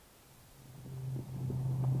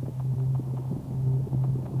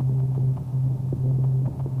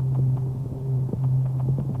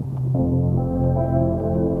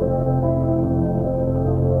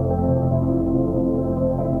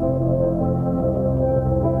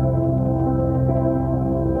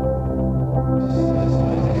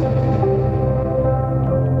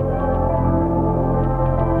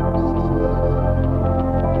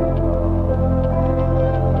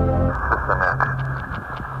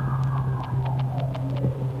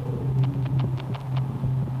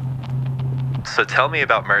So tell me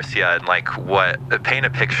about Murcia and paint a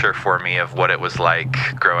picture for me of what it was like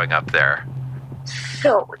growing up there.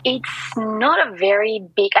 So it's not a very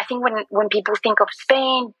big, I think when people think of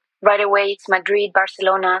Spain, right away it's Madrid,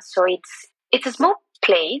 Barcelona. So it's a small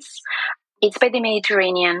place. It's by the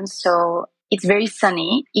Mediterranean, so it's very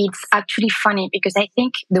sunny. It's actually funny because I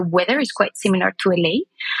think the weather is quite similar to LA.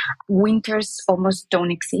 Winters almost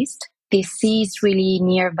don't exist. The sea is really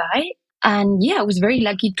nearby. And yeah, I was very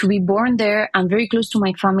lucky to be born there and very close to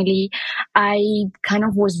my family. I kind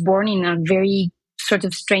of was born in a very sort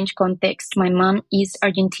of strange context. My mom is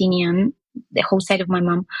Argentinian. The whole side of my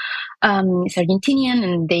mom is Argentinian,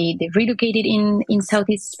 and they relocated in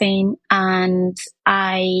Southeast Spain. And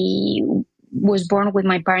I was born when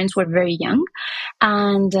my parents were very young,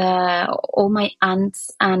 and all my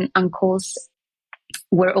aunts and uncles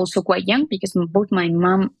were also quite young because both my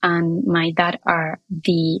mom and my dad are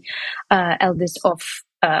the eldest of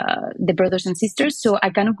the brothers and sisters. So I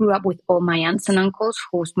kind of grew up with all my aunts and uncles.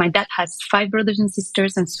 My dad has 5 brothers and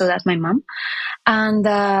sisters, and so does my mom. And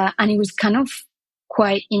it was kind of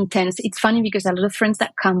quite intense. It's funny because a lot of friends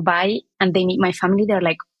that come by and they meet my family, they're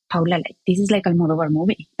like, Paula, like, this is like a Almodovar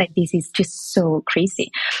movie. Like, this is just so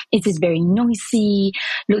crazy. It is very noisy,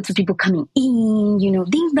 lots of people coming in,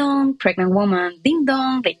 ding dong, pregnant woman, ding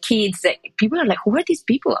dong, like kids. Like, people are like, who are these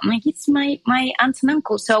people? I'm like, it's my aunts and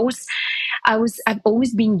uncles. So I've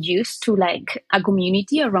always been used to like a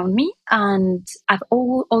community around me. And I've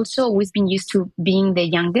also always been used to being the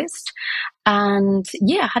youngest. And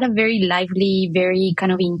yeah, I had a very lively, very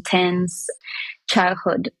kind of intense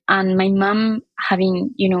childhood. And my mom,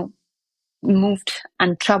 having, moved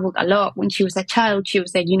and traveled a lot when she was a child, she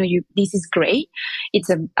was like, this is great. It's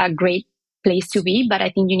a great place to be, but I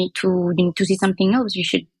think you need to see something else. You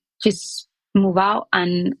should just move out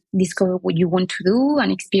and discover what you want to do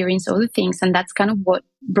and experience other things. And that's kind of what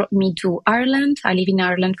brought me to Ireland. I lived in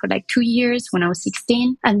Ireland for like 2 years when I was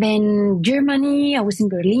 16. And then Germany, I was in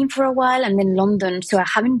Berlin for a while, and then London. So I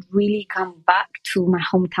haven't really come back to my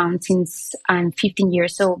hometown since I'm 15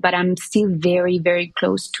 years old, but I'm still very, very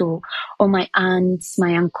close to all my aunts,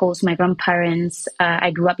 my uncles, my grandparents.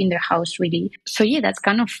 I grew up in their house, really. So yeah, that's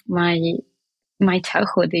kind of my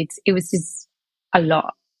childhood. It was just a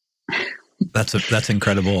lot. That's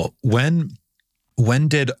incredible. When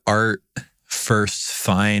did art first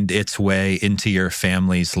find its way into your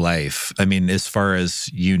family's life? I mean, as far as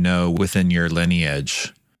within your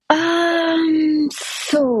lineage.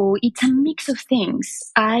 So it's a mix of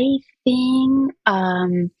things. I think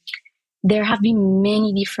there have been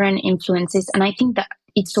many different influences, and I think that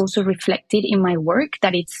it's also reflected in my work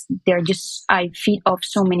that I feed off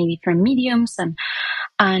so many different mediums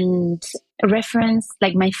and reference.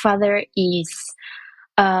 Like my father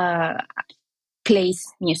plays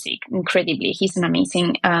music incredibly. He's an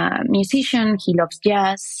amazing musician. He loves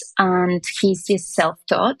jazz, and he's just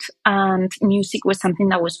self-taught. And music was something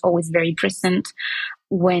that was always very present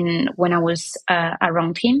when I was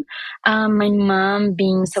around him. My mom,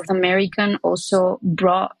 being South American, also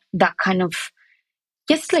brought that kind of,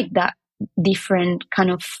 just like that different kind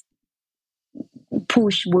of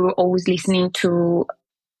push. We were always listening to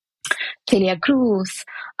Celia Cruz,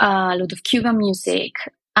 a lot of Cuban music.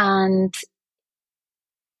 And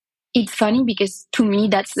it's funny because to me,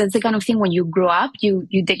 that's the kind of thing when you grow up, you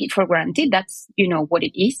take it for granted. That's, what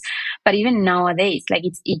it is. But even nowadays, like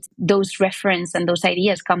it's those reference and those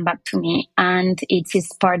ideas come back to me, and it's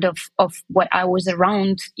just part of what I was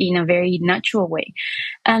around in a very natural way.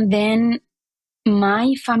 And then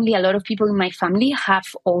my family, a lot of people in my family have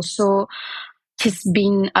also just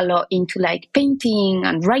been a lot into like painting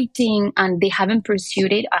and writing, and they haven't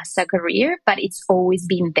pursued it as a career, but it's always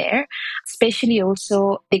been there, especially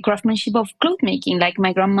also the craftsmanship of cloth making. Like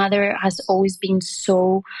my grandmother has always been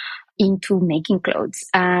so into making clothes.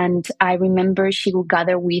 And I remember she would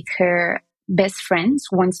gather with her best friends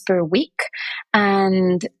once per week,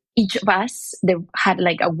 and each of us, they had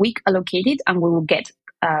like a week allocated, and we would get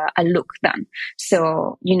a look done.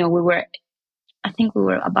 So, I think we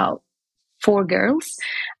were about 4 girls,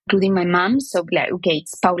 including my mom. So like, okay,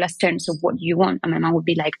 it's Paula's turn. So what do you want? And my mom would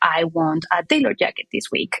be like, I want a tailor jacket this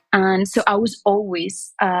week. And so I was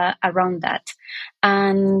always around that.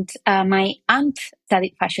 And my aunt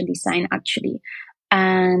studied fashion design, actually.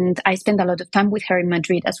 And I spent a lot of time with her in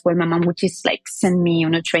Madrid as well. My mom would just like send me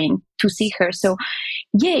on a train to see her. So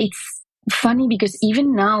yeah, it's funny because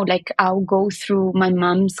even now, like I'll go through my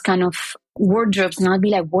mom's kind of wardrobes and I'll be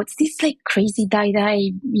like, what's this like crazy dye,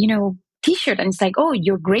 t-shirt? And it's like, oh,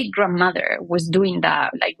 your great grandmother was doing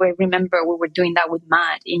that. Like, we remember we were doing that with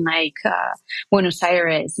Matt in like Buenos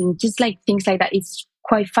Aires, and just like things like that. It's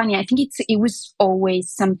quite funny. I think it was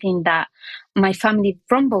always something that my family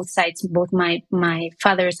from both sides, both my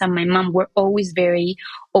fathers and my mom, were always very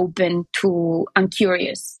open to and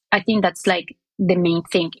curious. I think that's like the main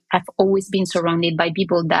thing. I've always been surrounded by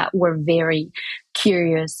people that were very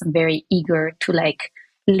curious and very eager to like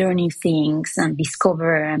learn new things and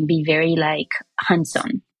discover and be very like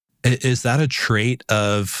hands-on. Is that a trait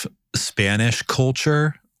of Spanish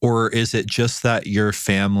culture, or is it just that your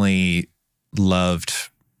family loved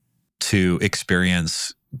to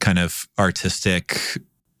experience kind of artistic,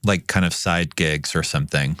 like kind of side gigs or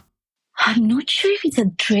something? I'm not sure if it's a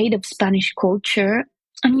trait of Spanish culture.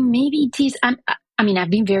 I mean, maybe it is. I mean, I've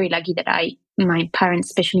been very lucky that my parents,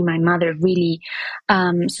 especially my mother, really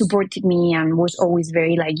supported me and was always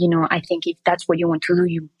very like, I think if that's what you want to do,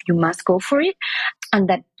 you must go for it. And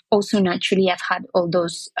that also naturally I've had all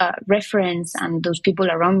those reference and those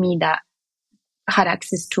people around me that had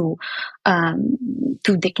access to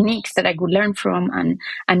techniques that I could learn from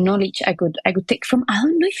and knowledge I could take from. I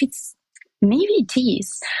don't know if it's, maybe it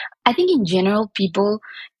is. I think in general, people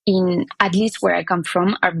in at least where I come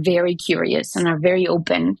from are very curious and are very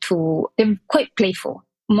open to, they're quite playful.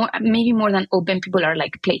 Maybe more than open, people are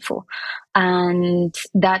like playful. And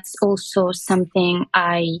that's also something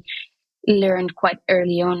I learned quite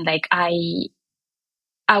early on. Like I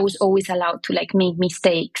was always allowed to like make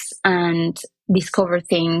mistakes and discover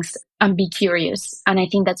things and be curious. And I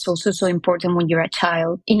think that's also so important when you're a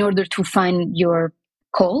child. In order to find your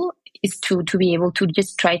call is to be able to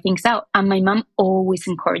just try things out. And my mom always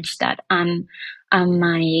encouraged that. And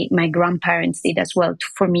my grandparents did as well,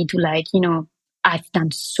 for me to like, I've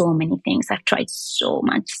done so many things. I've tried so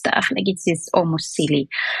much stuff. Like it's just almost silly.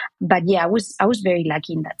 But yeah, I was very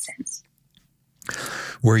lucky in that sense.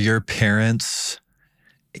 Were your parents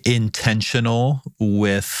intentional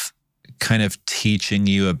with kind of teaching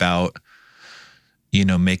you about,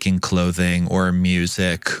 making clothing or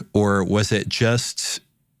music, or was it just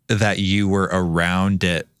that you were around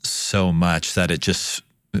it so much that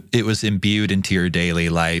it was imbued into your daily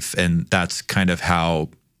life, and that's kind of how,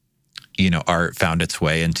 art found its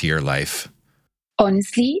way into your life?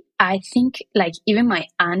 Honestly, I think like even my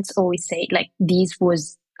aunts always say like this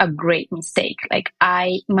was a great mistake. Like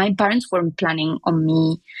my parents weren't planning on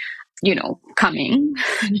me, coming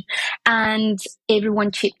and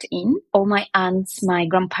everyone chipped in. All my aunts, my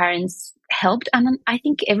grandparents helped. And I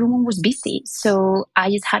think everyone was busy. So I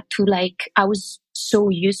just had to I was so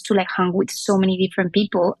used to hang with so many different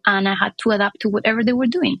people, and I had to adapt to whatever they were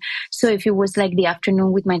doing. So if it was the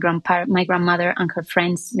afternoon with my grandmother and her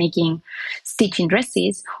friends making stitching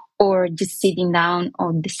dresses, or just sitting down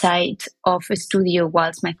on the side of a studio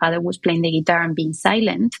whilst my father was playing the guitar and being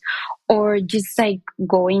silent, or just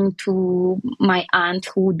going to my aunt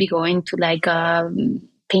who would be going to a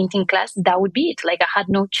painting class, that would be it. I had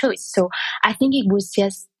no choice. So I think it was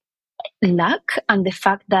just luck, and the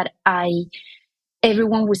fact that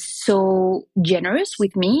everyone was so generous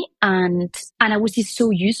with me, and I was just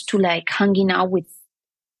so used to hanging out with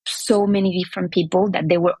so many different people that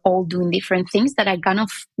they were all doing different things, that I kind of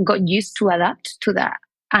got used to adapt to that.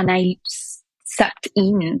 And I sucked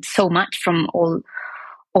in so much from all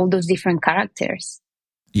those different characters.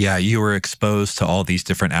 Yeah, you were exposed to all these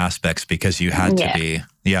different aspects because you had to be.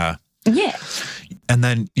 Yeah. Yeah. And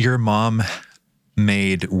then your mom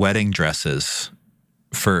made wedding dresses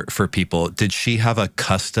for people. Did she have a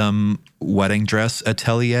custom wedding dress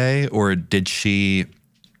atelier, or did she...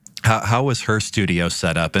 How was her studio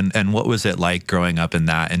set up, and what was it like growing up in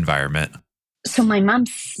that environment? So my mom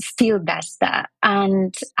still does that,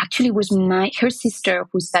 and actually it was her sister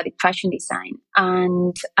who studied fashion design,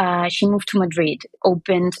 and she moved to Madrid,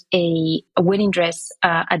 opened a wedding dress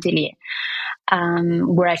atelier,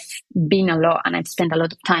 where I've been a lot and I've spent a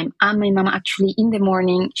lot of time. And my mom actually in the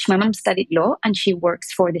morning, my mom studied law and she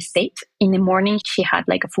works for the state. In the morning, she had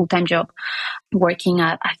a full-time job working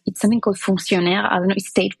at, it's something called fonctionnaire, I don't know,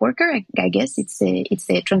 state worker, I guess it's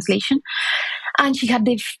a translation. And she had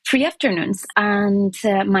the free afternoons. And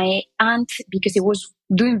my aunt, because it was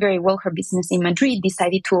doing very well, her business in Madrid,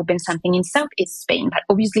 decided to open something in Southeast Spain. But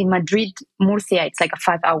obviously Madrid, Murcia, it's a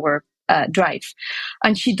 5-hour drive.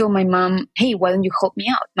 And she told my mom, hey, why don't you help me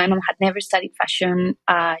out? My mom had never studied fashion.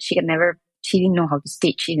 She didn't know how to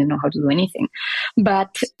stitch. She didn't know how to do anything.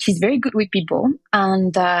 But she's very good with people,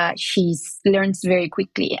 and she learns very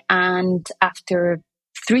quickly. And after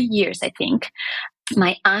 3 years, I think,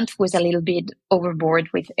 my aunt was a little bit overboard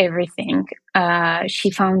with everything.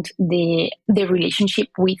 She found the relationship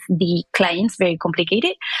with the clients very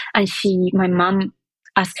complicated, and my mom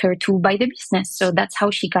asked her to buy the business. So that's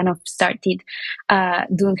how she kind of started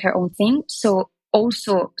doing her own thing. So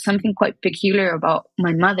also something quite peculiar about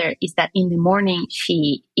my mother is that in the morning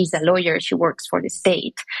she is a lawyer, she works for the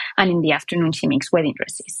state, and in the afternoon she makes wedding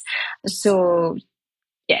dresses. So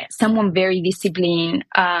yeah, someone very disciplined,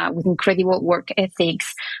 with incredible work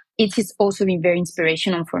ethics. It has also been very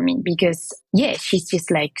inspirational for me because, yeah, she's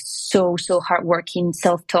just like so hardworking,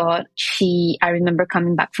 self-taught. I remember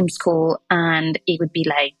coming back from school and it would be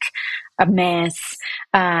like a mess.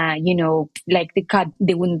 Like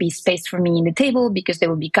there wouldn't be space for me in the table because they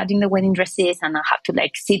would be cutting the wedding dresses and I have to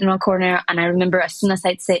like sit in a corner. And I remember as soon as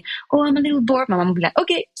I'd say, oh, I'm a little bored, my mom would be like,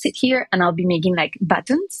 okay, sit here. And I'll be making like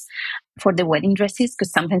buttons for the wedding dresses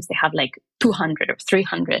because sometimes they have like 200 or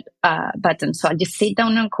 300 buttons. So I just sit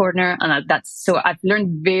down in a corner and so I've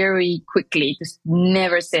learned very quickly to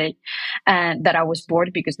never say that I was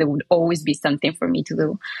bored because there would always be something for me to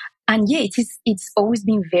do. And yeah, it's always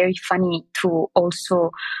been very funny to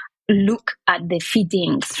also look at the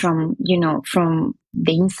fittings from the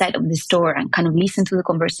inside of the store and kind of listen to the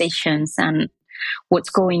conversations and what's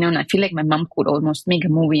going on. I feel like my mom could almost make a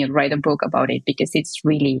movie and write a book about it because it's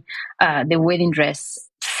really the wedding dress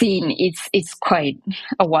scene. It's quite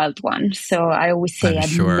a wild one. So I always say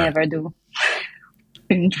I'd never do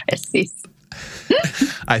wedding dresses.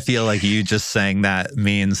 I feel like you just saying that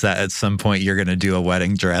means that at some point you're going to do a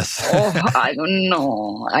wedding dress. Oh, I don't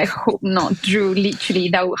know. I hope not, Drew. Literally,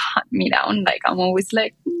 that would hunt me down. Like, I'm always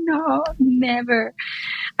like, no, never.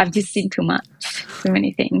 I've just seen too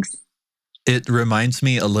many things. It reminds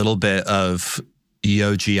me a little bit of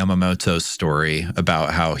Yohji Yamamoto's story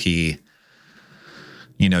about how he,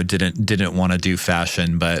 didn't want to do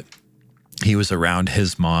fashion, but he was around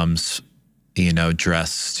his mom's,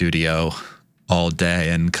 dress studio all day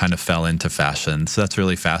and kind of fell into fashion. So that's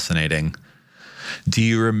really fascinating. Do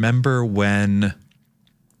you remember when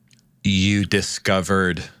you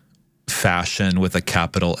discovered fashion with a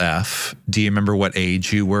capital F? Do you remember what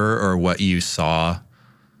age you were or what you saw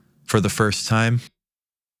for the first time?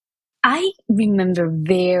 I remember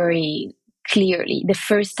very clearly the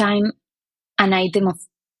first time an item of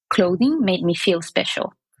clothing made me feel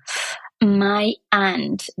special. My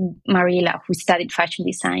aunt, Mariela, who studied fashion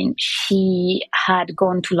design, she had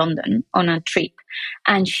gone to London on a trip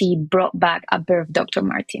and she brought back a pair of Dr.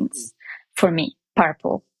 Martens for me,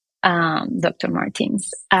 purple Dr.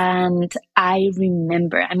 Martens. And I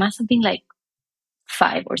remember, I must have been like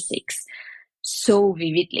 5 or 6, so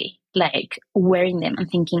vividly, like wearing them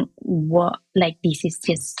and thinking, what, like this is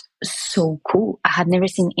just so cool. I had never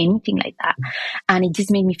seen anything like that. And it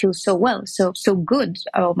just made me feel so well, so good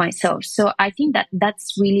about myself. So I think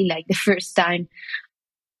that's really like the first time.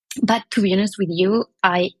 But to be honest with you,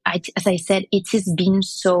 I as I said, it's just been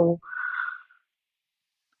so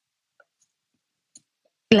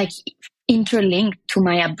like interlinked to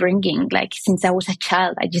my upbringing. Like since I was a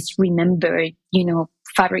child, I just remember,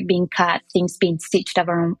 fabric being cut, things being stitched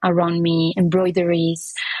around me,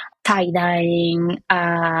 embroideries, tie-dyeing.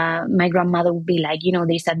 My grandmother would be like,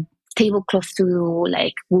 there's a tablecloth to do,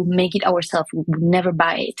 like we'll make it ourselves, we would never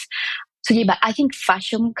buy it. So yeah, but I think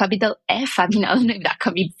fashion capital F, I mean, I don't know if that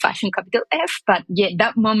can be fashion capital F, but yeah,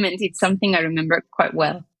 that moment, it's something I remember quite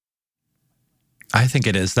well. I think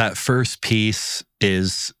it is. That first piece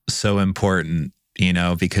is so important,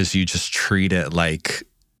 because you just treat it like,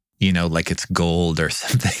 like it's gold or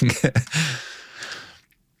something.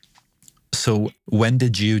 So when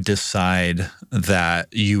did you decide that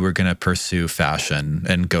you were going to pursue fashion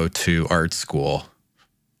and go to art school?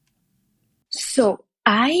 So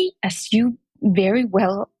as you very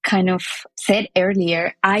well kind of said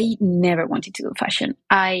earlier, I never wanted to do fashion.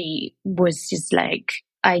 I was just like,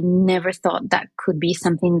 I never thought that could be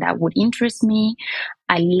something that would interest me.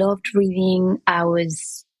 I loved reading. I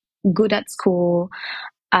was good at school.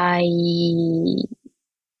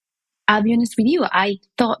 I'll be honest with you, I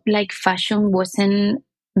thought like fashion wasn't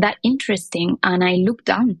that interesting and I looked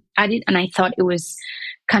down at it and I thought it was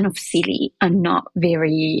kind of silly and not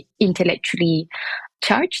very intellectually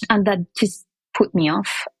charged, and that just put me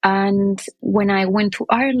off. And when I went to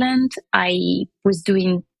Ireland, I was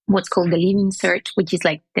doing what's called the Leaving Cert, which is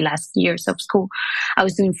like the last years of school. I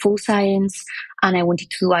was doing full science and I wanted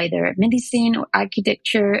to do either medicine or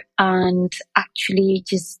architecture, and actually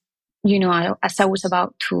just as I was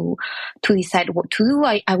about to decide what to do,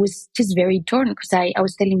 I was just very torn because I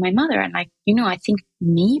was telling my mother, and I think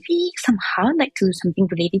maybe somehow I'd like to do something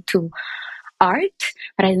related to art,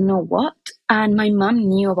 but I don't know what. And my mom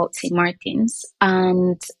knew about St. Martin's,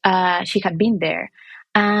 and she had been there,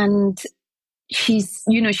 and she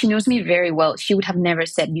knows me very well. She would have never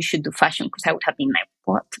said you should do fashion because I would have been like,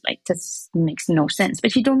 what? Like, this makes no sense.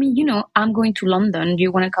 But she told me, I'm going to London. Do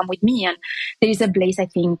you want to come with me? And there is a place, I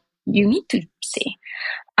think, you need to see.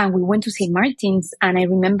 And we went to St. Martin's, and I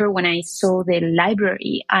remember when I saw the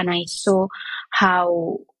library and I saw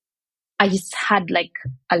how I just had like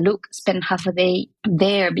a look, spent half a day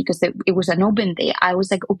there because it was an open day. I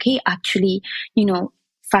was like, okay, actually,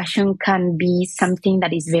 fashion can be something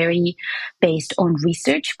that is very based on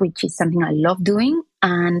research, which is something I love doing.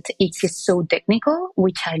 And it's just so technical,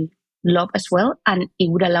 which I love as well. And it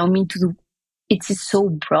would allow me to do, it's just so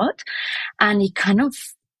broad. And it kind of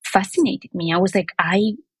fascinated me. I was like,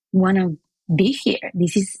 I want to be here.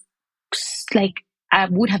 This is like, I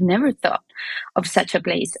would have never thought of such a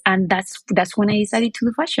place. And that's when I decided to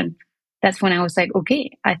do fashion. That's when I was like,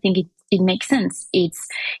 okay, I think it makes sense. It's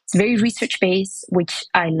very research based, which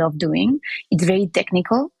I love doing. It's very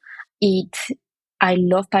technical. I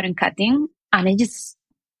love pattern cutting, and it just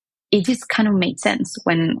kind of made sense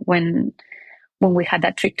when we had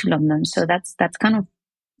that trip to London. So that's kind of,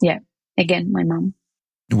 yeah, again, my mom.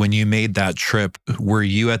 When you made that trip, were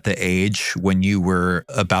you at the age when you were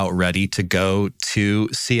about ready to go to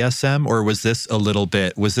CSM, or was this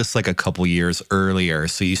like a couple years earlier,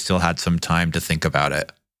 so you still had some time to think about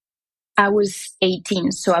it? I was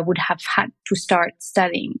 18, so I would have had to start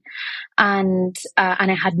studying, and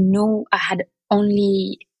I had no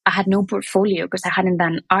portfolio because I hadn't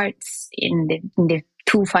done arts in the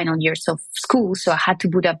 2 final years of school. So I had to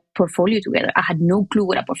put a portfolio together. I had no clue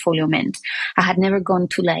what a portfolio meant. I had never gone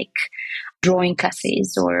to like drawing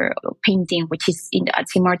classes or painting, which is at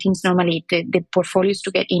St. Martin's. Normally the portfolios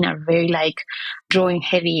to get in are very like drawing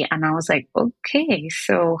heavy. And I was like, okay,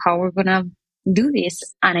 so how are we going to do this?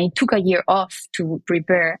 And I took a year off to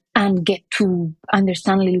prepare and get to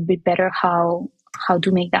understand a little bit better how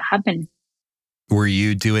to make that happen. Were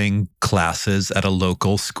you doing classes at a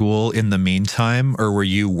local school in the meantime, or were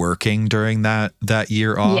you working during that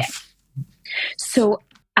year off? Yeah. So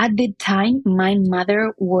at the time, my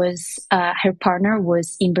mother her partner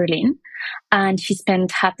was in Berlin, and she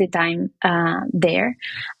spent half the time there.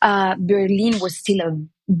 Berlin was still a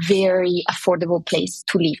very affordable place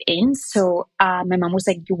to live in. So my mom was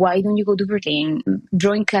like, why don't you go to Berlin?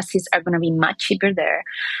 Drawing classes are going to be much cheaper there.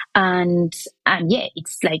 And yeah,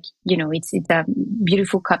 it's like, it's a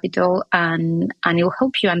beautiful capital, and it will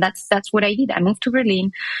help you. And that's what I did. I moved to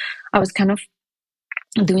Berlin. I was kind of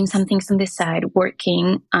doing some things on the side,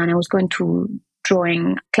 working, and I was going to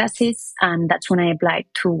drawing classes. And that's when I applied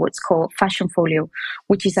to what's called Fashion Folio,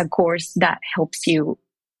 which is a course that helps you.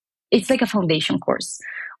 It's like a foundation course,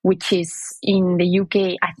 which is in the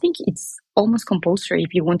UK. I think it's almost compulsory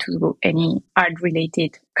if you want to do any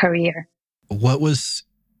art-related career. What was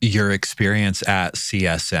your experience at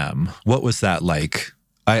CSM? What was that like?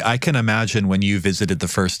 I can imagine when you visited the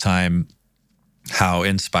first time how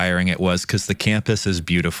inspiring it was, because the campus is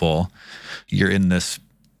beautiful. You're in this,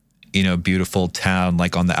 beautiful town,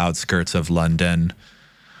 like on the outskirts of London.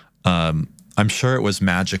 I'm sure it was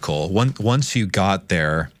magical. Once you got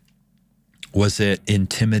there, was it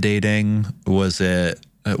intimidating? Was it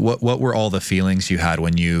what were all the feelings you had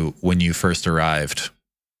when you first arrived?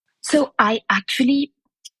 So I actually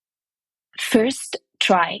first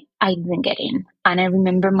try, I didn't get in. And I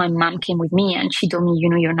remember my mom came with me and she told me,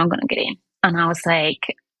 you're not going to get in. And I was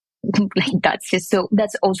like,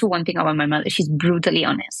 that's also one thing about my mother. She's brutally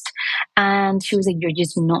honest. And she was like, you're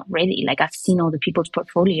just not ready. Like, I've seen all the people's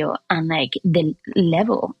portfolio and like the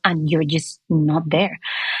level, and you're just not there.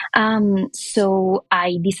 So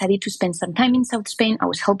I decided to spend some time in South Spain. I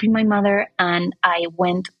was helping my mother, and I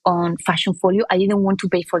went on Fashion Folio. I didn't want to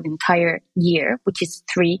pay for the entire year, which is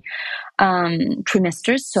 3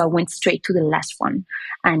 trimesters. So I went straight to the last one,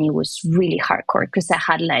 and it was really hardcore because I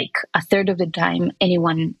had like a third of the time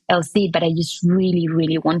anyone else did, but I just really,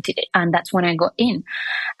 really wanted it. And that's when I got in.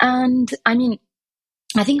 And I mean,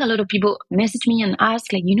 I think a lot of people message me and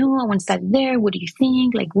ask, like, I want to start there. What do you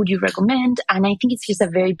think? Like, would you recommend? And I think it's just a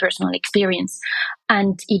very personal experience.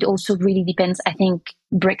 And it also really depends. I think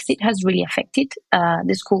Brexit has really affected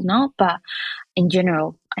the school now, but in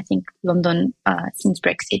general, I think London, since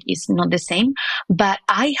Brexit, is not the same. But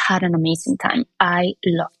I had an amazing time. I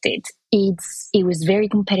loved it. It was very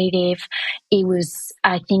competitive. It was,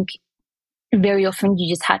 I think, very often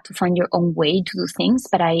you just had to find your own way to do things,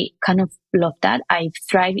 but I kind of love that. I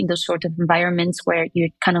thrive in those sort of environments where you're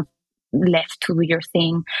kind of left to do your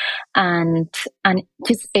thing, and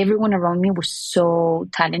just everyone around me was so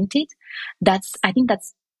talented. I think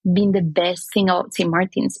that's been the best thing about St.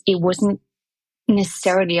 Martin's. It wasn't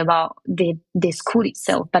necessarily about the school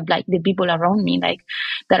itself, but like the people around me, like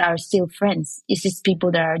that are still friends. It's just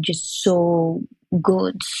people that are just so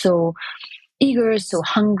good, so eager, so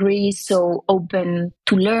hungry, so open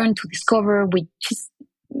to learn, to discover.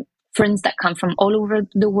 friends that come from all over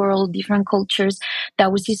the world, different cultures.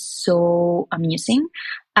 That was just so amusing.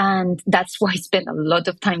 And that's why I spent a lot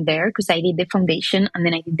of time there, because I did the foundation and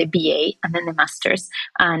then I did the BA and then the master's.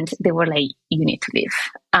 And they were like, you need to leave.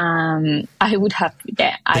 I would have,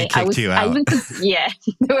 yeah, They kicked you out. Yeah,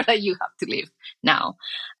 they were like, you have to leave now.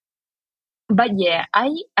 But yeah,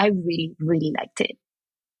 I really, really liked it.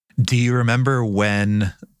 Do you remember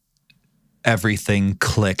when everything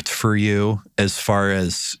clicked for you as far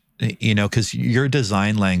as, you know, because your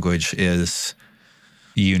design language is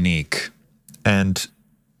unique. And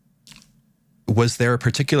was there a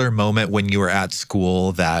particular moment when you were at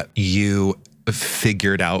school that you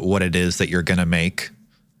figured out what it is that you're going to make?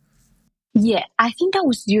 Yeah, I think that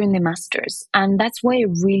was during the master's. And that's why I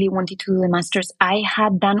really wanted to do the master's. I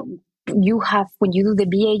had done, when you do the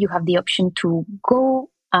BA, you have the option to go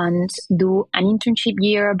and do an internship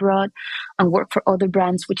year abroad and work for other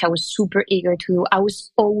brands, which I was super eager to do. I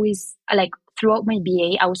was always throughout my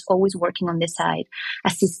BA, I was always working on the side,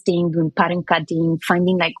 assisting, doing pattern cutting,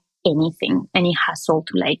 finding anything, any hustle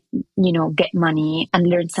to get money and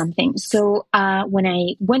learn something. So when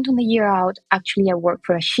I went on the year out, actually I worked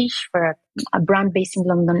for Ashish, for a brand based in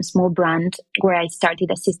London, a small brand, where I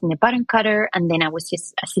started assisting the pattern cutter, and then I was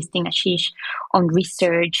just assisting Ashish on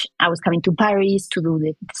research. I was coming to Paris to do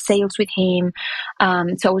the sales with him.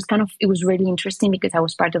 So I was it was really interesting because I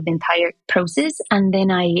was part of the entire process. And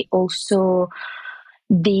then I also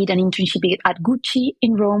did an internship at Gucci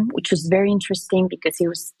in Rome, which was very interesting because it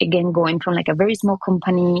was, again, going from a very small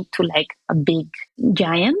company to a big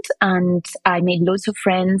giant. And I made loads of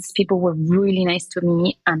friends. People were really nice to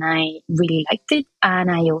me and I really liked it.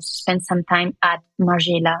 And I also spent some time at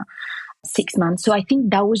Margiela, 6 months. So I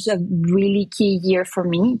think that was a really key year for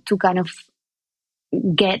me to kind of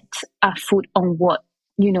get a foot on what,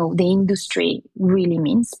 the industry really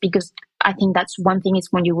means. Because I think that's one thing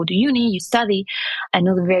is when you go to uni, you study.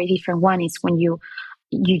 Another very different one is when you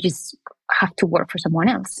just have to work for someone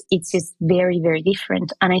else. It's just very, very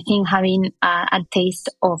different. And I think having a taste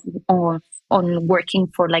on working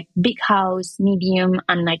for big house, medium,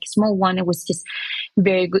 and small one, it was just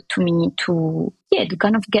very good to me to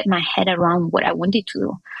kind of get my head around what I wanted to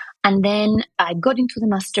do. And then I got into the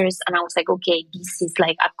master's and I was like, okay, this is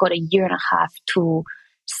I've got a year and a half to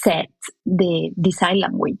set the design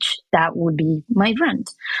language that would be my brand.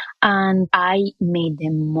 And I made the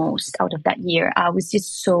most out of that year. I was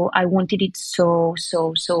just I wanted it so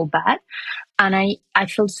bad. And I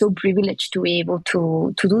felt so privileged to be able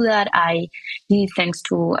to do that. I did it thanks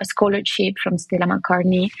to a scholarship from Stella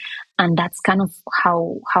McCartney. And that's kind of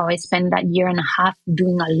how I spent that year and a half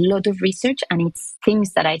doing a lot of research. And it's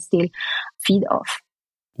things that I still feed off.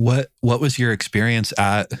 What was your experience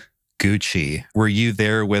at Gucci? Were you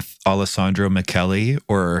there with Alessandro Michele,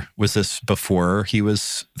 or was this before he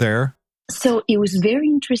was there? So it was very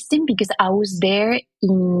interesting because I was there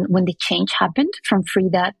when the change happened from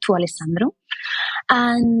Frida to Alessandro.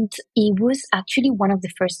 And it was actually one of the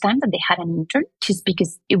first times that they had an intern, just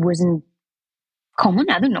because it wasn't common.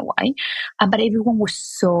 I don't know why, but everyone was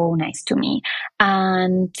so nice to me.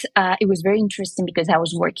 And it was very interesting because I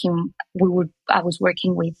was working with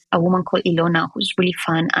a woman called Ilona, who's really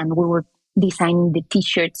fun. And we were designing the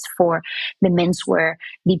t-shirts for the menswear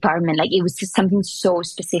department. It was just something so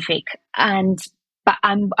specific. But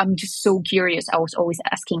I'm just so curious. I was always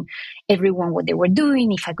asking everyone what they were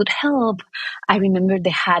doing, if I could help. I remember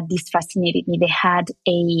this fascinated me. They had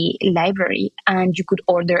a library and you could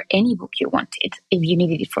order any book you wanted if you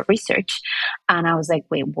needed it for research. And I was like,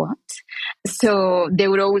 wait, what? So they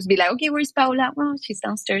would always be like, okay, where's Paula? Well, she's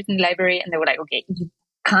downstairs in the library. And they were like, okay, you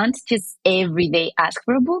can't just every day ask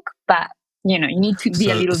for a book, but you need to be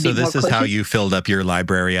a little bit more So this is how you filled up your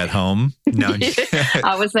library at home? No.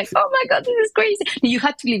 I was like, oh my God, this is crazy. You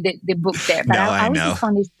had to leave the book there. But I always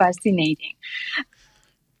found it fascinating.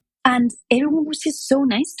 And everyone was just so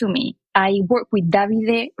nice to me. I worked with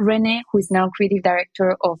Davide Rene, who is now creative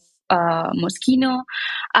director of Moschino.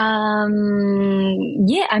 I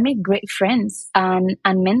made great friends and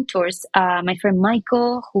mentors. My friend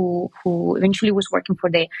Michael, who eventually was working for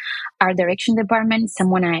the art direction department,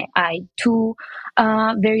 someone I too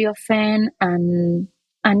very often. And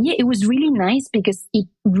it was really nice because it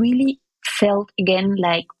really felt again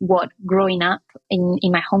like what growing up in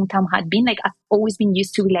my hometown had been. I've always been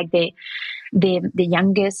used to be the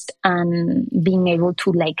youngest and being able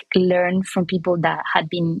to learn from people that had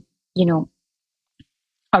been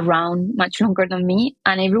around much longer than me,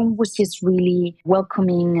 and everyone was just really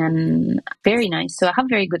welcoming and very nice. So I have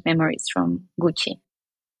very good memories from Gucci.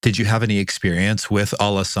 Did you have any experience with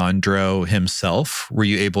Alessandro himself? Were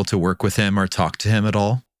you able to work with him or talk to him at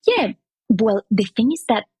all? Yeah, Well, the thing is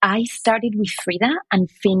that I started with Frida and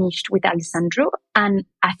finished with Alessandro. And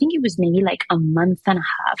I think it was maybe like a month and a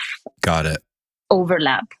half Got it.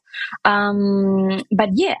 overlap. But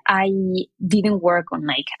yeah, I didn't work on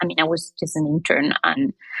I was just an intern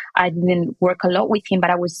and I didn't work a lot with him, but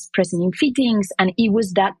I was present in fittings. And it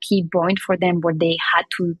was that key point for them where they had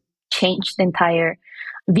to change the entire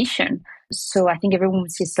vision. So I think everyone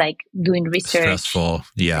was just like doing research. Stressful.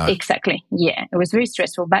 Yeah. Exactly. Yeah. It was very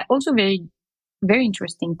stressful, but also very, very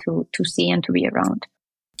interesting to see and to be around.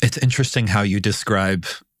 It's interesting how you describe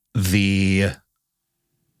the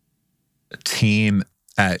team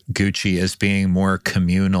at Gucci as being more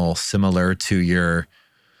communal, similar to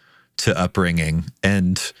upbringing.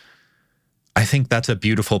 And I think that's a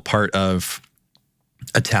beautiful part of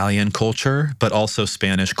Italian culture, but also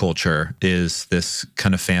Spanish culture, is this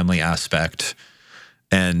kind of family aspect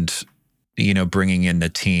and, bringing in the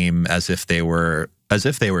team as if they were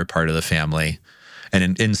part of the family.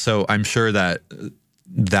 And so I'm sure that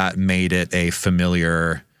made it a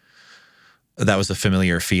familiar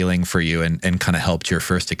feeling for you and kind of helped your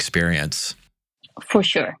first experience. For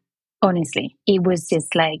sure. Honestly, it was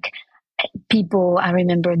just like people. I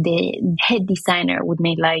remember the head designer would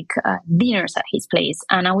make dinners at his place,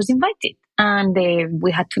 and I was invited. And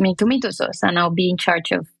we had to make tomato sauce, and I'll be in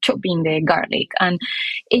charge of chopping the garlic. And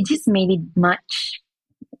it just made it much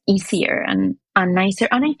easier and nicer.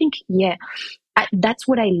 And I think, that's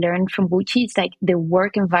what I learned from Gucci. It's like the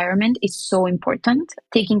work environment is so important.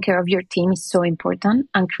 Taking care of your team is so important,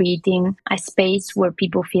 and creating a space where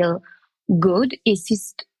people feel good is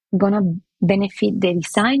just gonna benefit the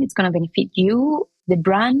design. It's gonna benefit you, the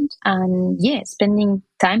brand, and spending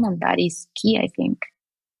time on that is key, I think.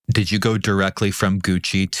 Did you go directly from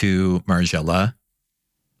Gucci to Margiela?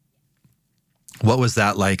 What was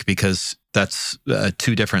that like? Because that's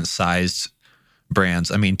two different sized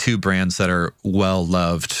brands. I mean, two brands that are well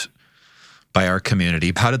loved by our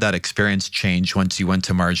community. How did that experience change once you went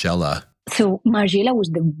to Margiela? So Margiela was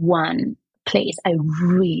the one place I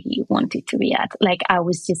really wanted to be at. I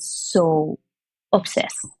was just so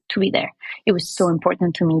obsessed to be there. It was so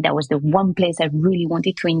important to me. That was the one place I really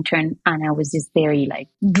wanted to intern, and I was just very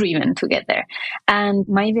driven to get there. And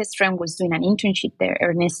my best friend was doing an internship there,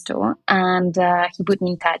 Ernesto, and he put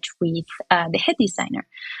me in touch with the head designer.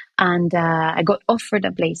 And I got offered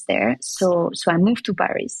a place there. So I moved to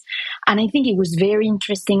Paris. And I think it was very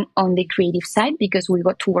interesting on the creative side because we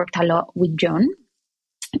got to work a lot with John.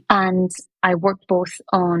 And I worked both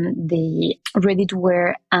on the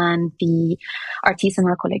ready-to-wear and the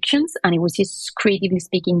artisanal collections. And it was just, creatively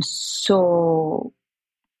speaking, so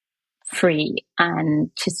free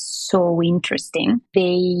and just so interesting.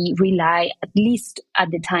 They rely, at least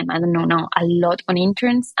at the time, I don't know now, a lot on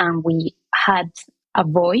interns. And we had a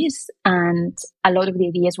voice, and a lot of the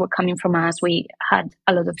ideas were coming from us. We had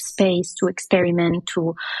a lot of space to experiment,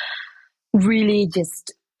 to really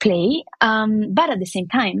just play. But at the same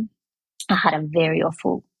time, I had a very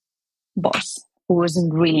awful boss who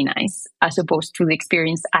wasn't really nice, as opposed to the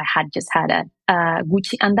experience I had just had at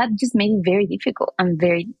Gucci. And that just made it very difficult and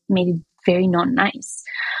made it very not nice.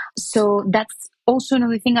 So that's also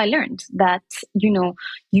another thing I learned, that,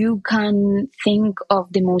 you can think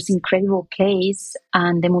of the most incredible place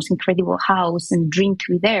and the most incredible house and dream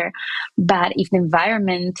to be there. But if the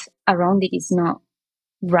environment around it is not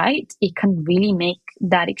right, it can really make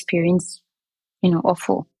that experience,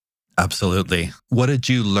 awful. Absolutely. What did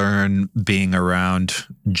you learn being around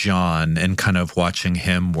John and kind of watching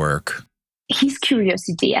him work? His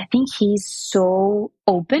curiosity. I think he's so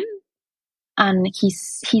open, and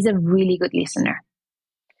he's a really good listener.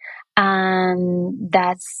 And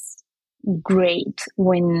that's great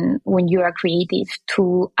when you're a creative,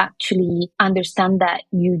 to actually understand that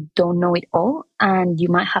you don't know it all, and you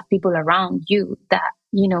might have people around you that,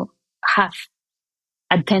 have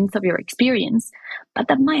a tenth of your experience, but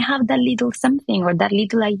that might have that little something or that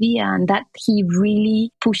little idea, and that he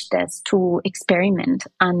really pushed us to experiment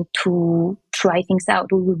and to try things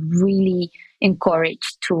out. We would really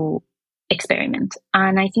encourage to experiment.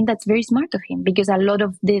 And I think that's very smart of him, because a lot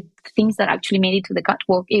of the things that actually made it to the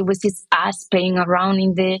catwalk, it was just us playing around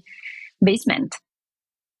in the basement.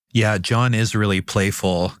 Yeah, John is really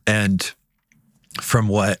playful. And from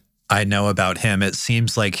what I know about him, it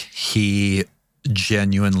seems like he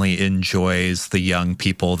genuinely enjoys the young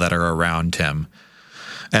people that are around him.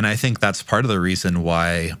 And I think that's part of the reason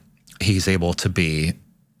why he's able to be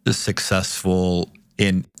successful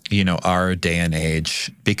in, our day and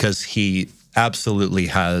age, because he absolutely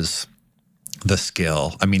has the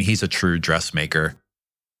skill. I mean, he's a true dressmaker.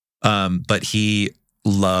 But he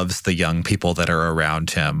loves the young people that are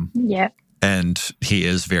around him. Yeah. And he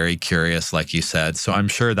is very curious, like you said. So I'm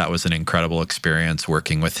sure that was an incredible experience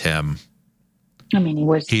working with him. I mean, it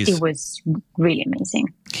was really amazing.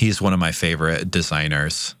 He's one of my favorite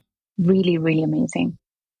designers. Really, really amazing.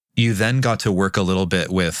 You then got to work a little bit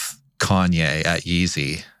with Kanye at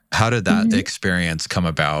Yeezy. How did that experience come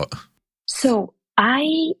about? So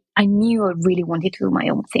I knew I really wanted to do my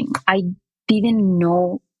own thing. I didn't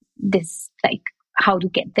know this, like, how to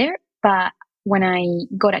get there. But when I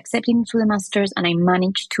got accepted into the masters and I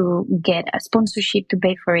managed to get a sponsorship to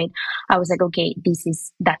pay for it, I was like, okay,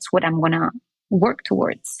 that's what I'm going to work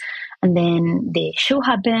towards. And then the show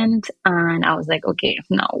happened and I was like, okay,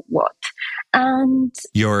 now what? And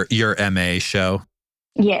your MA show.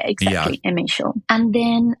 Yeah, exactly. Yeah. MA show. And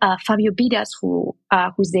then Fabio Bidas,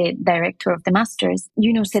 who's the director of the Masters,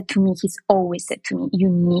 said to me, he's always said to me, you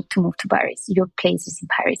need to move to Paris. Your place is in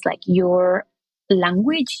Paris. Like, your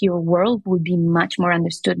language, your world would be much more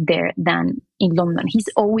understood there than in London. He's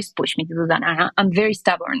always pushed me to do that. And I'm very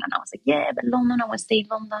stubborn. And I was like, yeah, but London, I want to stay in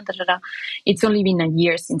London. Da, da, da. It's only been a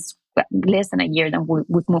year less than a year that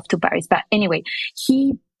we've moved to Paris. But anyway,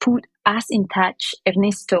 he put us in touch,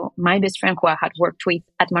 Ernesto, my best friend who I had worked with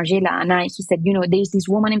at Margiela, and he said, there's this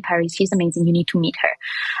woman in Paris, she's amazing, you need to meet her.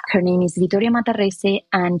 Her name is Vittoria Matarrese,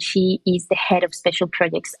 and she is the head of special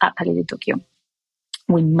projects at Palais de Tokyo.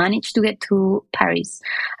 We managed to get to Paris.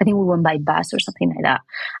 I think we went by bus or something like that.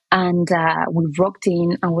 And we rocked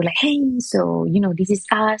in and we're like, hey, so, this is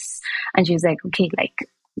us. And she was like, okay, like,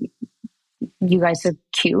 you guys are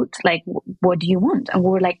cute. Like, what do you want? And we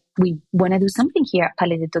were like, we want to do something here at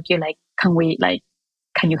Palais de Tokyo. Like,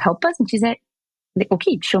 can you help us? And she said,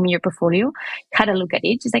 okay, show me your portfolio. Had a look at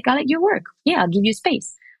it. She's like, I like your work. Yeah, I'll give you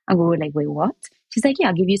space. And we were like, wait, what? She's like, yeah,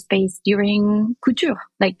 I'll give you space during couture.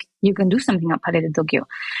 Like, you can do something at Palais de Tokyo.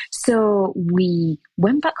 So we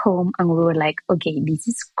went back home and we were like, okay, this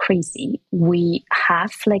is crazy. We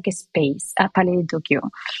have like a space at Palais de Tokyo.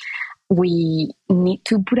 We need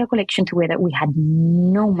to put a collection together. We had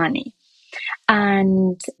no money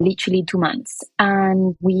and literally 2 months.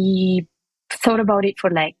 And we thought about it for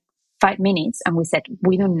like 5 minutes and we said,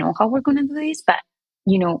 we don't know how we're going to do this. But,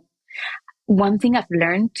 one thing I've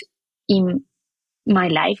learned in my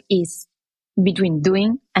life is between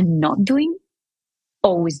doing and not doing,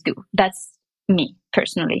 always do. That's me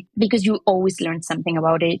personally, because you always learn something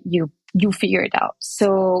about it. You figure it out.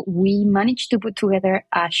 So we managed to put together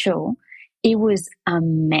a show. It was a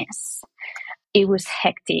mess. It was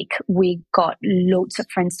hectic. We got loads of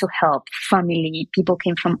friends to help, family, people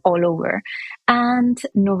came from all over. And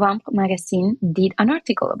Novembre magazine did an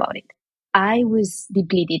article about it. I was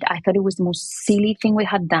depleted. I thought it was the most silly thing we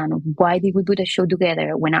had done. Why did we put a show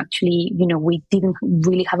together when actually, we didn't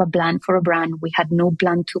really have a plan for a brand. We had no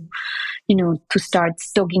plan to, to start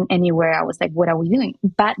stocking anywhere. I was like, what are we doing?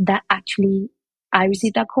 But that actually, I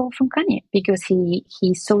received a call from Kanye because he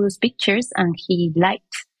saw those pictures and he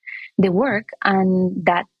liked the work, and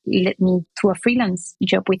that led me to a freelance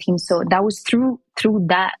job with him. So that was through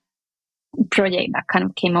that project that kind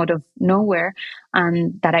of came out of nowhere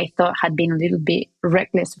and that I thought had been a little bit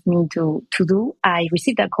reckless of me to do. I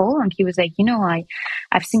received a call and he was like,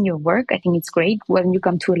 I've seen your work. I think it's great. When you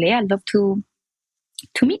come to LA, I'd love to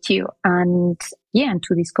meet you and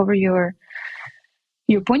to discover your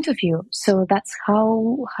point of view. So that's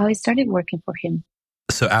how I started working for him.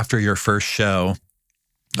 So after your first show,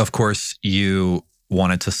 of course, you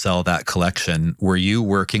wanted to sell that collection. Were you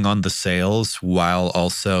working on the sales while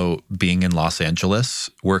also being in Los Angeles,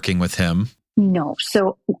 working with him? No.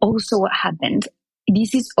 So also what happened,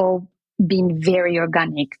 this is all been very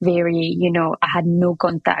organic, very, I had no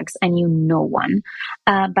contacts. I knew no one.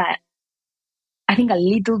 But I think a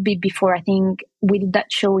little bit before, I think we did that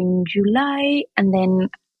show in July and then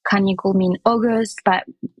Kanye called me in August. But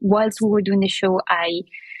whilst we were doing the show, I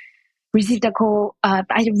received a call. I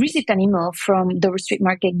received an email from Dover Street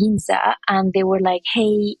Market Ginza, and they were like,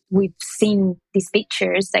 hey, we've seen these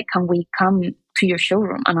pictures. Like, can we come to your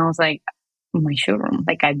showroom? And I was like, my showroom?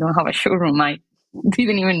 Like, I don't have a showroom. I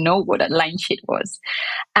didn't even know what a line sheet was.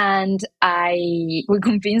 And we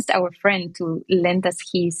convinced our friend to lend us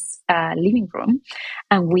his living room,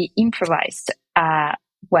 and we improvised.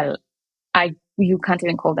 You can't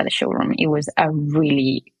even call that a showroom. It was a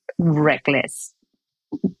really reckless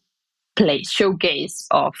showcase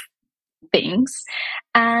of things,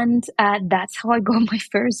 and that's how I got my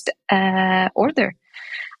first order,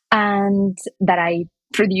 and that I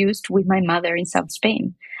produced with my mother in South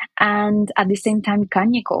Spain. And at the same time,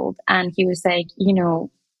 Kanye called and he was like,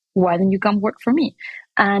 why don't you come work for me?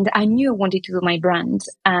 And I knew I wanted to do my brand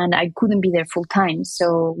and I couldn't be there full time.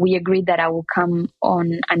 So we agreed that I will come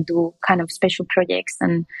on and do kind of special projects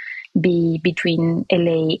and be between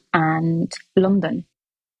LA and London.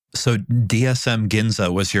 So DSM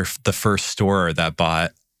Ginza was the first store that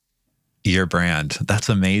bought your brand. That's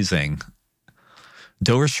amazing.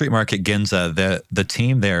 Dover Street Market Ginza, the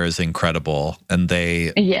team there is incredible, and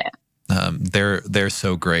they're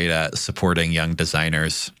so great at supporting young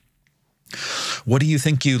designers. What do you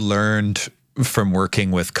think you learned from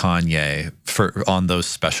working with Kanye on those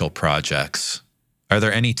special projects? Are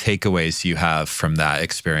there any takeaways you have from that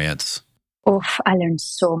experience? Oh, I learned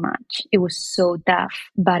so much. It was so tough,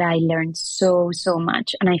 but I learned so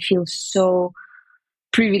much. And I feel so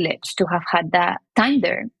privileged to have had that time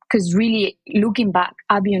there. Because really, looking back,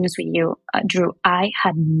 I'll be honest with you, Drew, I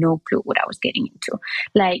had no clue what I was getting into.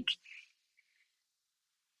 Like,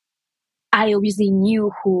 I obviously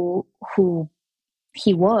knew who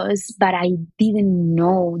he was, but I didn't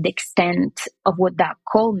know the extent of what that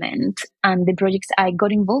call meant and the projects I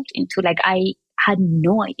got involved into. Like, I had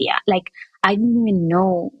no idea. Like, I didn't even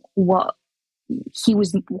know who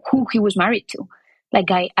he was married to.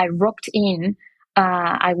 Like, I rocked in.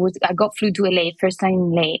 I got flew to LA first time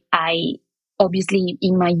in LA. I obviously,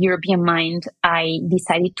 in my European mind, I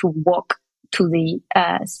decided to walk to the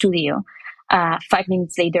studio. 5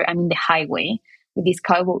 minutes later, I'm in the highway with these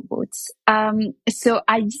cowboy boots. So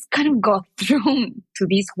I just kind of got thrown to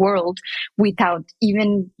this world without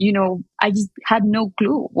even, I just had no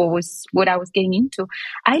clue what I was getting into.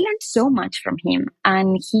 I learned so much from him,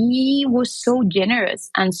 and he was so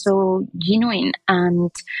generous and so genuine.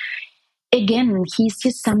 And again, he's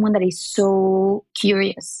just someone that is so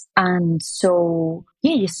curious and so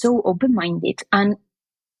open-minded. And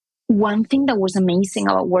one thing that was amazing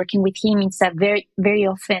about working with him is that very, very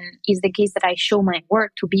often is the case that I show my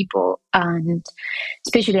work to people, and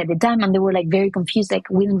especially at the time, and they were like very confused, like,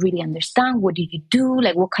 we don't really understand. What do you do?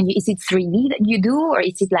 Like, is it 3D that you do? Or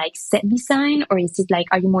is it like set design? Or is it like,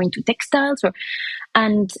 are you more into textiles?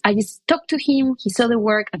 And I just talked to him, he saw the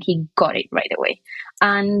work, and he got it right away.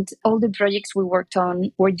 And all the projects we worked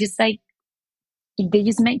on were just like, they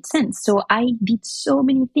just made sense. So I did so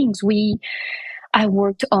many things. I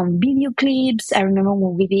worked on video clips. I remember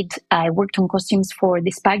when I worked on costumes for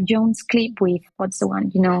the Spike Jones clip with, what's the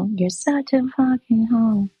one? You're such a fucking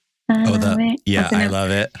hoe. I love it. Yeah,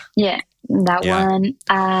 that one.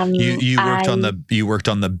 You worked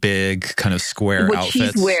on the big kind of square what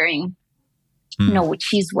outfits. She's wearing. No, what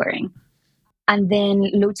she's wearing. And then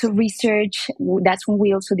loads of research. That's when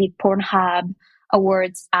we also did Pornhub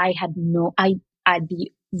awards. I'd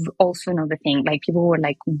be also another thing. Like, people were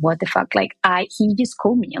like, what the fuck? Like, he just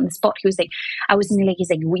called me on the spot. He was like, I was in, like, he's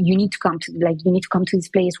like, you need to come to this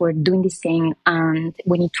place. We're doing this thing, and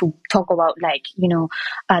we need to talk about, like, the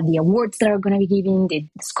awards that are going to be given, the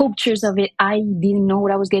sculptures of it. I didn't know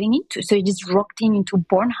what I was getting into. So I just rocked into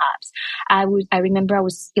Pornhubs. I remember I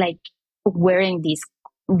was like wearing this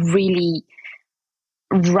really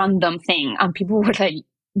random thing, and people were like,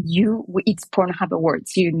 it's Pornhub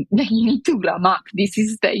awards. You need to glam up. This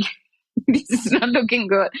is not looking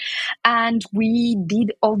good. And we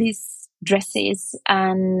did all these dresses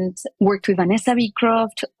and worked with Vanessa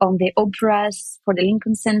Beecroft on the operas for the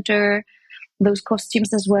Lincoln Center, those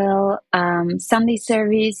costumes as well, Sunday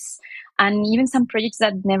service, and even some projects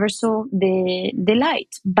that never saw the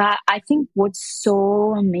light. But I think what's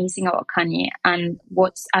so amazing about Kanye, and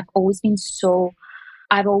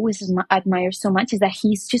I've always admired so much, is that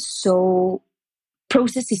he's just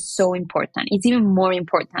process is so important. It's even more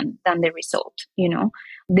important than the result,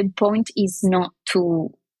 The point is not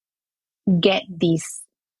to get this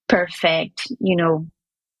perfect,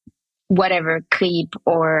 whatever clip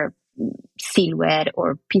or silhouette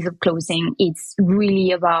or piece of clothing. It's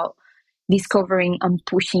really about discovering and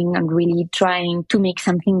pushing and really trying to make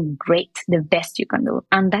something great, the best you can do.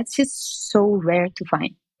 And that's just so rare to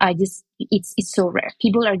find. It's so rare.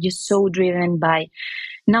 People are just so driven by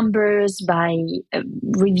numbers, by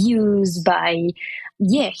reviews, by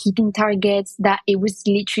hitting targets, that it was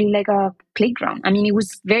literally like a playground. I mean, it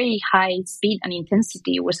was very high speed and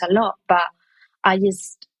intensity. It was a lot, but I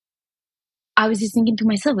was just thinking to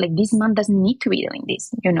myself, like, this man doesn't need to be doing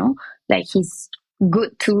this, like, he's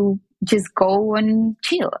good to just go and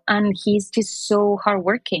chill. And he's just so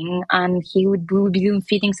hardworking, and we would be doing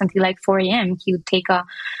fittings until like 4 a.m. He would take a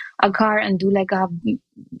car and do like a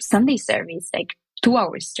Sunday service, like 2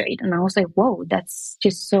 hours straight. And I was like, whoa, that's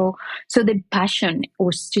just so the passion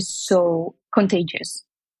was just so contagious.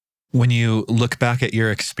 When you look back at your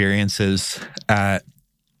experiences at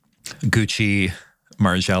Gucci,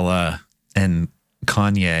 Margiela, and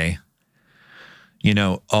Kanye,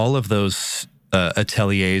 all of those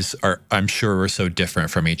ateliers I'm sure were so different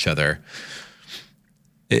from each other.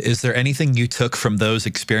 Is there anything you took from those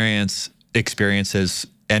experiences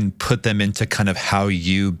and put them into kind of how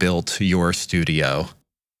you built your studio?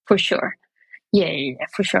 For sure. Yeah,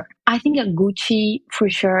 for sure. I think at Gucci, for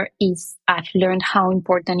sure, I've learned how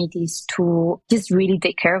important it is to just really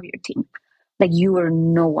take care of your team. Like, you are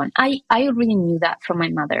no one. I already knew that from my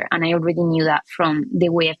mother, and I already knew that from the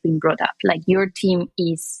way I've been brought up. Like, your team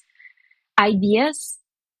is, ideas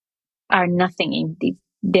are nothing if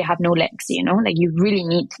they have no legs, you know? Like, you really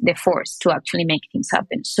need the force to actually make things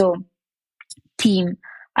happen. So, team,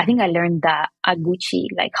 I think I learned that at Gucci,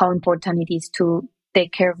 like how important it is to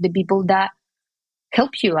take care of the people that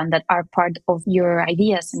help you and that are part of your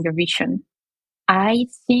ideas and your vision. I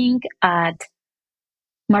think at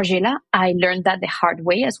Margiela, I learned that the hard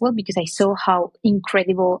way as well, because I saw how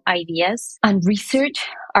incredible ideas and research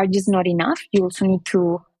are just not enough. You also need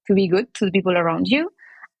to be good to the people around you,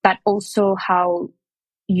 but also how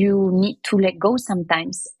you need to let go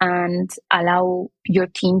sometimes and allow your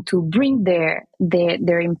team to bring their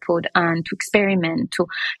input and to experiment. I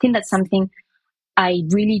think that's something I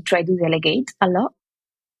really try to delegate a lot.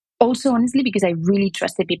 Also, honestly, because I really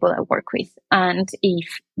trust the people I work with. And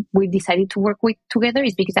if we've decided to work together,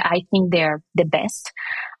 it's because I think they're the best.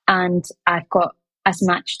 And I've got as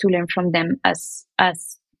much to learn from them as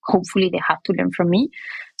hopefully they have to learn from me.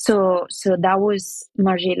 So that was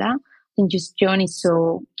Margiela. I think just John is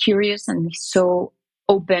so curious and he's so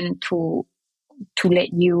open to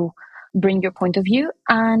let you bring your point of view.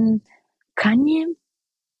 And Kanye,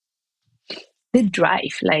 the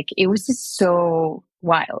drive, like, it was just so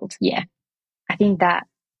wild. Yeah. I think that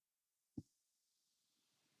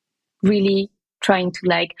really trying to,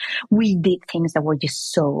 like, we did things that were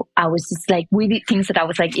just so, I was just like, we did things that I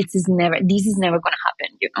was like, this is never going to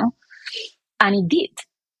happen, you know? And it did,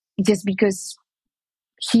 just because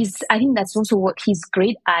I think that's also what he's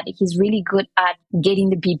great at. He's really good at getting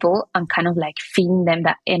the people and kind of like feeding them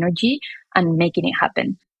that energy and making it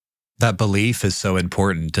happen. That belief is so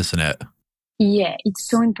important, isn't it? Yeah, it's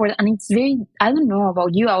so important. And it's very, I don't know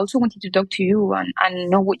about you. I also wanted to talk to you and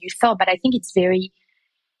know what you thought, but I think it's very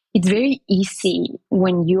easy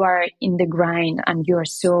when you are in the grind and you're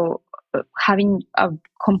so having a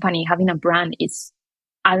company, having a brand.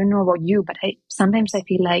 I don't know about you, but sometimes I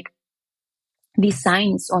feel like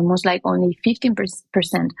design is almost like only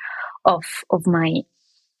 15% of my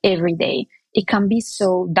everyday. It can be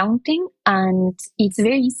so daunting, and it's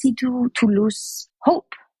very easy to lose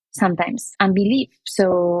hope sometimes and belief.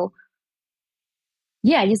 So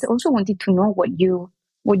yeah, I just also wanted to know what your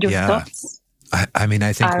thoughts. I mean,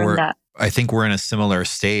 I think we're in a similar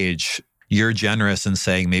stage. You're generous in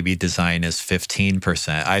saying maybe design is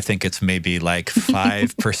 15%. I think it's maybe like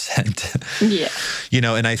 5%. Yeah. You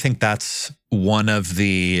know, and I think that's one of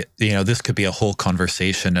the, this could be a whole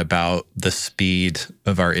conversation about the speed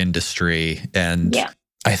of our industry. And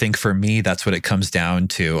I think for me, that's what it comes down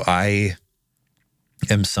to. I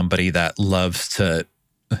am somebody that loves to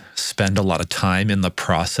spend a lot of time in the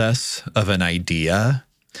process of an idea.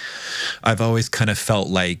 I've always kind of felt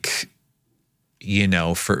like,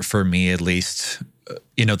 for me at least,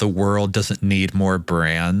 the world doesn't need more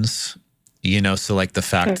brands, so like the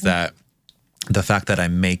fact that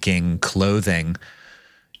I'm making clothing,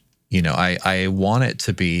 I want it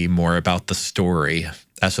to be more about the story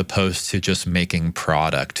as opposed to just making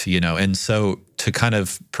product, and so to kind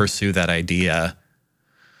of pursue that idea,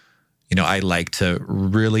 I like to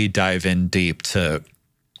really dive in deep to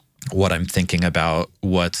what I'm thinking about,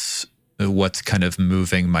 what's kind of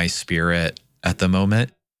moving my spirit at the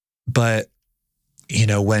moment. But,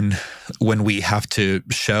 when we have to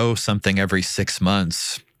show something every 6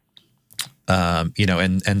 months,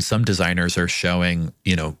 and some designers are showing,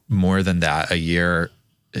 more than that a year,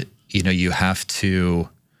 you have to,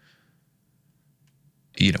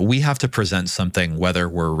 we have to present something whether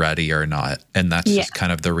we're ready or not. And that's just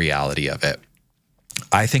kind of the reality of it.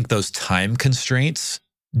 I think those time constraints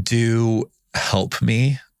do help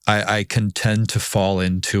me. I can tend to fall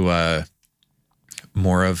into a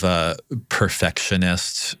more of a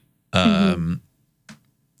perfectionist, way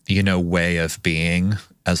of being,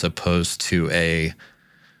 as opposed to a,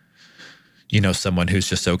 someone who's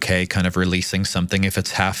just okay kind of releasing something if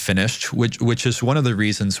it's half finished, which is one of the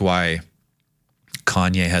reasons why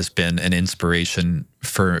Kanye has been an inspiration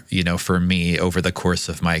for me over the course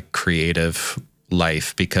of my creative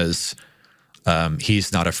life, because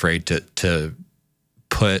he's not afraid to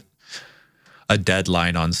put a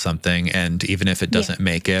deadline on something, and even if it doesn't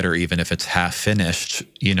make it, or even if it's half finished,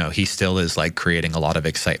 he still is like creating a lot of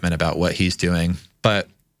excitement about what he's doing. But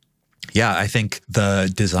yeah, I think the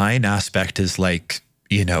design aspect is like,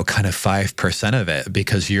 kind of 5% of it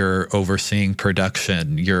because you're overseeing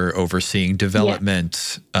production, you're overseeing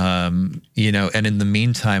development, and in the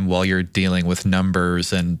meantime, while you're dealing with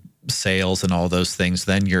numbers and sales and all those things,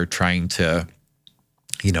 then you're trying to,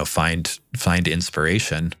 find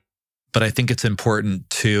inspiration. But I think it's important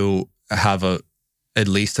to have at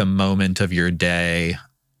least a moment of your day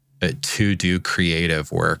to do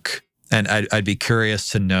creative work. And I'd be curious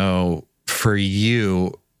to know for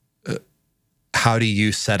you, how do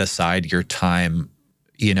you set aside your time,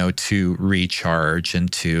 to recharge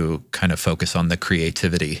and to kind of focus on the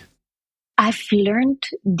creativity? I've learned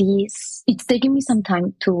this. It's taken me some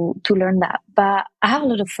time to learn that, but I have a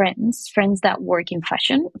lot of friends that work in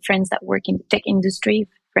fashion, friends that work in the tech industry,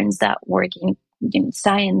 friends that work in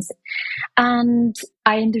science. And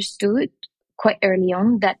I understood quite early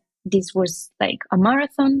on that this was like a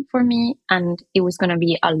marathon for me, and it was going to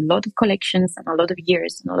be a lot of collections and a lot of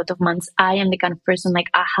years and a lot of months. I am the kind of person, like,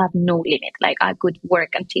 I have no limit. Like, I could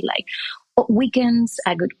work until like weekends.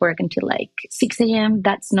 I could work until like 6 a.m.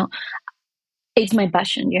 It's my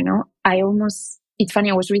passion, it's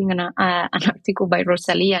funny. I was reading an article by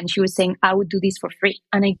Rosalia, and she was saying, I would do this for free.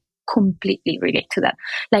 And I completely relate to that.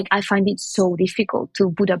 Like, I find it so difficult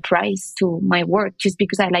to put a price to my work just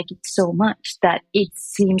because I like it so much that it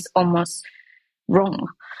seems almost wrong.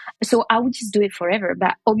 So I would just do it forever.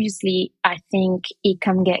 But obviously, I think it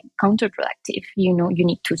can get counterproductive. You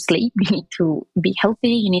need to sleep, you need to be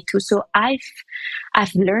healthy, So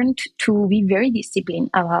I've learned to be very disciplined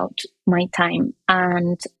about my time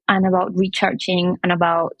and about recharging and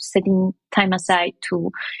about setting time aside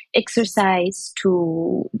to exercise,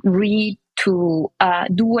 to read, to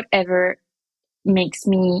do whatever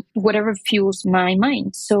fuels my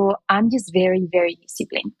mind. So I'm just very, very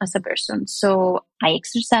disciplined as a person. So I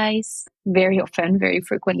exercise very often, very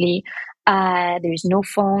frequently. There's no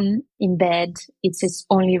phone in bed. It's just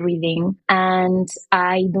only reading. And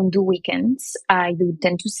I don't do weekends. I do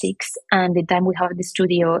 10 to 6. And the time we have at the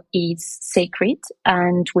studio is sacred.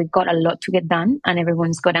 And we've got a lot to get done, and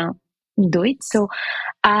everyone's gonna do it. So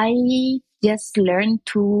I just learned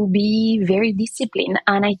to be very disciplined.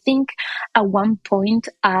 And I think at one point,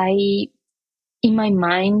 in my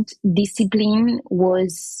mind, discipline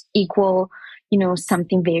was equal,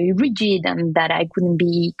 something very rigid, and that I couldn't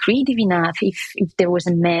be creative enough if there was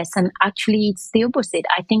a mess. And actually, it's the opposite.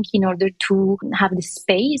 I think in order to have the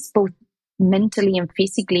space, both mentally and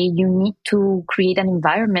physically, you need to create an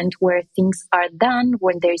environment where things are done,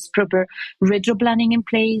 when there is proper retro planning in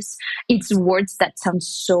place. It's words that sound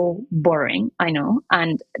so boring, I know,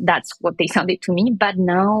 and that's what they sounded to me. But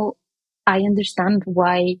now I understand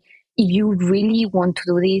why, if you really want to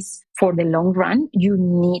do this for the long run, you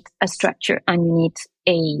need a structure and you need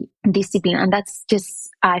a discipline. And that's just,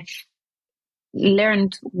 I've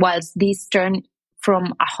learned whilst this turned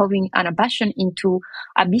from a hobby and a passion into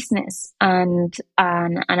a business. And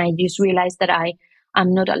I just realized that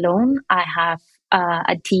I'm not alone. I have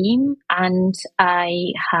a team, and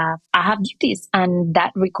I have duties, and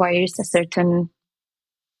that requires a certain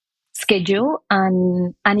schedule,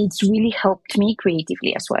 and it's really helped me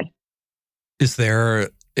creatively as well. Is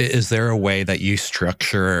there a way that you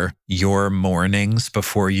structure your mornings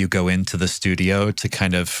before you go into the studio to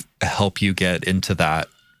kind of help you get into that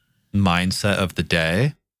mindset of the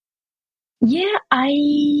day? Yeah,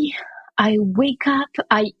 I wake up.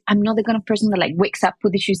 I'm not the kind of person that like wakes up,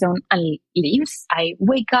 put the shoes on, and leaves. I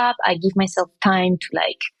wake up. I give myself time to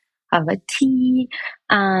like have a tea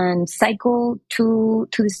and cycle to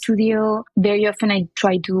the studio. Very often I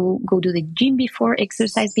try to go to the gym before,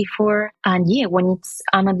 exercise before. And yeah, when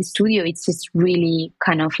I'm at the studio, it's just really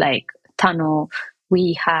kind of like tunnel.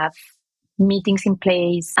 We have meetings in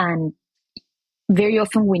place, and very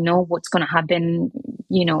often we know what's going to happen,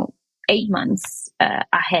 8 months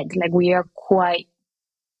ahead. Like, we are quite,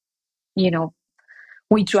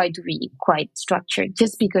 we try to be quite structured,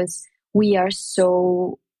 just because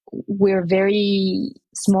we're very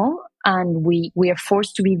small, and we are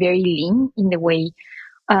forced to be very lean in the way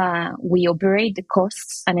we operate, the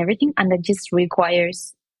costs and everything. And that just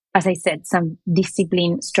requires, as I said, some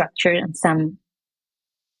discipline, structure, and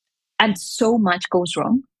so much goes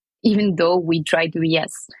wrong, even though we try to be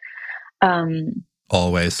as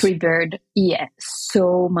always prepared. Yeah,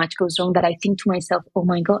 so much goes wrong that I think to myself, oh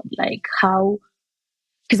my God, like how,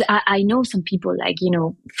 because I know some people like,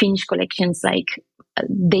 finish collections like a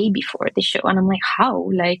day before the show. And I'm like, how?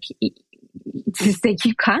 Like, it's just like,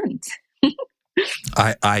 you can't.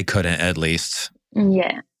 I couldn't, at least.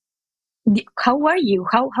 Yeah. How are you?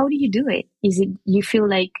 How do you do it? Is it, you feel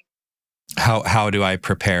like... How do I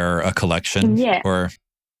prepare a collection? Yeah. Or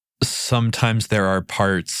sometimes there are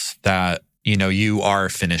parts that you are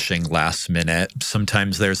finishing last minute.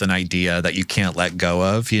 Sometimes there's an idea that you can't let go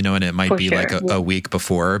of, and it might For be sure, like a week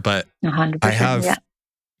before, but 100%, I have,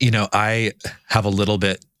 yeah. I have a little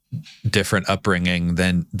bit different upbringing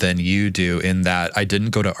than you do, in that I didn't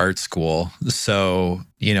go to art school. So,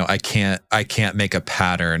 I can't make a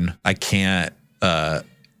pattern. I can't, I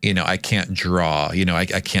can't draw, I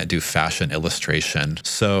can't do fashion illustration.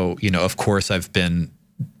 So, of course I've been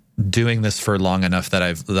doing this for long enough that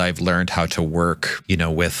I've learned how to work,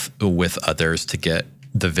 with others to get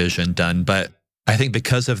the vision done. But I think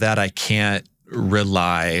because of that, I can't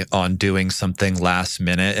rely on doing something last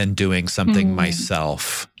minute and doing something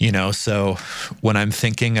myself, So when I'm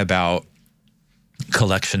thinking about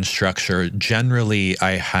collection structure, generally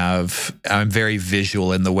I'm very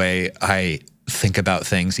visual in the way I think about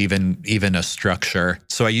things, even a structure.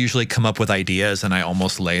 So I usually come up with ideas and I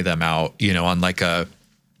almost lay them out, on like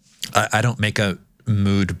I don't make a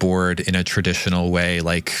mood board in a traditional way,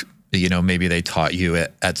 like, maybe they taught you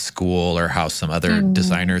at school, or how some other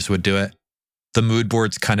designers would do it. The mood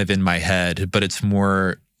board's kind of in my head, but it's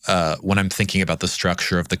more when I'm thinking about the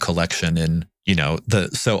structure of the collection, and,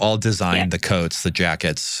 so I'll design the coats, the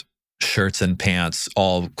jackets, shirts and pants,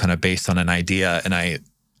 all kind of based on an idea. And I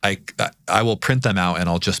will print them out and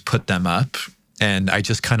I'll just put them up, and I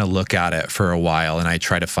just kind of look at it for a while and I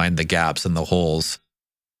try to find the gaps and the holes.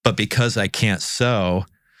 But because I can't sew,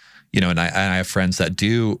 and I have friends that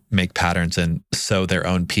do make patterns and sew their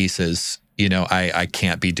own pieces, I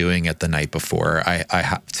can't be doing it the night before. I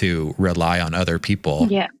have to rely on other people.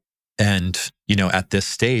 Yeah. And, at this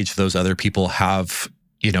stage, those other people have,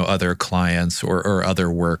 other clients or other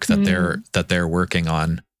work that they're working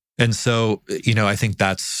on. And so, I think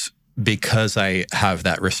that's because I have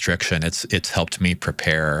that restriction. It's helped me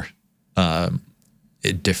prepare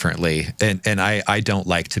it differently. And I don't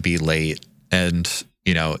like to be late, and,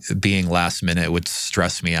 being last minute would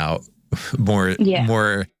stress me out more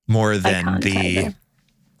than the,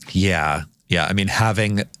 yeah. I mean,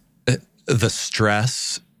 having the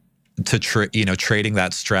stress to, trading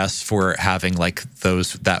that stress for having like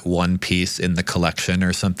that one piece in the collection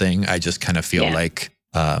or something, I just kind of feel like,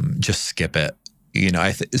 just skip it.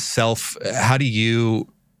 How do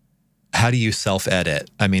you self-edit?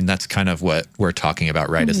 I mean, that's kind of what we're talking about,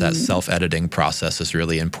 right? Is that self-editing process is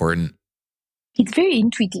really important. It's very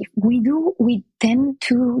intuitive. We tend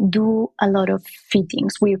to do a lot of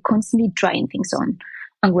fittings. We're constantly trying things on.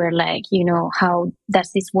 And we're like, how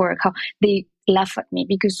does this work? How they laugh at me,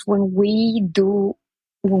 because when we're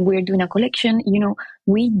doing a collection,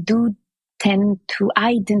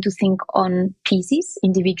 I tend to think on pieces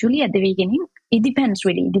individually at the beginning. It depends,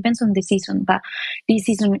 really. It depends on the season. But this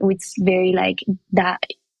season, it's very like that.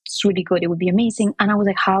 It's really good. It would be amazing. And I was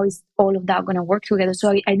like, how is all of that going to work together?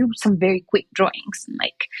 So I do some very quick drawings, and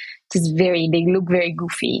like they look very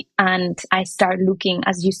goofy. And I start looking,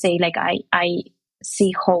 as you say, like I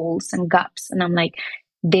see holes and gaps, and I'm like,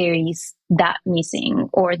 there is that missing,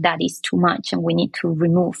 or that is too much and we need to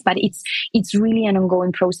remove. But it's really an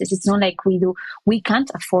ongoing process. It's not like we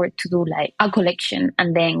can't afford to do like a collection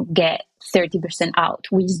and then get 30% out.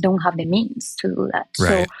 We just don't have the means to do that.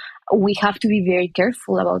 Right. So we have to be very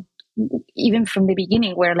careful about, even from the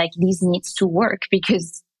beginning, where like this needs to work,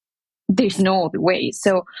 because there's no other way.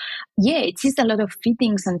 So it's just a lot of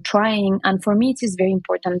fittings and trying. And for me, it is very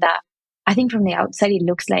important that, I think from the outside, it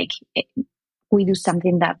looks like we do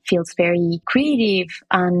something that feels very creative.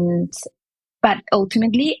 But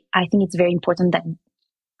ultimately, I think it's very important that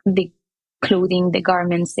the clothing, the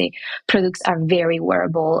garments, the products are very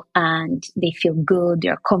wearable and they feel good,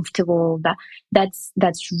 they're comfortable. That's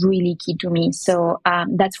really key to me. So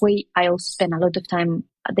that's why I also spend a lot of time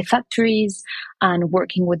at the factories and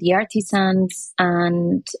working with the artisans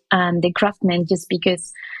and the craftsmen, just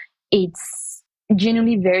because it's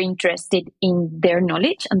genuinely very interested in their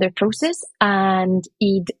knowledge and their process, and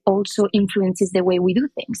it also influences the way we do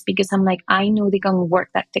things, because I'm like, I know they can work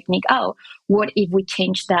that technique out. What if we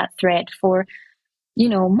change that thread for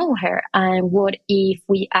mohair, and what if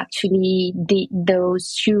we actually did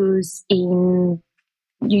those shoes in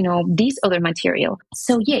this other material?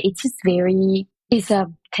 So it's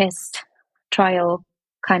a test trial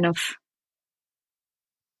kind of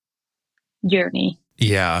journey.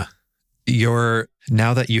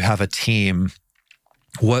 Now that you have a team,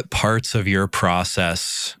 what parts of your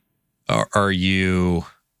process are you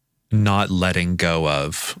not letting go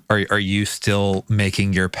of? Are you still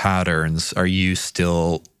making your patterns? Are you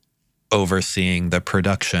still overseeing the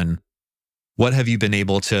production? What have you been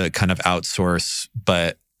able to kind of outsource?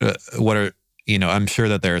 But I'm sure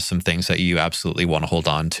that there are some things that you absolutely want to hold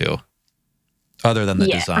on to, other than the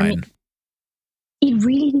design. It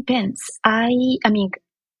really depends. I mean,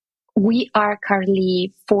 we are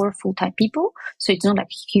currently 4 full-time people, so it's not like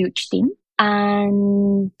a huge team.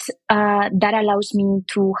 And that allows me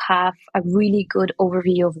to have a really good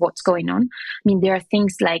overview of what's going on. I mean, there are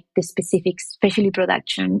things like the specifics, especially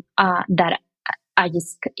production, that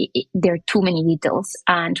there are too many details.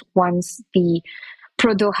 And once the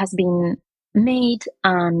product has been made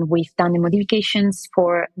and we've done the modifications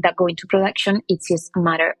for that go into production, it's just a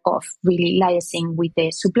matter of really liaising with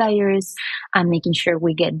the suppliers and making sure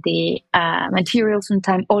we get the materials on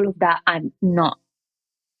time. All of that, I'm not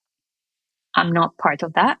part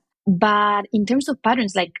of that. But in terms of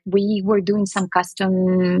patterns, like we were doing some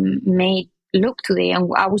custom made look today,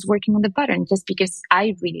 and I was working on the pattern just because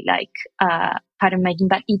I really like pattern making.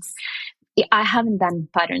 But I haven't done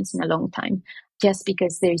patterns in a long time, just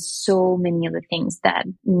because there's so many other things that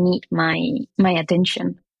need my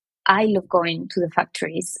attention. I love going to the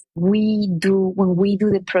factories. When we do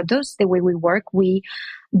the products, the way we work, we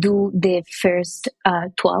do the first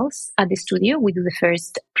 12s at the studio. We do the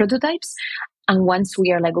first prototypes. And once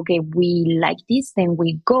we are like, okay, we like this, then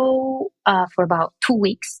we go for about 2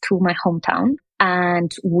 weeks to my hometown.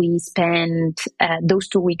 And we spend those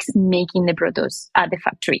 2 weeks making the products at the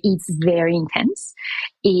factory. It's very intense.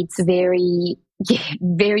 It's very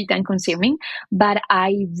time consuming, but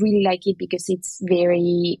I really like it because it's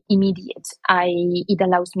very immediate. It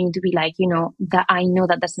allows me to be like, that I know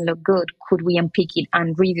that doesn't look good. Could we unpick it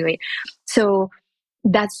and redo it? So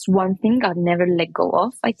that's one thing I'll never let go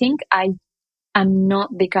of. I think I'm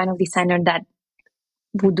not the kind of designer that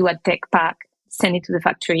would do a tech pack, send it to the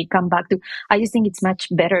factory, come back to. I just think it's much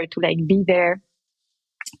better to like be there,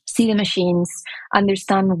 see the machines,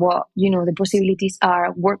 understand what the possibilities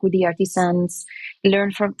are, work with the artisans,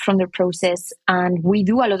 learn from their process. And we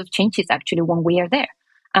do a lot of changes actually when we are there,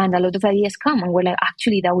 and a lot of ideas come, and we're like,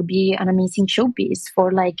 actually that would be an amazing showpiece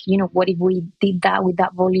for like, what if we did that with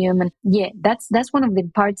that volume? And yeah, that's one of the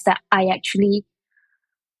parts that I actually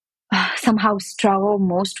somehow struggle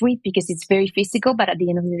most with, because it's very physical, but at the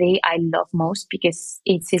end of the day I love most, because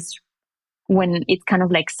it's just when it's kind of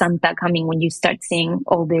like Santa coming, when you start seeing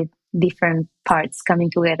all the different parts coming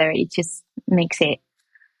together, it just makes it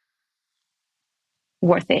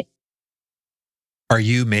worth it. Are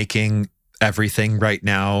you making everything right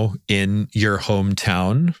now in your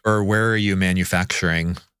hometown, or where are you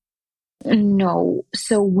manufacturing? No.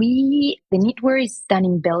 So the knitwear is done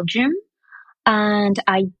in Belgium. And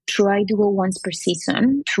I try to go once per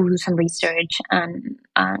season to do some research and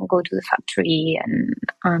go to the factory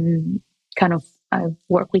and kind of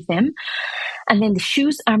work with them. And then the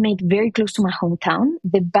shoes are made very close to my hometown.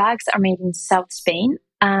 The bags are made in South Spain,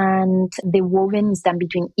 and the woven is done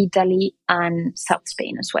between Italy and South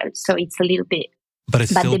Spain as well. So it's a little bit... But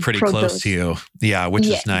it's still pretty close to you. Yeah, which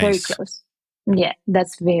is nice. Very close. Yeah,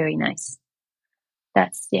 that's very nice.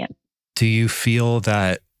 Do you feel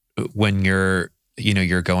that when you're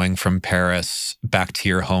going from Paris back to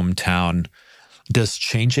your hometown, does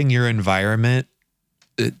changing your environment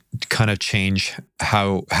kind of change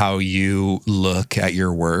how you look at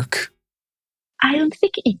your work? I don't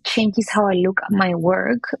think it changes how I look at my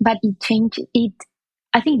work, but I think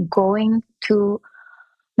going to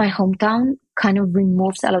my hometown kind of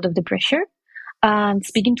removes a lot of the pressure.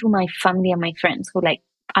 Speaking to my family and my friends, who like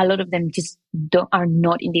a lot of them just are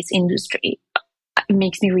not in this industry, it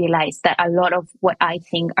makes me realize that a lot of what I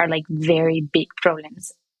think are like very big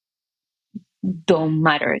problems don't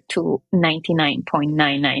matter to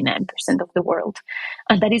 99.999% of the world.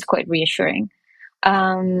 And that is quite reassuring.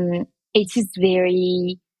 It's just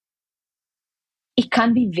it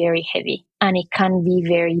can be very heavy, and it can be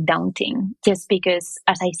very daunting, just because,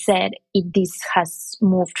 as I said, this has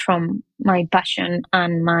moved from my passion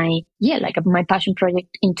and my passion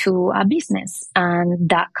project into a business. And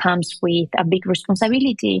that comes with a big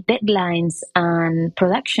responsibility, deadlines, and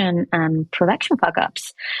production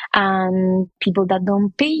fuck-ups, and people that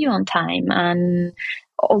don't pay you on time, and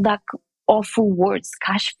all that awful words,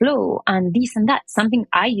 cash flow, and this and that, something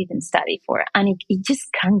I didn't study for. And it just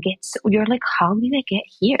can't get, so you're like, how did I get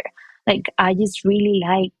here? Like, I just really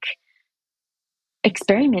like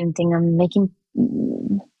experimenting and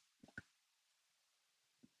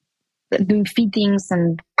doing fittings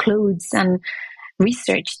and clothes and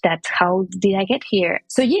research. That how did I get here?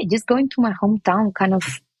 So yeah, just going to my hometown kind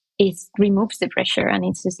of removes the pressure. And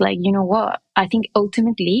it's just like, you know what? I think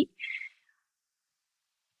ultimately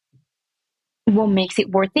what makes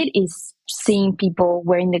it worth it is seeing people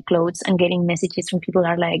wearing the clothes and getting messages from people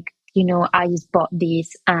are like, I just bought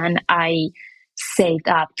this and I saved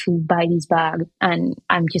up to buy this bag, and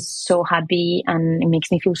I'm just so happy, and it makes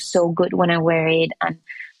me feel so good when I wear it. And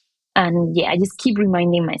And yeah, I just keep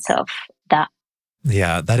reminding myself that.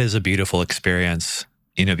 Yeah, that is a beautiful experience.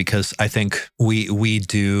 Because I think we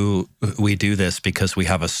do this because we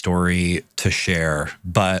have a story to share,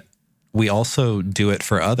 but we also do it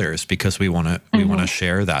for others because we want to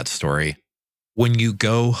share that story. When you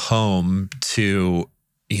go home to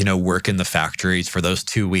work in the factories for those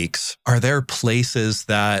 2 weeks, are there places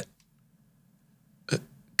that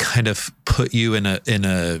kind of put you in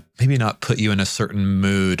a maybe not put you in a certain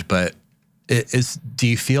mood, but do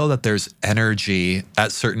you feel that there's energy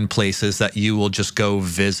at certain places that you will just go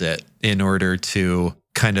visit in order to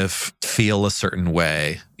kind of feel a certain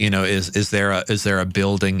way? Is there a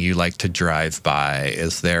building you like to drive by?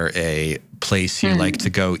 Is there a place you like to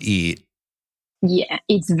go eat? Yeah,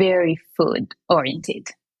 it's very food oriented.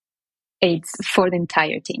 It's for the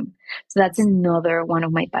entire team. So that's another one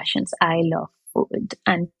of my passions. I love food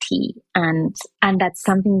and tea, and that's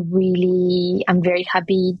something really I'm very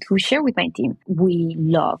happy to share with my team. We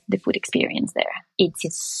love the food experience there. It's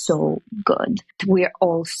just so good. We're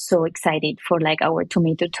all so excited for like our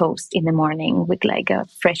tomato toast in the morning with like a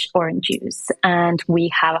fresh orange juice, and we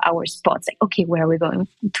have our spots like, okay, where are we going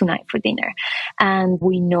tonight for dinner? And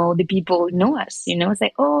we know the people know us, it's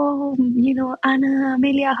like, oh, Anna,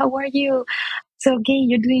 Amelia, how are you? So, okay,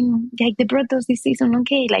 you're doing like the brothos this season.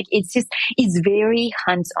 Okay. Like it's very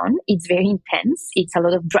hands-on. It's very intense. It's a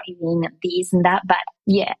lot of driving and this and that. But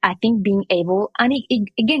yeah, I think being able, and it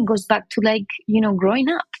again goes back to like, growing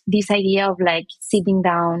up, this idea of like sitting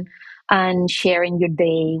down and sharing your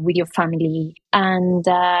day with your family. And,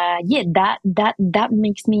 yeah, that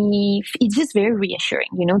makes me, it's just very reassuring,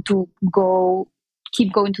 to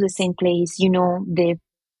keep going to the same place,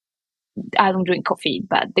 I don't drink coffee,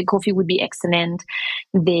 but the coffee would be excellent.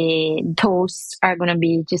 The toasts are going to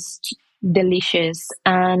be just delicious.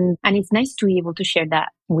 And it's nice to be able to share that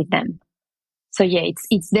with them. So yeah,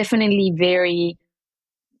 it's definitely very,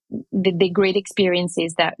 the great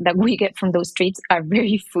experiences that we get from those trips are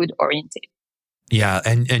very food oriented. Yeah.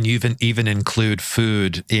 And you even include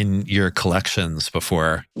food in your collections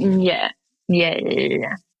before. Yeah.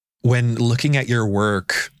 When looking at your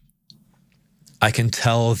work, I can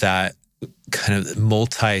tell that kind of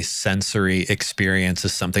multi-sensory experience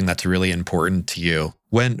is something that's really important to you.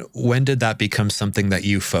 When did that become something that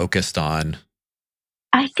you focused on?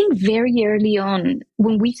 I think very early on,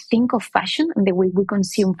 when we think of fashion and the way we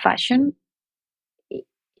consume fashion,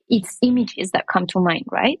 it's images that come to mind,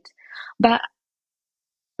 right? But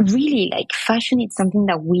really, like, fashion is something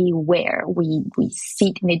that we wear, we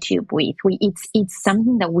sit in the tube with, it's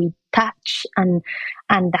something that we touch and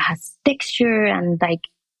that has texture and like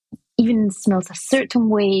even smells a certain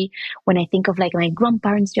way. When I think of like my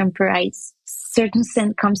grandparents' jumper, certain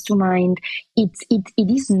scent comes to mind. It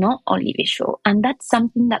is not only visual, and that's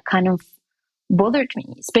something that kind of bothered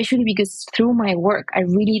me, especially because through my work, I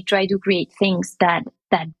really try to create things that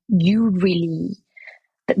you really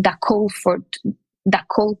that call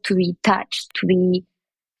to be touched, to be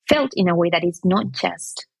felt in a way that is not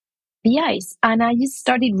just the eyes. And I just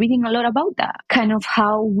started reading a lot about that, kind of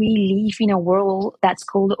how we live in a world that's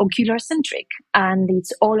called ocular centric, and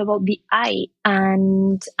it's all about the eye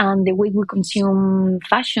and the way we consume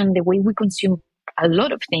fashion, the way we consume a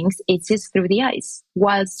lot of things. It's just through the eyes,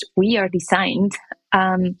 whilst we are designed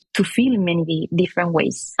to feel in many different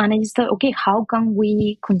ways. And I just thought, okay, how can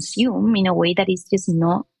we consume in a way that is just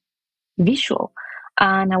not visual?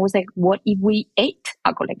 And I was like, what if we ate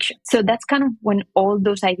a collection? So that's kind of when all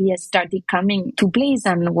those ideas started coming to place.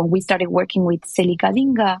 And when we started working with Celica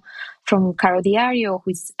Dinga from Caro Diario,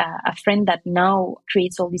 who's a friend that now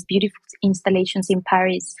creates all these beautiful installations in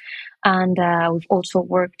Paris. And we've also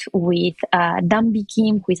worked with Dambi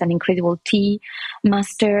Kim, who is an incredible tea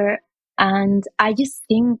master. And I just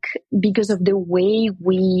think because of the way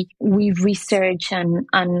we research and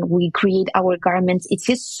we create our garments, it's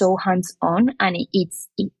just so hands-on, and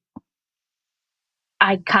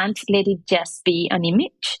I can't let it just be an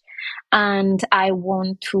image. And I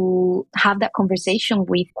want to have that conversation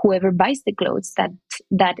with whoever buys the clothes,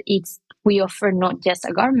 that we offer not just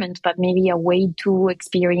a garment, but maybe a way to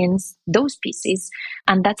experience those pieces.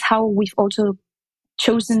 And that's how we've also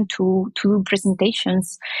chosen to do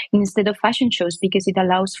presentations instead of fashion shows, because it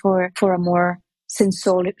allows for a more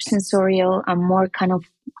sensorial and more kind of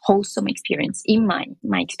wholesome experience in my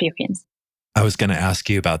experience. I was going to ask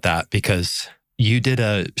you about that because you did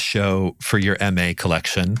a show for your MA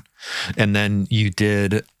collection, and then you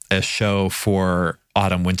did a show for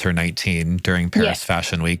Autumn Winter 19 during Paris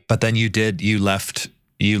Fashion Week. But then you left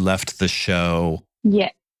the show. Yeah.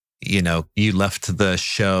 You left the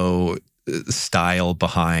show style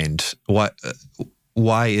behind.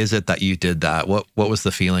 Why is it that you did that? What was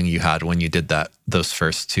the feeling you had when you did those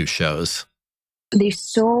first two shows? There's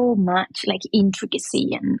so much like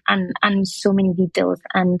intricacy and so many details,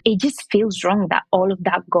 and it just feels wrong that all of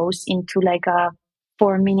that goes into like a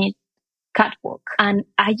 4 minute catwalk. And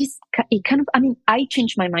it kind of, I mean, I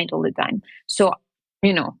change my mind all the time. So,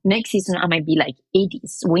 next season I might be like,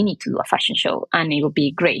 80s, we need to do a fashion show and it will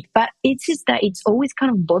be great. But it's just that it's always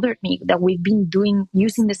kind of bothered me that we've been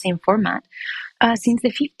using the same format since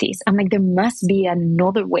the 50s. I'm like, there must be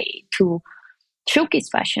another way to showcase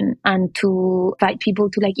fashion and to invite people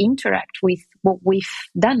to like interact with what we've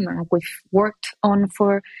done and we've worked on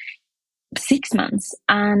for 6 months.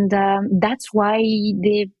 And that's why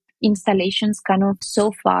the installations kind of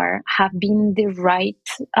so far have been the right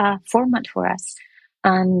format for us.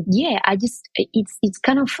 And yeah, it's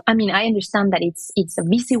kind of, I mean, I understand that it's a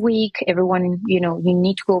busy week. Everyone, you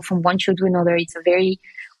need to go from one show to another. It's a very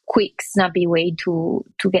quick, snappy way to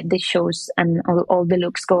get the shows and all the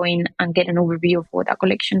looks going and get an overview of what a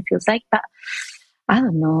collection feels like. But I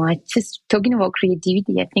don't know. I just talking about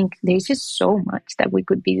creativity. I think there's just so much that we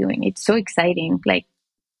could be doing. It's so exciting. Like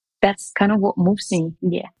that's kind of what moves me.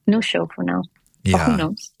 Yeah, no show for now. Yeah. But who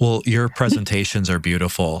knows? Well, your presentations are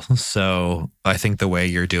beautiful. So I think the way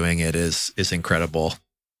you're doing it is incredible.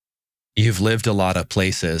 You've lived a lot of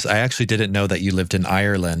places. I actually didn't know that you lived in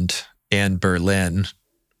Ireland and Berlin.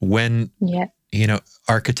 When,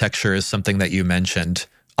 architecture is something that you mentioned.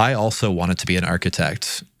 I also wanted to be an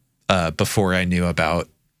architect before I knew about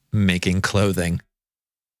making clothing.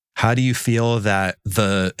 How do you feel that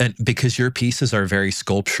and because your pieces are very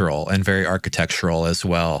sculptural and very architectural as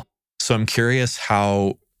well. So I'm curious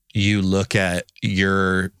how you look at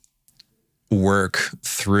your work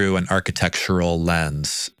through an architectural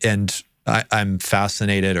lens. And I'm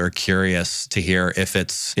fascinated or curious to hear if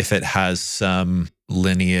it has some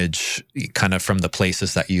lineage kind of from the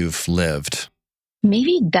places that you've lived.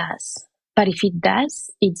 Maybe it does. But if it does,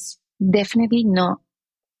 it's definitely not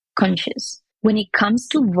conscious. When it comes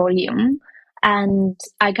to volume, and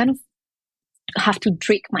I kind of have to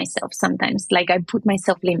trick myself sometimes. Like I put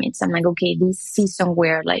myself limits. I'm like, okay, this season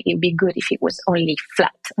where like it'd be good if it was only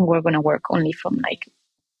flat and we're going to work only from like,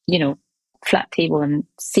 flat table and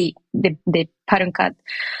see the pattern cut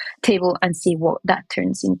table and see what that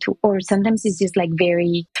turns into. Or sometimes it's just like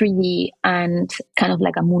very 3D and kind of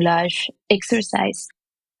like a moulage exercise.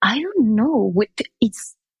 I don't know.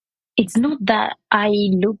 It's not that I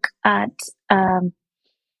look at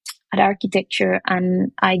architecture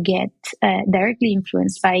and I get directly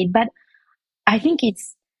influenced by it, but I think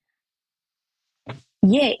it's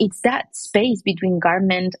that space between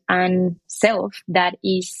garment and self that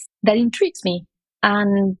intrigues me,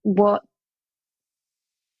 and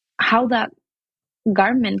how that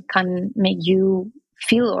garment can make you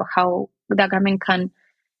feel, or how that garment can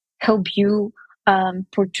help you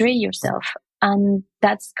portray yourself. And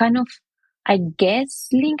that's kind of, I guess,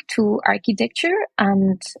 linked to architecture.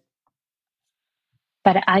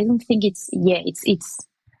 But I don't think it's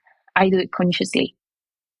I do it consciously.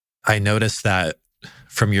 I noticed that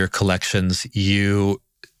from your collections, you're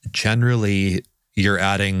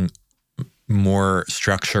adding more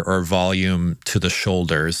structure or volume to the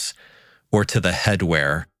shoulders or to the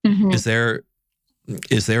headwear. Mm-hmm.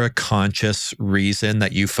 Is there a conscious reason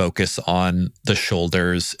that you focus on the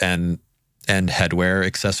shoulders and headwear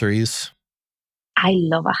accessories? I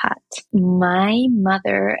love a hat. My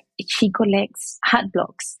mother, she collects hat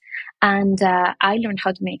blocks. And I learned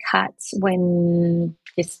how to make hats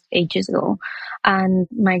just ages ago. And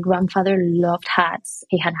my grandfather loved hats.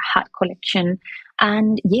 He had a hat collection.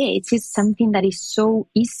 And yeah, it's just something that is so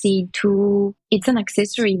easy it's an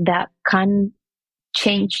accessory that can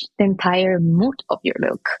change the entire mood of your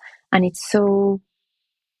look. And it's so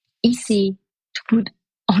easy to put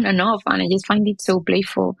on and off. And I just find it so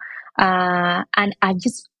playful. And I've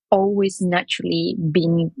just always naturally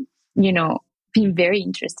been very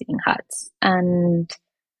interested in hats, and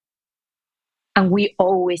we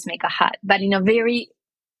always make a hat, but in a very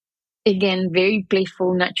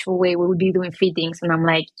playful, natural way. We would be doing fittings, and I'm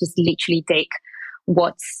like, just literally take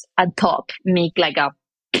what's at top, make like a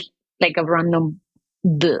random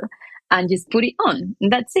and just put it on,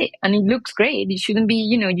 and that's it. And it looks great. It shouldn't be,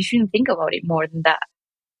 you shouldn't think about it more than that.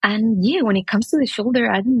 And yeah, when it comes to the shoulder,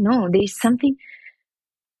 I don't know. There's something,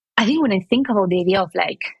 I think when I think about the idea of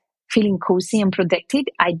like feeling cozy and protected,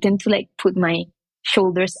 I tend to like put my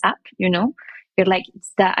shoulders up, You're like,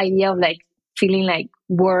 it's that idea of like feeling like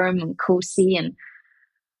warm and cozy. And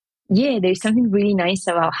yeah, there's something really nice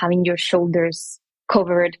about having your shoulders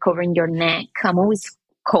covering your neck. I'm always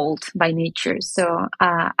cold by nature. So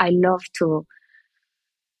I love to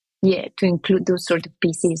Yeah, to include those sort of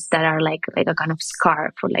pieces that are like a kind of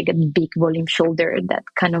scarf or like a big volume shoulder that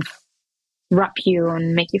kind of wrap you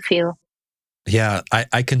and make you feel. Yeah,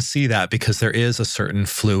 I can see that because there is a certain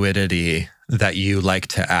fluidity that you like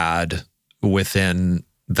to add within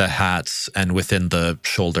the hats and within the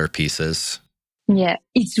shoulder pieces. Yeah,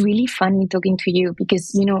 it's really funny talking to you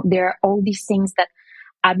because, you know, there are all these things that,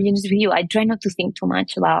 I'll be honest with you, I try not to think too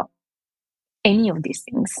much about any of these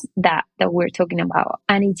things that we're talking about.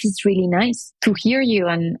 And it is really nice to hear you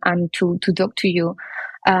and to talk to you,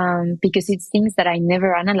 because it's things that I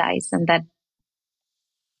never analyze and that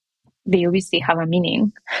they obviously have a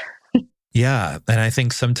meaning. Yeah. And I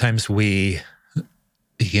think sometimes we,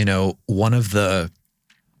 one of the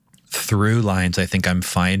through lines I think I'm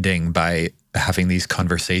finding by having these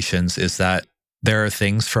conversations is that there are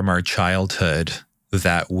things from our childhood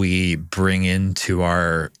that we bring into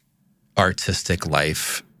our artistic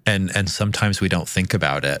life, and sometimes we don't think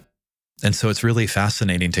about it. And so it's really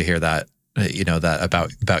fascinating to hear that, that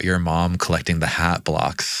about your mom collecting the hat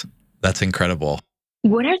blocks. That's incredible.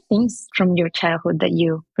 What are things from your childhood that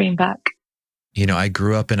you bring back? I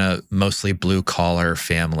grew up in a mostly blue collar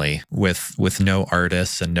family with no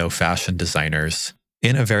artists and no fashion designers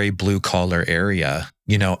in a very blue collar area.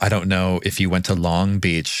 I don't know if you went to Long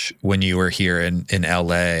Beach when you were here in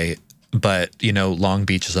LA, but, Long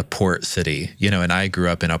Beach is a port city, and I grew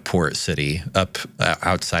up in a port city up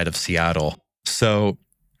outside of Seattle. So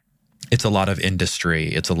it's a lot of industry.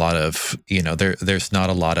 It's a lot of, there's not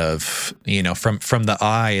a lot of, from the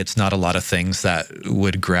eye, it's not a lot of things that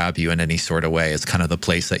would grab you in any sort of way. It's kind of the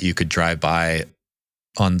place that you could drive by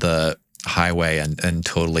on the highway and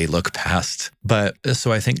totally look past. But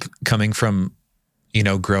so I think coming from,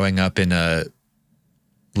 growing up in a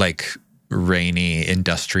rainy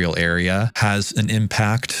industrial area has an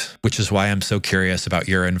impact, which is why I'm so curious about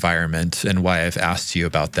your environment and why I've asked you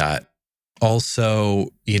about that. Also,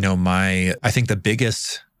 I think the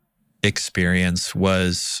biggest experience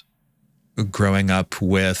was growing up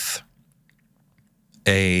with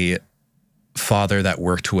a father that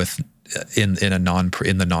worked with in the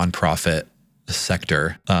nonprofit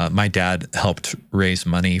sector. My dad helped raise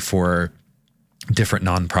money for different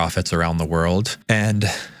nonprofits around the world, and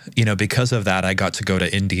because of that, I got to go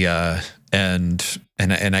to India and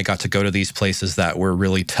I got to go to these places that were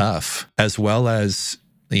really tough, as well as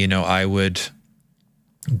I would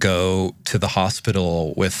go to the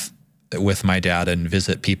hospital with my dad and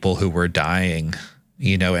visit people who were dying,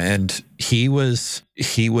 and he was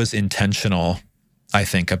intentional, I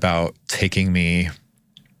think, about taking me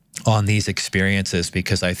on these experiences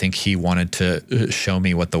because I think he wanted to show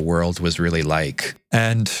me what the world was really like.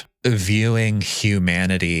 And viewing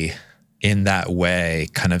humanity in that way,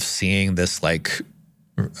 kind of seeing this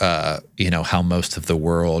how most of the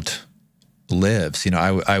world lives.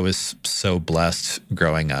 I was so blessed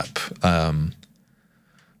growing up,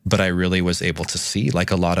 but I really was able to see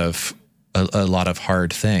a lot of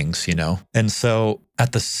hard things, And so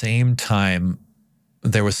at the same time,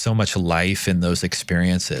 there was so much life in those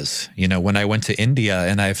experiences. When I went to India,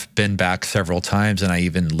 and I've been back several times, and I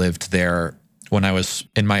even lived there when I was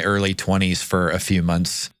in my early 20s for a few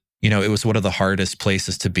months. It was one of the hardest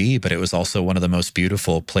places to be, but it was also one of the most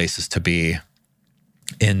beautiful places to be,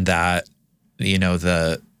 in that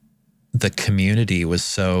the community was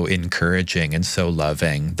so encouraging and so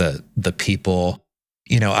loving. The people,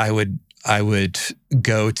 I would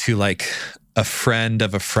go to a friend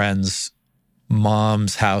of a friend's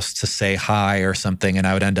mom's house to say hi or something, and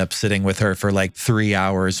I would end up sitting with her for 3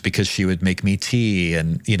 hours because she would make me tea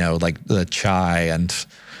and the chai and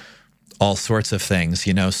all sorts of things.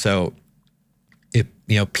 So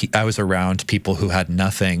I was around people who had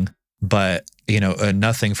nothing, but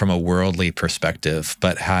nothing from a worldly perspective,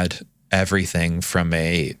 but had everything from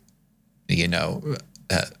a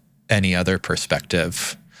any other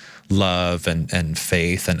perspective, love and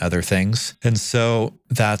faith and other things. And so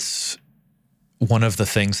that's one of the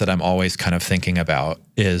things that I'm always kind of thinking about,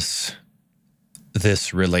 is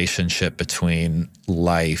this relationship between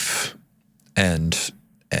life and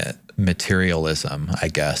materialism, I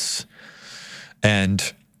guess. And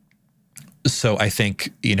so I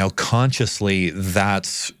think, consciously,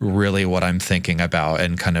 that's really what I'm thinking about,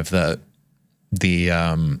 and kind of the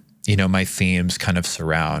my themes kind of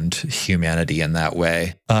surround humanity in that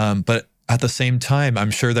way. But at the same time, I'm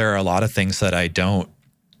sure there are a lot of things that I don't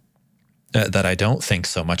think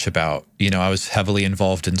so much about. I was heavily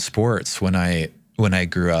involved in sports when I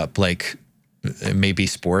grew up. Maybe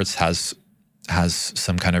sports has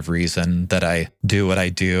some kind of reason that I do what I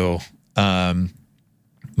do.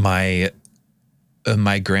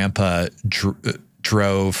 My grandpa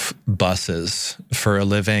drove buses for a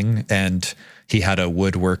living, and he had a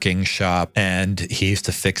woodworking shop, and he used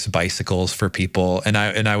to fix bicycles for people. And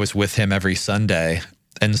I was with him every Sunday.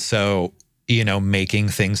 And so, making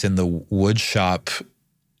things in the wood shop,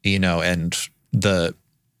 and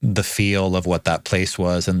the feel of what that place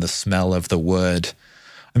was and the smell of the wood.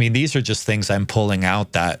 I mean, these are just things I'm pulling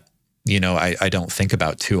out that, I don't think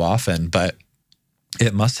about too often, but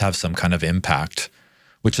it must have some kind of impact,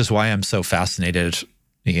 which is why I'm so fascinated,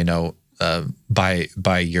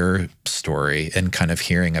 by your story and kind of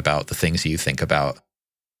hearing about the things you think about.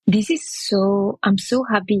 I'm so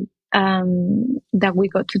happy that we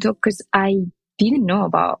got to talk, because I didn't know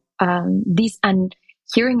about this, and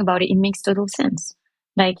hearing about it makes total sense.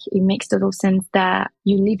 Like, it makes total sense that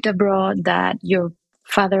you lived abroad, that your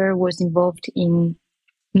father was involved in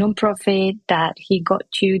nonprofit, that he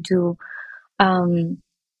got you to,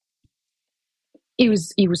 it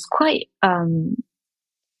was quite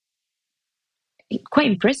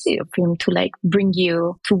impressive of him to like bring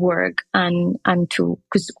you to work and to,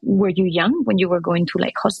 because were you young when you were going to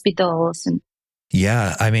like hospitals? And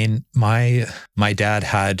yeah, I mean, my dad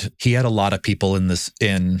had a lot of people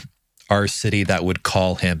in our city that would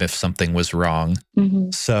call him if something was wrong.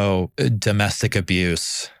 Mm-hmm. So domestic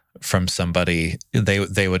abuse from somebody,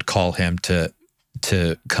 they would call him to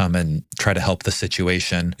come and try to help the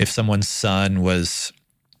situation. If someone's son was,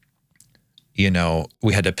 we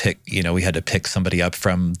had to pick somebody up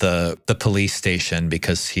from the police station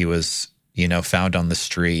because he was, found on the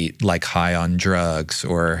street, like high on drugs,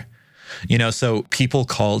 or, so people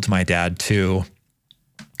called my dad to,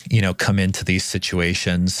 come into these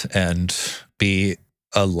situations and be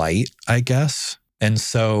a light, I guess. And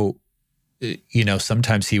so,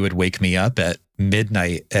 sometimes he would wake me up at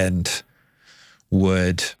midnight and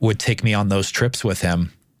would take me on those trips with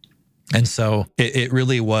him. And so it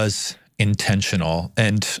really was intentional.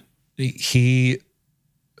 And he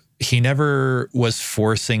never was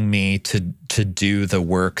forcing me to do the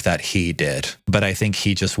work that he did. But I think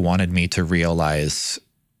he just wanted me to realize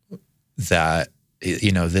that,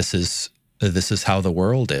 this is how the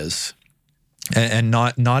world is. And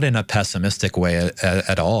not in a pessimistic way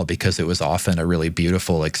at all, because it was often a really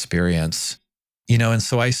beautiful experience. And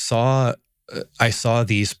so I saw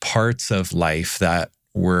these parts of life that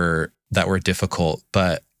were difficult,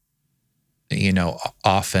 but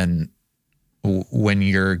often when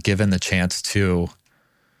you're given the chance to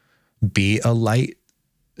be a light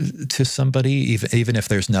to somebody, even if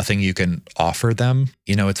there's nothing you can offer them,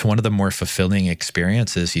 it's one of the more fulfilling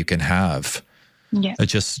experiences you can have. Yeah.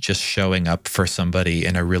 Just showing up for somebody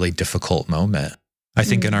in a really difficult moment. I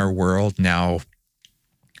think in our world now,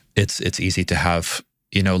 it's easy to have,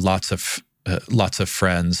 lots of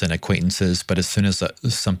friends and acquaintances, but as soon as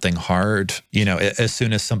something hard, as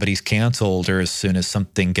soon as somebody's canceled, or as soon as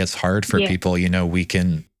something gets hard for people, we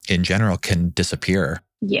can, in general, can disappear.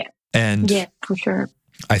 Yeah. And yeah, for sure.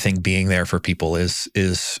 I think being there for people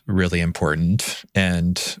is really important.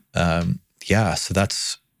 And so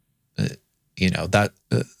that's,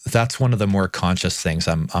 that's one of the more conscious things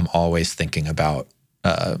I'm always thinking about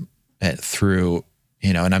through,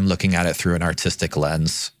 and I'm looking at it through an artistic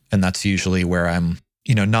lens. And that's usually where I'm,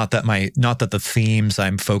 not that the themes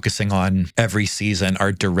I'm focusing on every season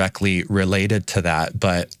are directly related to that,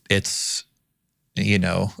 but it's,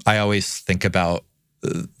 I always think about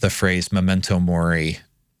the phrase memento mori,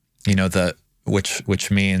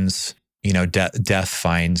 which means, death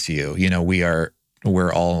finds you.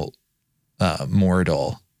 We're all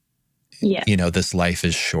mortal. Yeah. This life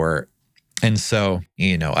is short. And so,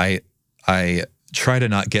 I try to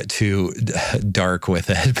not get too dark with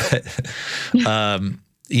it,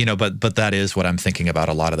 but that is what I'm thinking about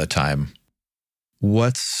a lot of the time.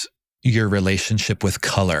 What's your relationship with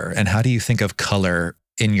color, and how do you think of color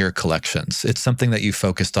in your collections? It's something that you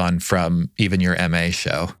focused on from even your MA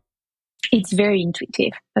show. It's very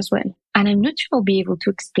intuitive as well. And I'm not sure I'll be able to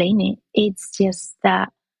explain it. It's just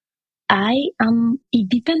that it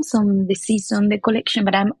depends on the season, the collection,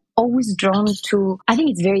 but I'm always drawn to, I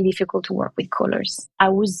think it's very difficult to work with colors.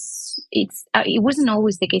 It wasn't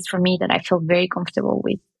always the case for me that I felt very comfortable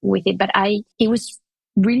with it, but it was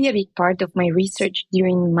really a big part of my research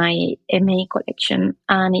during my MA collection.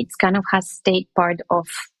 And it's kind of has stayed part of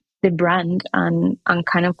the brand and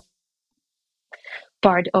kind of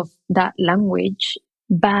part of that language.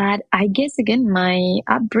 But I guess, again, my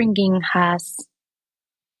upbringing has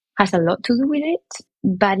a lot to do with it.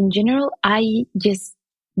 But in general, I just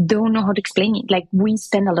don't know how to explain it. Like, we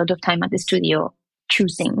spend a lot of time at the studio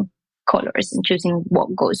choosing colors and choosing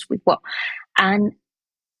what goes with what. And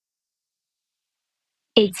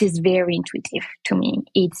it's just very intuitive to me.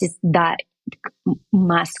 It's just that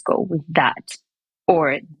must go with that,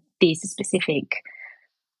 or this specific,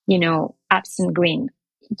 absent green.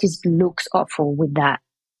 It just looks awful with that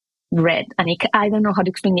red. And I don't know how to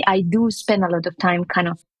explain it. I do spend a lot of time kind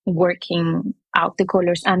of working out the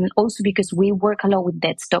colors. And also because we work a lot with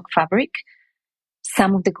dead stock fabric,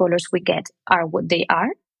 some of the colors we get are what they are.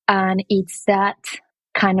 And it's that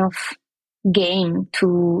kind of game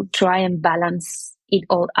to try and balance it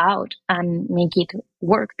all out and make it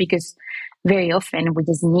work, because very often we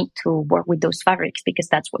just need to work with those fabrics because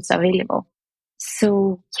that's what's available.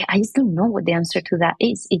 So yeah, I just don't know what the answer to that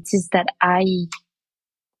is. It's just that I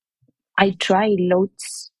try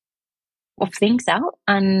loads of things out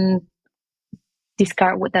and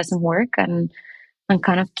discard what doesn't work and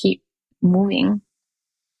kind of keep moving.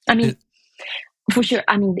 I mean, for sure.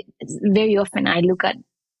 I mean, very often I look at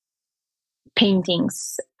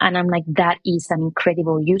paintings and I'm like, that is an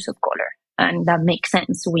incredible use of color. And that makes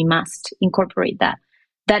sense. We must incorporate that.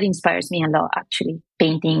 That inspires me a lot, actually.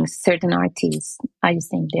 Paintings, certain artists, I just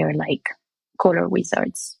think they're like color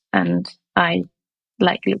wizards. And I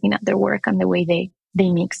like looking at their work and the way they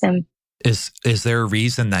mix them. Is there a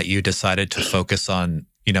reason that you decided to focus on,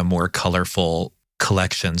 more colorful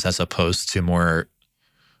collections as opposed to more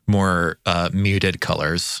muted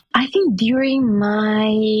colors? I think during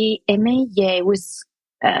my MA, it was,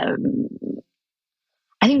 I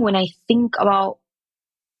think when I think about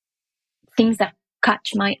things that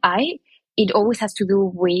catch my eye, it always has to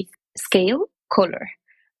do with scale, color.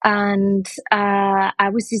 And I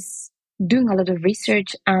was just doing a lot of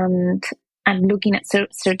research and looking at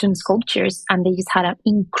certain sculptures, and they just had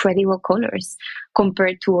incredible colors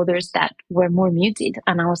compared to others that were more muted.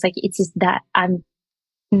 And I was like, it's just that I'm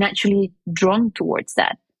naturally drawn towards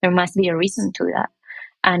that. There must be a reason to that.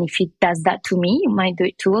 And if it does that to me, it might do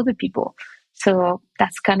it to other people. So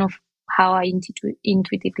that's kind of how I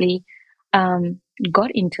intuitively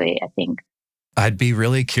got into it, I think. I'd be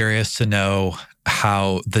really curious to know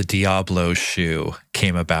how the Diablo shoe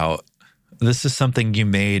came about. This is something you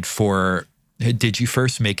made for, did you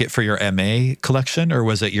first make it for your MA collection, or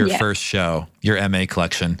was it your first show, your MA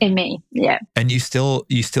collection? MA, yeah. And you still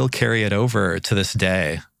carry it over to this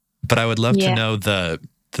day. But I would love to know the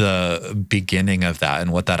beginning of that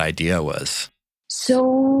and what that idea was.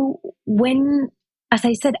 So as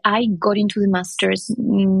I said, I got into the masters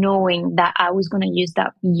knowing that I was going to use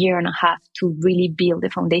that year and a half to really build the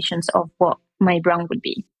foundations of what my brand would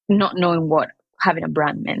be, not knowing what having a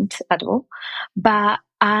brand meant at all. But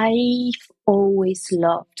I've always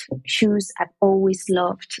loved shoes. I've always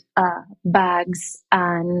loved bags.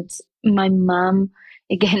 And my mom,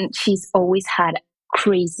 again, she's always had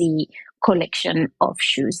crazy collection of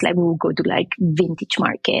shoes. Like we would go to like vintage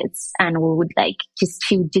markets and we would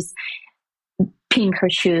she would just pin her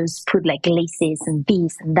shoes, put like laces and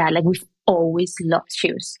this and that. Like we've always loved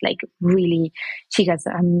shoes. Like really, she has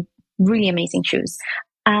really amazing shoes.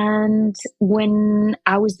 And when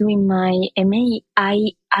I was doing my MA,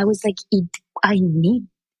 I was like, I need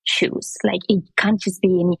shoes. Like it can't just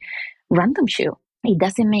be any random shoe. It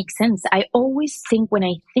doesn't make sense. I always think when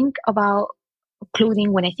I think about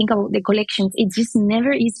clothing, when I think about the collections, it just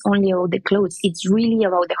never is only about the clothes. It's really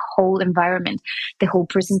about the whole environment, the whole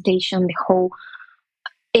presentation,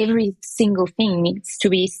 every single thing needs to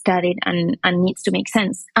be studied and needs to make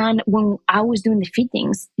sense. And when I was doing the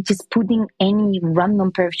fittings, just putting any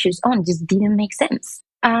random pair of shoes on just didn't make sense.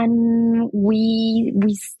 And we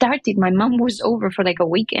started, my mom was over for like a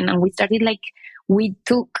weekend, and we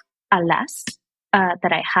took a last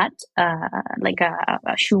that I had, like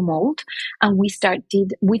a shoe mold, and we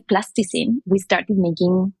started with plasticine. We started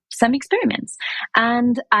making some experiments.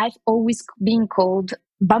 And I've always been called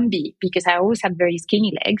Bambi because I always had very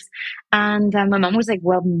skinny legs. And my mom was like,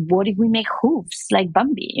 well, what if we make hooves like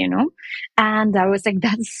Bambi, And I was like,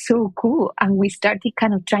 that's so cool. And we started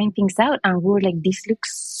kind of trying things out, and we were like, this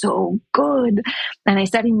looks so good. And I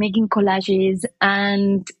started making collages,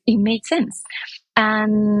 and it made sense.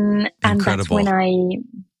 And that's when I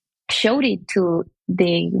showed it to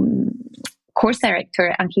the course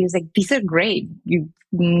director, and he was like, these are great. You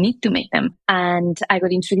need to make them. And I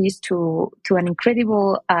got introduced to an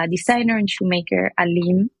incredible designer and shoemaker,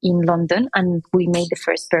 Alim, in London, and we made the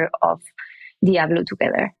first pair of Diablo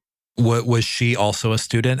together. Was she also a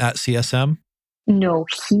student at CSM? No,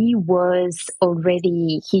 he was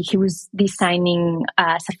already, he was designing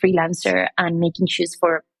as a freelancer and making shoes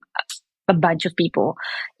for a bunch of people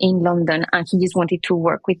in London, and he just wanted to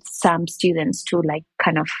work with some students to like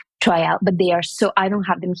kind of try out. But they are so, I don't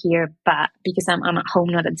have them here, but because I'm at home,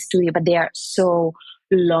 not at the studio, but they are so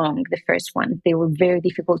long, the first ones. They were very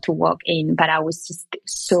difficult to walk in, but I was just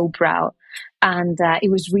so proud. And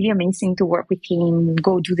it was really amazing to work with him,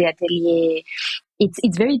 go to the atelier.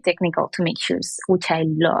 It's very technical to make shoes, which I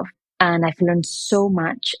love. And I've learned so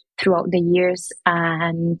much throughout the years.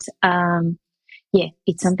 And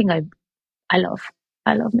it's something I love.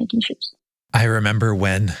 I love making shoes. I remember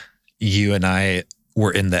when you and I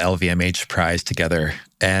were in the LVMH prize together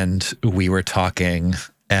and we were talking,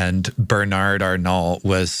 and Bernard Arnault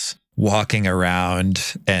was walking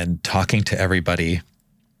around and talking to everybody.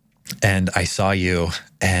 And I saw you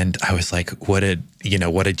and I was like, what did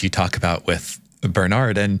you talk about with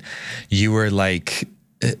Bernard? And you were like,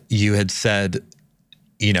 you had said,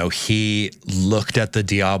 he looked at the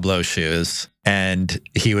Diablo shoes and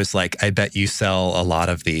he was like, I bet you sell a lot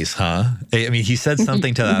of these, huh? I mean, he said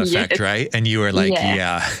something to that effect, right? And you were like,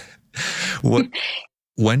 yeah.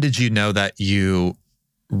 When did you know that you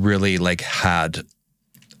really had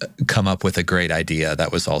come up with a great idea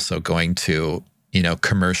that was also going to,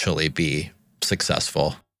 commercially be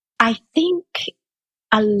successful? I think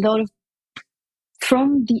a lot of,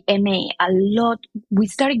 from the MA, we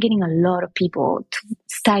started getting a lot of people,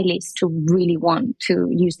 stylists, to really want to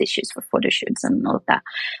use the shoes for photo shoots and all of that.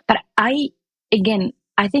 But I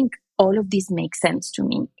think all of this makes sense to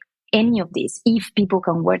me. Any of these, if people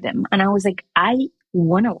can wear them. And I was like, I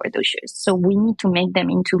want to wear those shoes. So we need to make them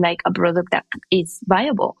into a product that is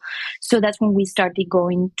viable. So that's when we started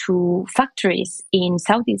going to factories in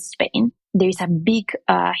Southeast Spain. There is a big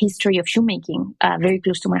history of shoemaking very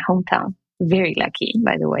close to my hometown. Very lucky,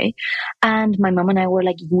 by the way. And my mom and I were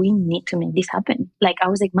like, we need to make this happen. I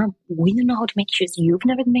was like, Mom, we don't know how to make shoes. You've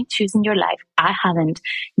never made shoes in your life. I haven't.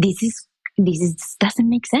 This doesn't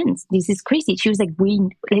make sense. This is crazy. She was like,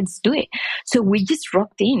 let's do it. So we just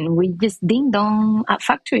rocked in. We just ding dong at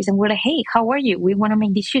factories and we're like, hey, how are you? We want to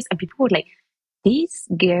make these shoes. And people were like, these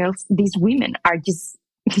women are just,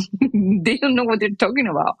 they don't know what they're talking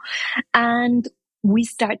about. And we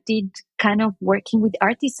started kind of working with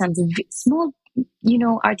artisans, small,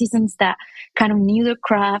 artisans that kind of knew their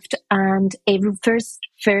craft. And every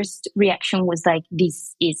first reaction was like,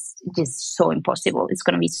 this is just so impossible. It's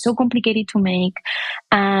going to be so complicated to make.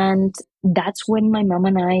 And that's when my mom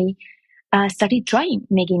and I started trying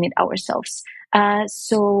making it ourselves.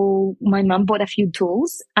 So my mom bought a few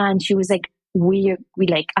tools and she was like,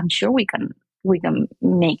 I'm sure we can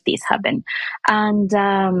make this happen. And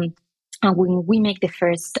when we make the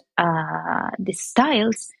first the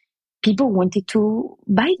styles, people wanted to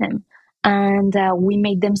buy them. And we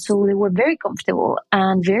made them so they were very comfortable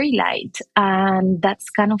and very light. And that's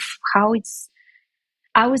kind of how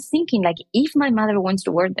I was thinking, if my mother wants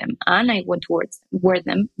to wear them and I want to wear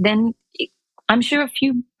them, then I'm sure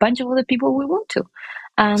bunch of other people will want to.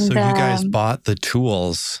 And so you guys bought the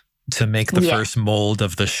tools to make the first mold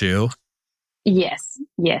of the shoe? Yes.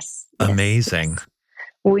 Amazing. Yes.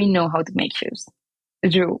 We know how to make shoes.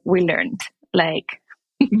 Drew, we learned by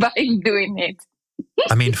doing it.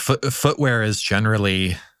 I mean, footwear is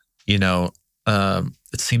generally, it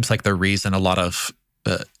seems like the reason a lot of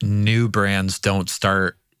new brands don't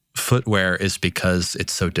start footwear is because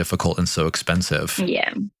it's so difficult and so expensive.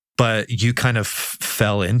 Yeah. But you kind of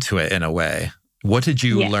fell into it in a way. What did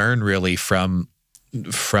you learn really from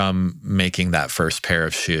making that first pair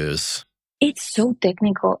of shoes? It's so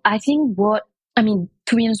technical. I think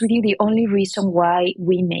to be honest with you, the only reason why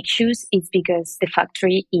we make shoes is because the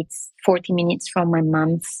factory is 40 minutes from my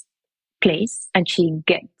mom's place and she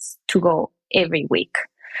gets to go every week.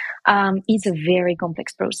 It's a very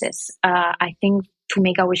complex process. I think to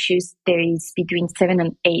make our shoes, there is between 7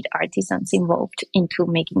 and 8 artisans involved into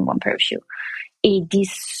making one pair of shoe. It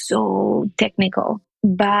is so technical,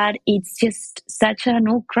 but it's just such an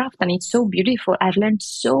old craft and it's so beautiful. I've learned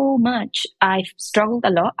so much. I've struggled a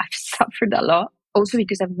lot. I've suffered a lot. Also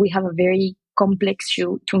because we have a very complex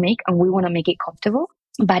shoe to make and we want to make it comfortable.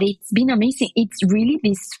 But it's been amazing. It's really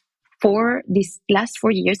these last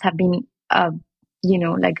 4 years have been, a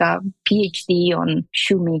PhD on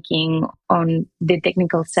shoemaking, on the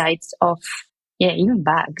technical sides of, even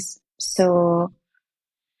bags. So,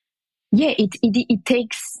 it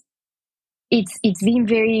takes, it's been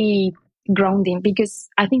very grounding because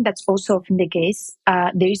I think that's also often the case.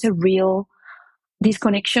 There is a real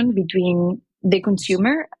disconnection between the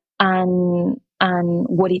consumer and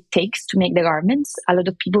what it takes to make the garments. A lot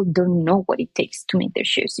of people don't know what it takes to make their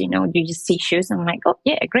shoes. You just see shoes and I'm like, oh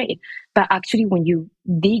yeah, great. But actually when you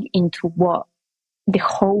dig into what the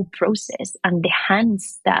whole process and the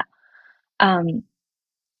hands that, and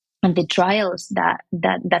the trials that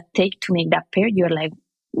take to make that pair, you're like,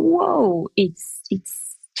 whoa, it's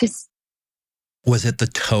just Was it the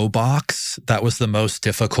toe box that was the most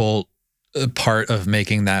difficult part of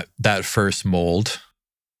making that first mold?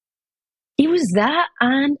 It was that,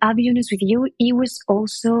 and I'll be honest with you, it was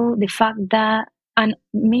also the fact that, and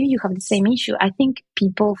maybe you have the same issue. I think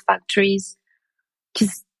factories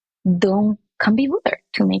just can't be bothered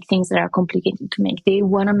to make things that are complicated to make. They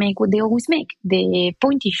want to make what they always make: the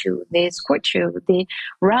pointy shoe, the square shoe, the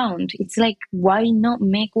round. It's like, why not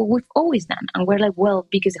make what we've always done? And we're like, well,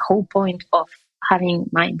 because the whole point of having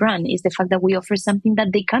my brand is the fact that we offer something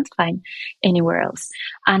that they can't find anywhere else.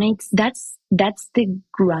 And that's the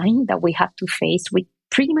grind that we have to face with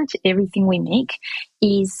pretty much everything we make,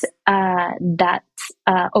 is that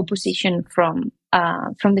opposition from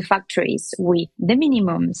the factories with the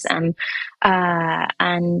minimums and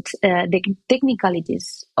the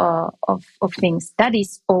technicalities of things. That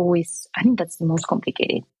is always, I think that's the most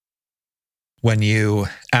complicated.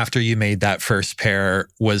 After you made that first pair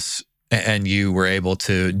and you were able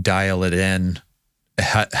to dial it in,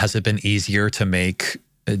 has it been easier to make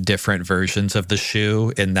different versions of the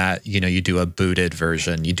shoe in that, you do a booted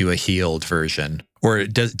version, you do a heeled version? Or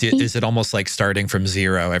is it almost like starting from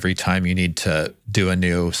zero every time you need to do a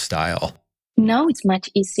new style? Now it's much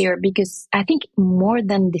easier, because I think more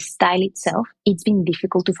than the style itself, it's been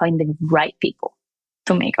difficult to find the right people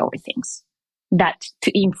to make our things.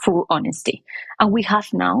 In full honesty. And we have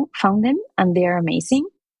now found them, and they're amazing.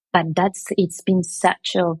 But it's been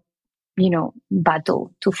such a,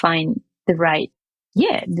 battle to find the right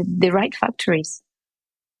factories.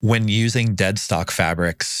 When using dead stock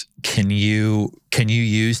fabrics, can you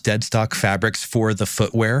use dead stock fabrics for the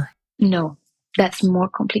footwear? No, that's more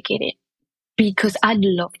complicated, because I'd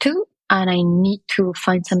love to, and I need to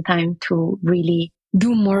find some time to really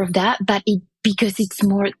do more of that. But because it's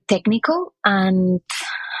more technical, and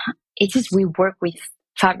it's just, we work with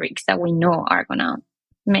fabrics that we know are gonna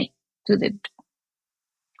make to the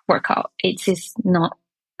workout. It's just not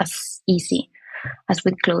as easy as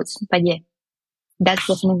with clothes. But yeah, that's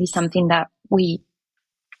definitely something that we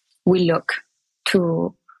look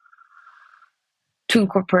to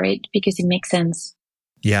incorporate, because it makes sense.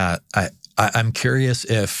 Yeah, I'm curious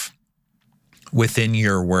if within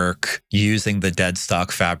your work using the dead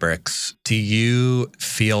stock fabrics, do you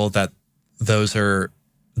feel that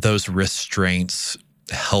those restraints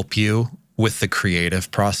help you with the creative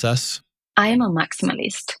process? I am a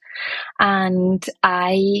maximalist, and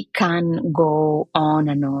I can go on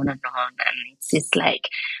and on and on. And it's just like,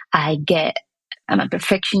 I'm a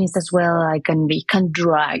perfectionist as well. I can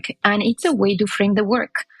drag, and it's a way to frame the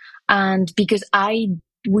work. And because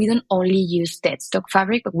we don't only use dead stock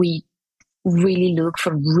fabric, but we really look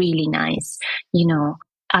for really nice,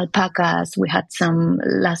 alpacas. We had some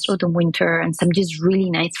last autumn, winter, and some just really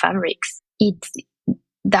nice fabrics.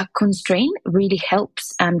 That constraint really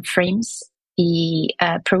helps and frames the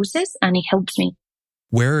process, and it helps me.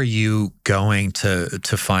 Where are you going to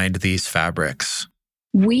find these fabrics?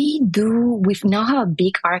 We now have a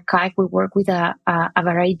big archive. We work with a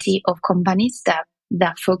variety of companies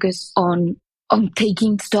that focus on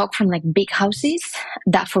taking stock from like big houses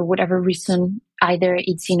that, for whatever reason, either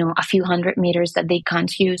it's, a few 100 meters that they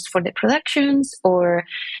can't use for the productions, or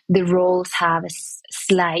the rolls have a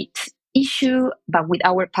slight issue, but with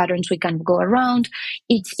our patterns we can go around.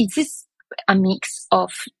 It's just a mix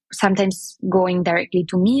of sometimes going directly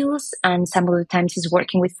to mills, and some of the times is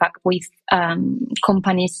working with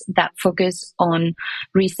companies that focus on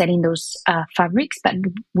reselling those fabrics. But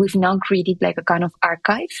we've now created like a kind of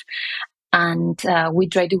archive, and we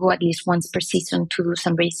try to go at least once per season to do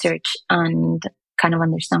some research and kind of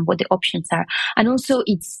understand what the options are. And also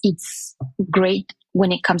it's great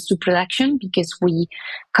when it comes to production, because we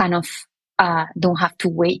kind of don't have to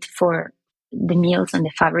wait for the mills and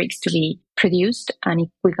the fabrics to be produced, and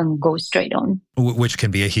we can go straight on. Which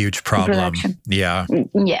can be a huge problem. Yeah.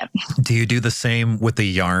 Yeah. Do you do the same with the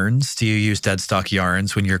yarns? Do you use dead stock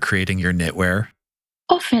yarns when you're creating your knitwear?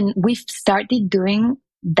 Often we've started doing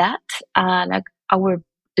that. Like our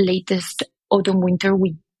latest autumn winter,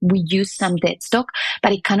 we use some dead stock,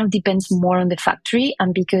 but it kind of depends more on the factory.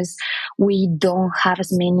 And because we don't have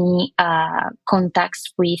as many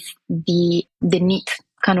contacts with the knit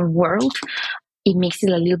kind of world, it makes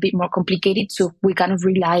it a little bit more complicated. So we kind of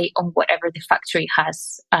rely on whatever the factory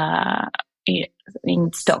has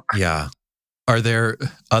in stock. Yeah. Are there,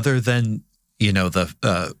 other than,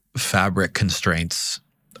 the fabric constraints,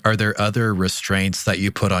 are there other restraints that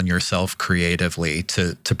you put on yourself creatively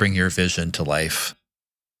to bring your vision to life?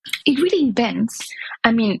 It really depends.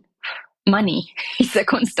 I mean, money is a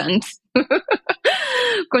constant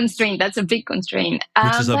constraint. That's a big constraint.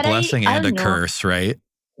 Which is a blessing and a curse, right?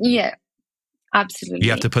 Yeah. Absolutely.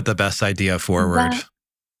 You have to put the best idea forward.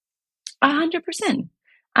 100%.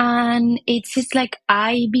 And it's just like,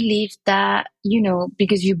 I believe that,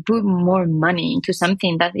 because you put more money into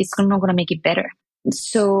something, that it's not going to make it better.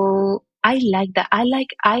 So I like that.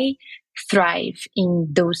 I thrive in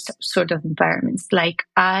those sort of environments. Like,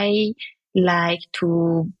 I like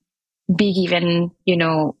to be given,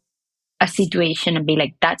 a situation and be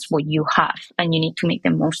like, that's what you have, and you need to make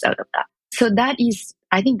the most out of that. So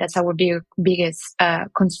I think that's our biggest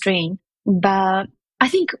constraint. But I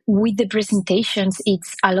think with the presentations,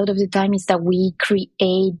 it's a lot of the time is that we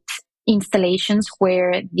create installations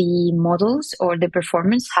where the models or the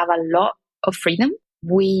performers have a lot of freedom,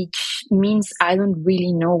 which means I don't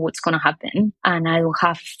really know what's going to happen, and I will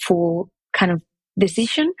have full kind of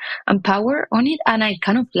decision and power on it. And I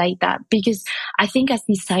kind of like that, because I think as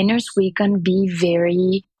designers, we can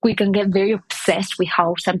get very obsessed with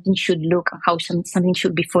how something should look and how something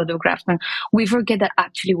should be photographed. And we forget that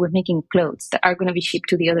actually we're making clothes that are going to be shipped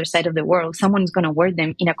to the other side of the world. Someone's going to wear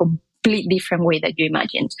them in a complete different way that you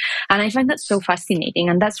imagined. And I find that so fascinating.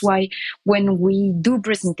 And that's why when we do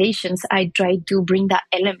presentations, I try to bring that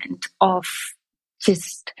element of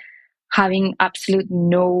just having absolute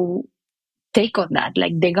no take on that.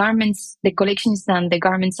 Like, the garments, the collection is done, the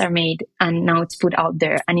garments are made, and now it's put out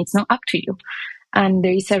there, and it's not up to you. And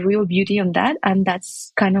there is a real beauty on that. And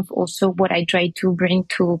that's kind of also what I try to bring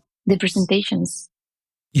to the presentations.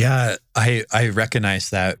 Yeah, I recognize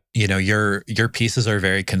that, your pieces are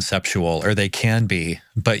very conceptual, or they can be,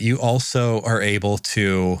 but you also are able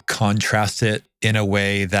to contrast it in a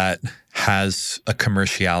way that has a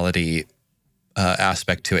commerciality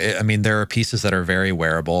aspect to it. I mean, there are pieces that are very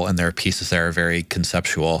wearable, and there are pieces that are very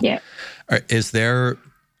conceptual. Yeah. Is there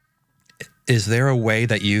a way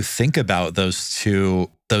that you think about those two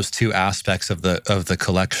aspects of the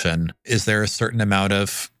collection? Is there a certain amount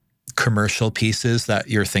of commercial pieces that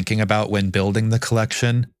you're thinking about when building the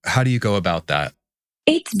collection? How do you go about that?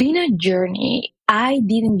 It's been a journey. I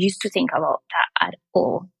didn't used to think about that at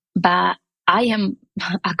all, but I am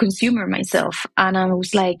a consumer myself, and I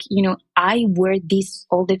was like, I wear this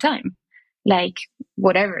all the time, like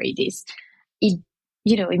whatever it is. It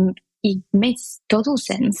makes total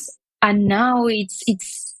sense. And now it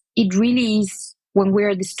really is, when we're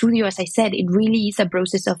at the studio, as I said, it really is a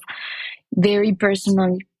process of very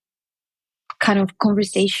personal kind of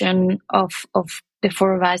conversation of the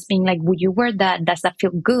four of us being like, would you wear that? Does that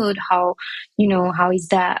feel good? How is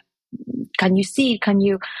that? Can you see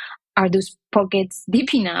it? Are those pockets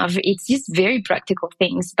deep enough? It's just very practical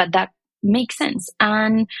things, but that makes sense.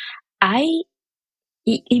 And I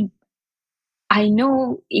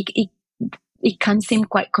know it can seem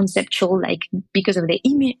quite conceptual, like because of the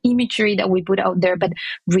imagery that we put out there, but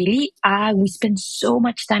really, we spend so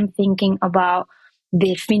much time thinking about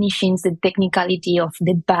the finishings, the technicality of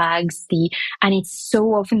the bags, and it's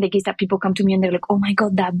so often the case that people come to me and they're like, oh my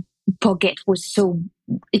God, that pocket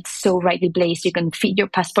it's so rightly placed. You can fit your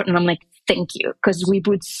passport. And I'm like, thank you. Because we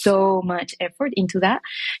put so much effort into that,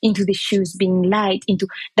 into the shoes being light,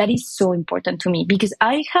 that is so important to me, because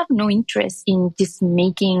I have no interest in just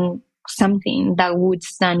making something that would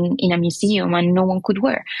stand in a museum and no one could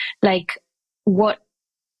wear. Like, what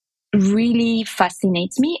really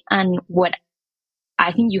fascinates me, and what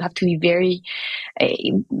I think you have to be very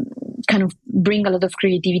kind of bring a lot of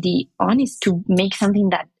creativity on, is to make something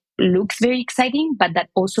that looks very exciting, but that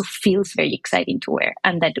also feels very exciting to wear,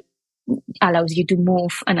 and that allows you to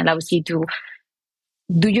move and allows you to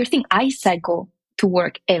do your thing. I cycle to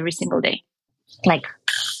work every single day. Like,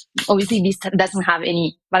 obviously this doesn't have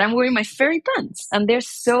any, but I'm wearing my furry pants, and they're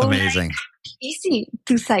so amazing, easy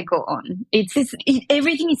to cycle on.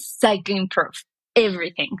 Everything is cycling proof.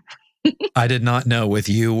 Everything. I did not know, with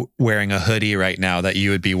you wearing a hoodie right now, that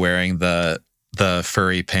you would be wearing the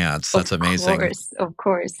furry pants. That's amazing. Of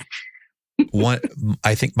course.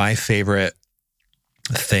 I think my favorite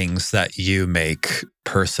things that you make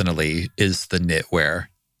personally is the knitwear.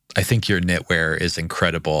 I think your knitwear is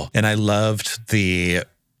incredible. And I loved the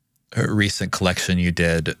recent collection you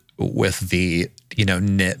did with the,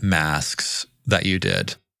 knit masks that you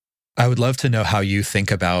did. I would love to know how you think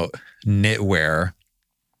about knitwear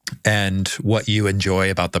and what you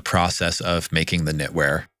enjoy about the process of making the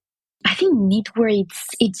knitwear. I think knitwear,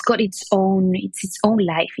 it's got its own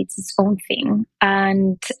life, it's its own thing.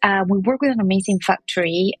 And we work with an amazing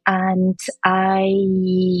factory, and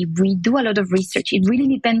we do a lot of research. It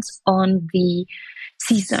really depends on the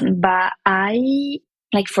season, but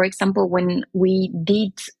like, for example, when we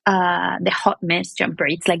did the hot mess jumper,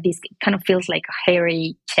 it's like this, it kind of feels like a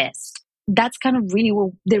hairy chest. that's kind of really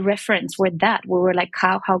the reference were that we were like,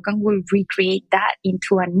 how can we recreate that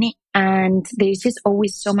into a knit? And there's just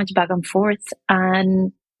always so much back and forth.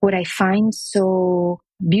 And what I find so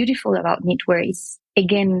beautiful about knitwear is,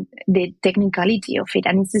 again, the technicality of it.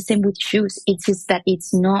 And it's the same with shoes. It's just that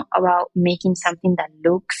it's not about making something that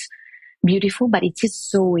looks beautiful, but it's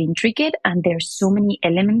just so intricate, and there's so many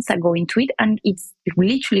elements that go into it. And it's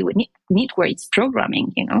literally with knitwear, it's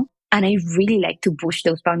programming, and I really like to push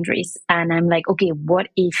those boundaries. And I'm like, okay, what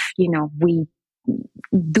if, we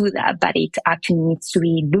do that, but it actually needs to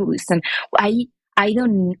be loose? And I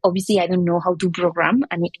don't know how to program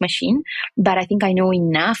a knit machine, but I think I know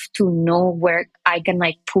enough to know where I can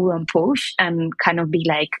like pull and push and kind of be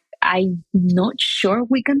like, I'm not sure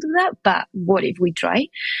we can do that, but what if we try?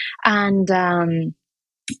 And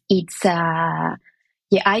it's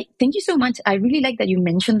I thank you so much. I really like that you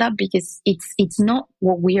mentioned that, because it's not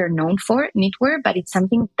what we are known for, knitwear, but it's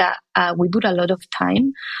something that we put a lot of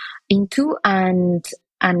time into, and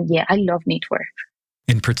yeah, I love knitwear.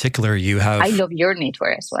 In particular, I love your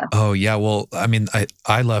knitwear as well. Oh yeah, well, I mean,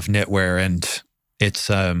 I love knitwear, and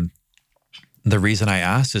it's the reason I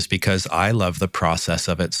asked is because I love the process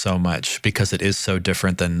of it so much, because it is so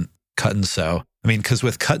different than cut and sew. I mean, because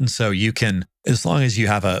with cut and sew, you can, as long as you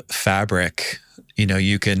have a fabric,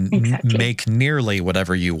 you can make nearly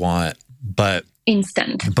whatever you want, but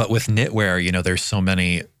instant. But with knitwear, there's so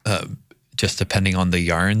many, just depending on the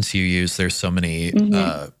yarns you use, there's so many,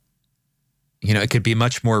 it could be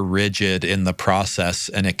much more rigid in the process,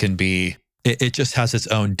 and it can be, it just has its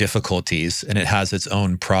own difficulties, and it has its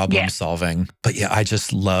own problem solving. But yeah, I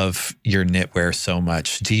just love your knitwear so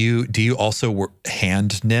much. Do you also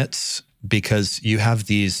hand knits? Because you have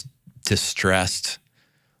these distressed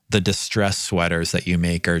sweaters that you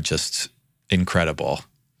make are just incredible.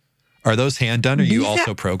 Are those hand done, or you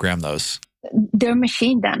also program those? They're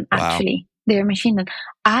machine done, actually. Wow. They're machine done.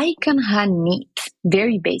 I can hand knit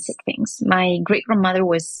very basic things. My great grandmother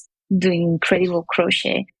was doing incredible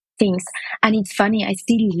crochet things. And it's funny, I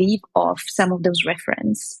still live off some of those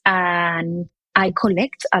references. And I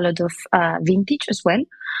collect a lot of vintage as well.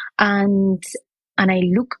 And I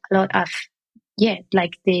look a lot of,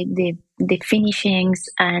 like the finishings.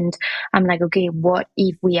 And I'm like, okay, what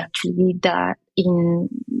if we actually did that in,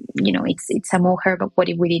 it's a mohair, but what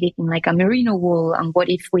if we did it in like a merino wool? And what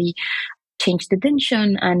if we changed the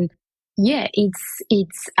tension? And I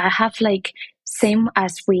have like, same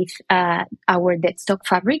as with our deadstock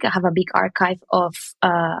fabric, I have a big archive of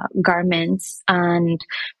garments and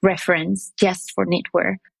reference just for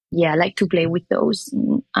knitwear. Yeah, I like to play with those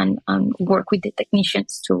and work with the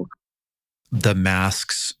technicians too. The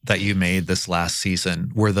masks that you made this last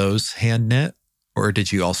season, were those hand knit, or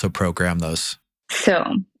did you also program those? So,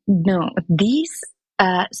 no, these,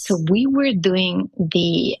 so we were doing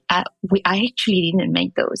I actually didn't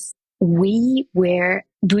make those. We were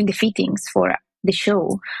doing the fittings for the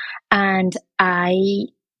show, and I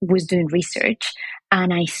was doing research,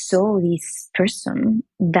 and I saw this person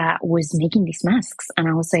that was making these masks, and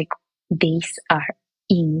I was like, these are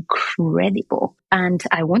incredible, and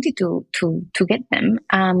I wanted to get them.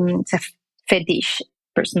 It's a fetish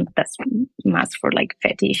person that's mask for like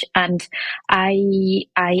fetish, and I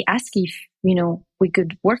asked if we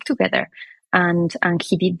could work together, and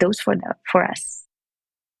he did those for us.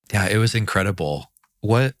 Yeah, it was incredible.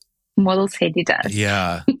 What models hated us?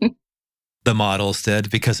 Yeah. The models did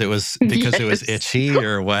because it was it was itchy,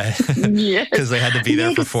 or what? Yes. Because they had to be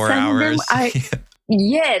there for 4 hours.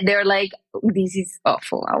 They're like, this is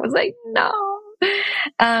awful. I was like, no.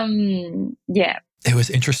 Yeah. It was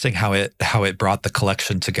interesting how it brought the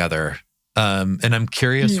collection together. And I'm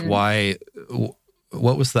curious why.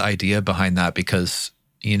 What was the idea behind that? Because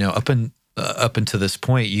up until this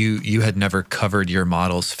point, you had never covered your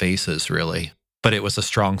models' faces really, but it was a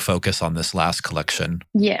strong focus on this last collection.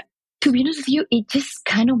 Yeah. To be honest with you, it just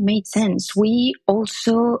kind of made sense. We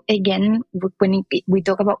also, again, when we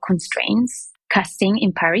talk about constraints, casting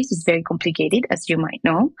in Paris is very complicated, as you might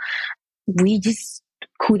know. We just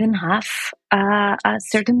couldn't have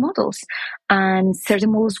certain models, and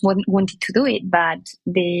certain models wanted to do it, but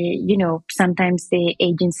sometimes the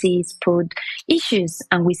agencies put issues,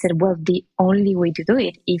 and we said, well, the only way to do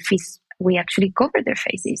it is we actually cover their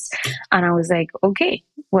faces. And I was like, okay,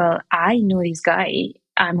 well, I know this guy.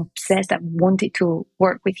 I'm obsessed. I wanted to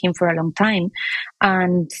work with him for a long time,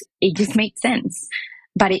 and it just made sense.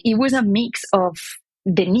 But it was a mix of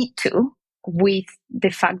the need to with the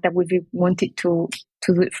fact that we wanted to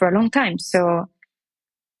do it for a long time. So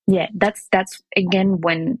yeah, that's again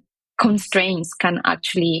when constraints can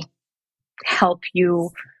actually help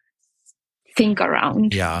you think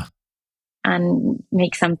around. Yeah. and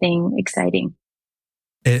make something exciting.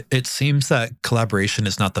 It seems that collaboration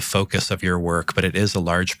is not the focus of your work, but it is a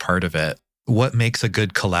large part of it. What makes a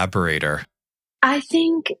good collaborator? I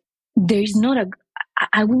think there's not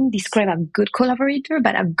I wouldn't describe a good collaborator,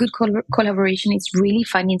 but a good collaboration is really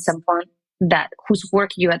finding someone whose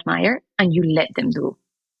work you admire and you let them do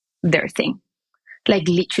their thing. Like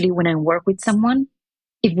literally when I work with someone,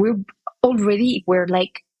 if we're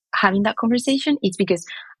like having that conversation, it's because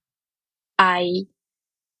I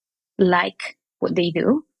like what they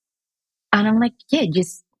do. And I'm like, yeah,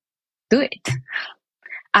 just do it.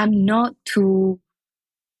 I'm not too,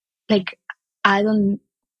 like, I don't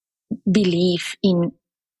believe in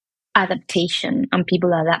adaptation and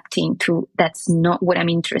people adapting to, that's not what I'm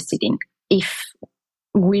interested in. If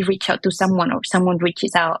we reach out to someone or someone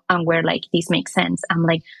reaches out and we're like, this makes sense, I'm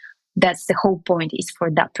like, that's the whole point, is for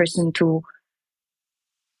that person to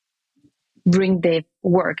bring the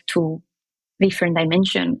work to different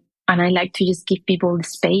dimension. And I like to just give people the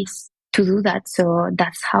space to do that. So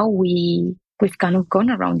that's how we've kind of gone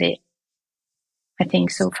around it, I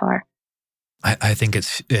think, so far. I think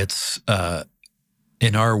it's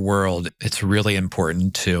in our world, it's really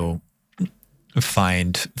important to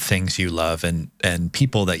find things you love and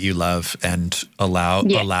people that you love and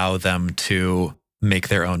allow them to make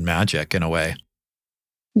their own magic in a way.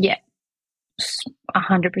 Yeah,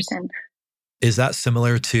 100%. Is that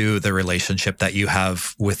similar to the relationship that you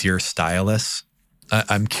have with your stylist?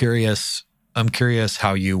 I'm curious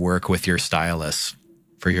how you work with your stylist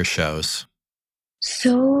for your shows.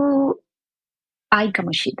 So Ai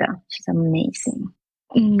Kamoshida, she's amazing.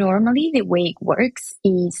 Normally the way it works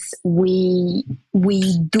is we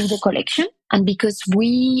do the collection, and because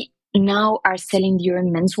we now are selling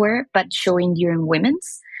during menswear but showing during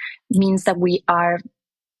women's, means that we are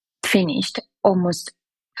finished almost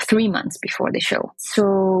 3 months before the show.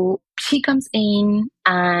 So she comes in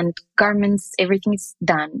and garments, everything is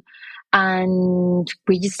done. And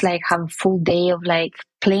we just like have a full day of like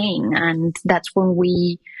playing. And that's when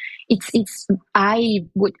it's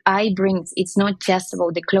not just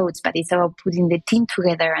about the clothes, but it's about putting the team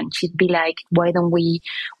together. And she'd be like, why don't we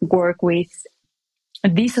work with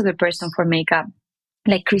this other person for makeup?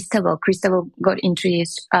 Like Cristobal got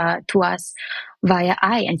introduced to us via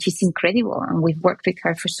Ai, and she's incredible. And we've worked with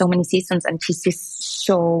her for so many seasons, and she's just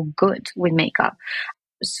so good with makeup.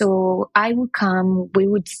 So I would come, we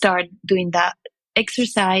would start doing that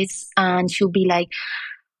exercise, and she'll be like,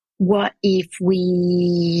 what if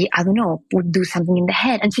we, I don't know, would do something in the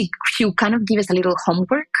head? And she'll kind of give us a little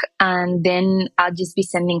homework, and then I'll just be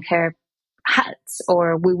sending her hats,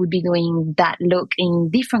 or we would be doing that look in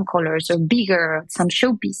different colors or bigger, some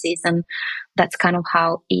showpieces. And that's kind of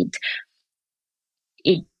how it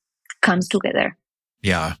comes together.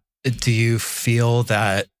 Yeah. Do you feel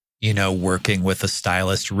that, working with a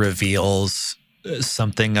stylist reveals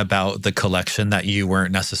something about the collection that you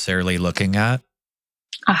weren't necessarily looking at?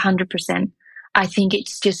 100%. I think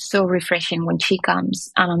it's just so refreshing when she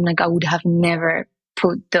comes, and I'm like, I would have never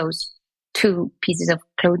put those two pieces of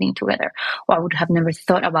clothing together, or I would have never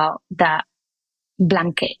thought about that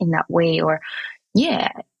blanket in that way. Or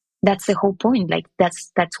that's the whole point. Like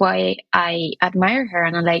that's why I admire her,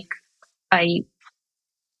 and I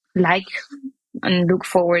like and look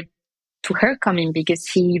forward to her coming, because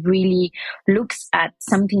she really looks at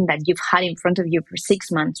something that you've had in front of you for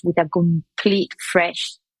 6 months with a complete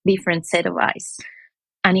fresh different set of eyes,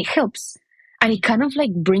 and it helps, and it kind of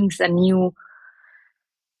like brings a new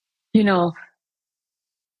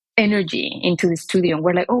energy into the studio. And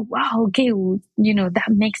we're like, oh wow, okay,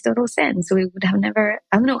 that makes total sense. We would have never,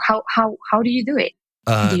 I don't know, how do you do it?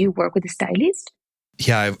 Do you work with a stylist?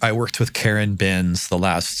 Yeah, I worked with Karen Binns the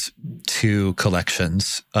last 2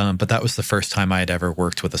 collections, but that was the first time I had ever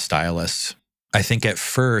worked with a stylist. I think at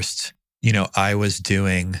first, I was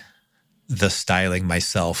doing the styling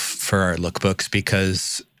myself for our lookbooks,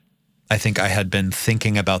 because I think I had been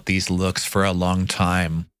thinking about these looks for a long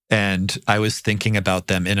time, and I was thinking about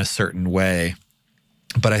them in a certain way.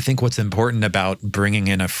 But I think what's important about bringing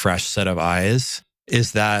in a fresh set of eyes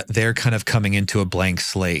is that they're kind of coming into a blank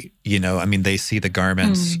slate. They see the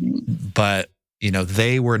garments, but,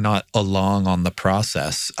 they were not along on the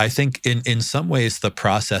process. I think in some ways the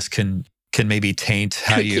process can maybe taint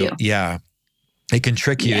how you. Yeah, it can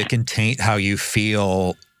trick you. It can taint how you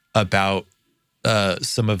feel about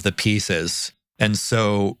some of the pieces. And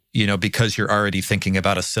so, because you're already thinking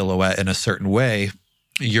about a silhouette in a certain way,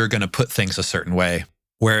 you're going to put things a certain way.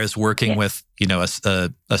 Whereas working with,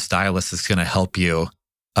 a stylist is going to help you.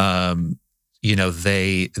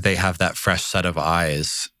 They have that fresh set of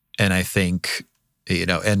eyes. And I think,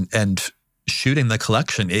 and shooting the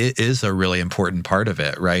collection is a really important part of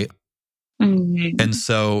it, right? And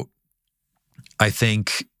so I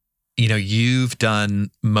think, you've done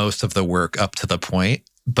most of the work up to the point,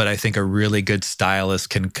 but I think a really good stylist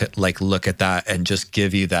can look at that and just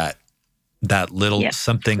give you that little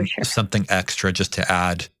something extra just to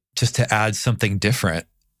add something different.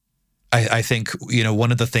 I think,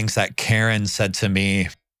 one of the things that Karen said to me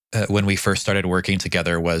when we first started working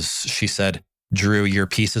together was, she said, Drew, your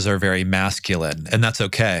pieces are very masculine, and that's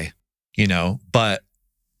okay, but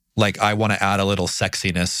I want to add a little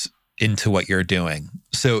sexiness into what you're doing.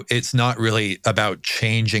 So it's not really about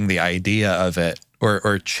changing the idea of it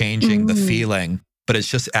or changing the feeling, but it's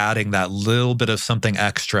just adding that little bit of something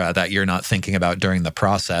extra that you're not thinking about during the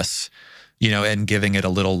process, and giving it a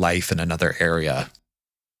little life in another area.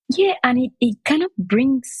 Yeah, and it kind of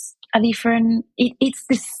brings a different. It's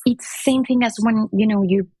the same thing as when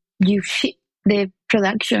you ship the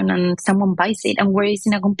production and someone buys it and wears it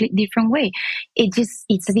in a complete different way. It's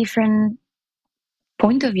a different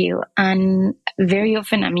point of view, and very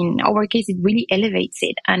often, in our case, it really elevates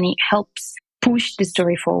it and it helps push the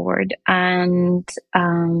story forward. And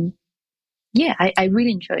I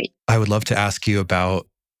really enjoy it. I would love to ask you about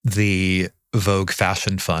the Vogue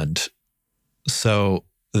Fashion Fund. So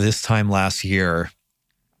this time last year,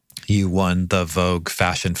 you won the Vogue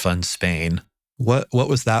Fashion Fund Spain. What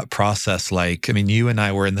was that process like? I mean, you and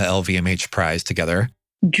I were in the LVMH prize together.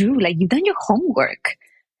 Drew, you've done your homework.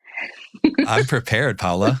 I'm prepared,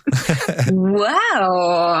 Paula.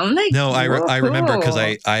 Wow. No, I remember because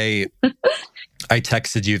I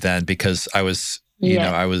texted you then because I was,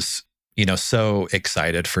 I was, so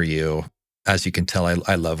excited for you. As you can tell,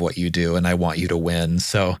 I love what you do and I want you to win.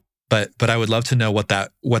 So, but I would love to know what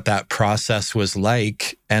that process was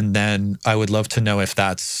like. And then I would love to know if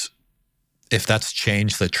that's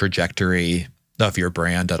changed the trajectory of your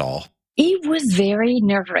brand at all. It was very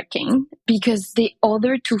nerve-wracking because the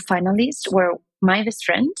other two finalists were my best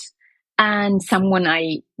friend and someone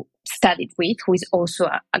I studied with who is also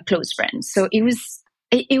a close friend. So it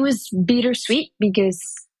was bittersweet because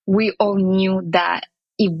we all knew that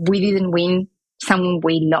if we didn't win, someone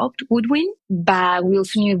we loved would win. But we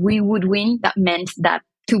also knew if we would win, that meant that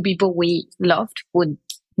two people we loved would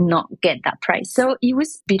not get that prize. So it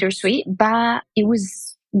was bittersweet, but it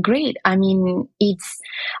was great. I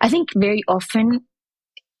think very often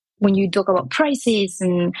when you talk about prices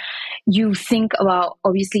and you think about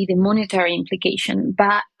obviously the monetary implication,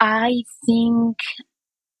 but I think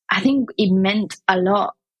it meant a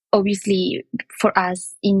lot, obviously, for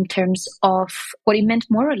us in terms of what it meant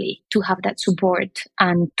morally to have that support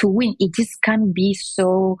and to win. It just can be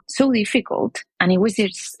so difficult. And it was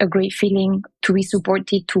just a great feeling to be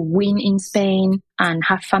supported, to win in Spain and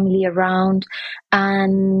have family around.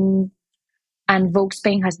 And Vogue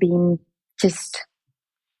Spain has been just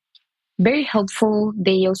very helpful.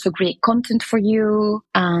 They also create content for you.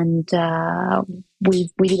 And we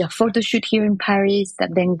did a photo shoot here in Paris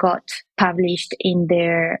that then got published in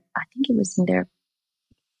their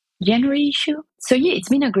January issue. So yeah, it's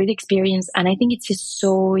been a great experience. And I think it's just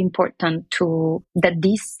so important that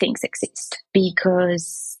these things exist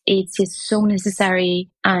because it's just so necessary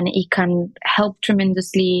and it can help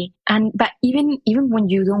tremendously. But even when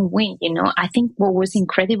you don't win, I think what was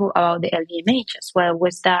incredible about the LVMH as well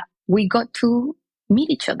was that we got to meet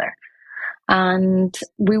each other, and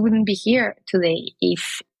we wouldn't be here today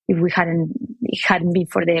if it hadn't been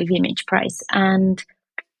for the LVMH prize. And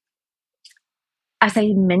as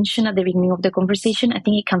I mentioned at the beginning of the conversation, I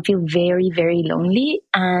think it can feel very, very lonely.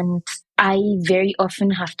 And I very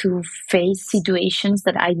often have to face situations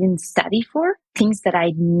that I didn't study for, things that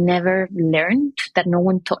I never learned, that no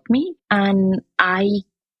one taught me. And I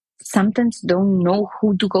sometimes don't know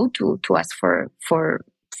who to go to ask for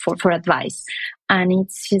advice. And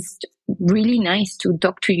it's just really nice to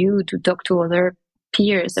talk to you, to talk to other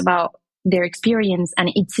peers about their experience.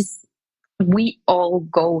 And it's just, we all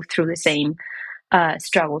go through the same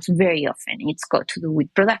struggles very often. It's got to do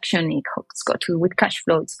with production, it's got to do with cash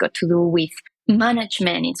flow, it's got to do with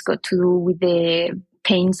management, it's got to do with the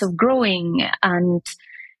pains of growing. And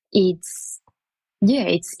it's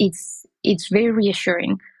very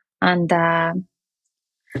reassuring. And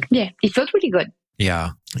it felt really good.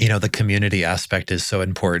 Yeah. The community aspect is so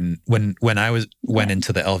important. When I went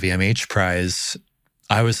into the LVMH prize,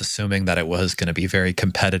 I was assuming that it was going to be very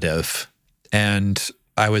competitive. And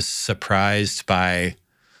I was surprised by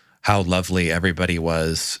how lovely everybody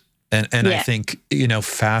was. And I think,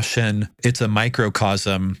 fashion, it's a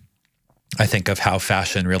microcosm, I think, of how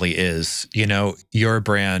fashion really is. Your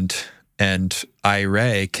brand and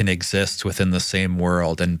I-Ray can exist within the same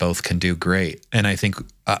world and both can do great. And I think,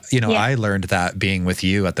 I learned that being with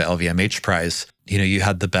you at the LVMH Prize. You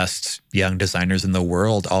had the best young designers in the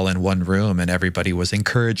world all in one room and everybody was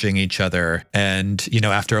encouraging each other. And,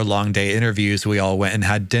 after a long day interviews, we all went and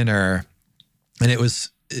had dinner. And it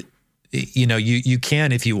was, you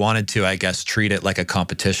can, if you wanted to, I guess, treat it like a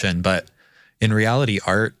competition. But in reality,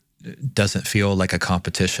 art doesn't feel like a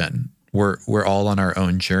competition. We're all on our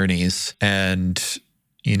own journeys, and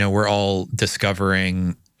we're all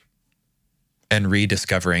discovering and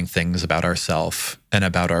rediscovering things about ourselves and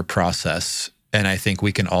about our process. And I think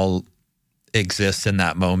we can all exist in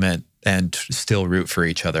that moment and still root for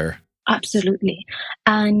each other. Absolutely.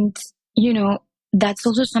 And that's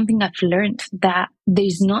also something I've learned, that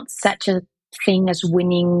there's not such a thing as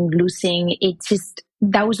winning, losing. It's just,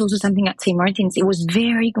 that was also something at St. Martin's. It was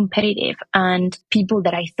very competitive, and people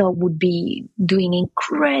that I thought would be doing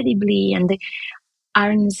incredibly and they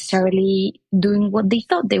aren't necessarily doing what they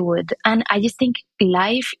thought they would. And I just think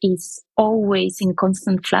life is always in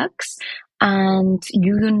constant flux, and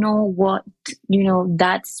you don't know what,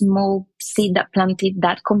 that small seed that planted,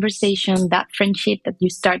 that conversation, that friendship that you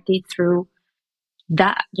started through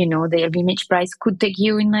that, the LVMH Prize could take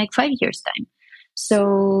you in like 5 years' time.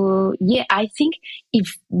 So yeah, I think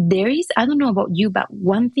if there is, I don't know about you, but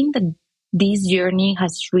one thing that this journey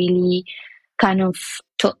has really kind of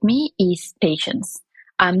taught me is patience.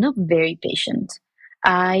 I'm not very patient.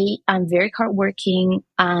 I am very hardworking,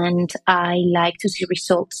 and I like to see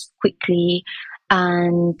results quickly.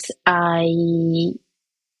 And I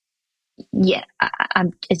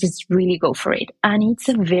just really go for it. And it's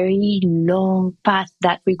a very long path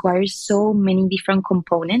that requires so many different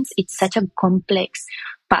components. It's such a complex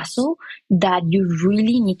puzzle that you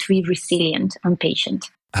really need to be resilient and patient.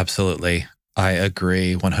 Absolutely. I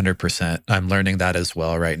agree 100%. I'm learning that as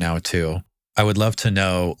well right now too. I would love to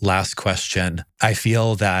know, last question. I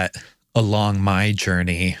feel that along my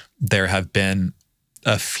journey, there have been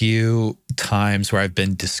a few times where I've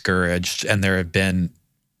been discouraged, and there have been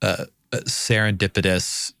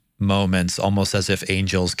serendipitous moments, almost as if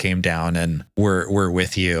angels came down and were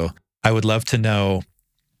with you. I would love to know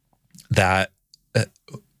that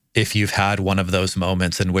if you've had one of those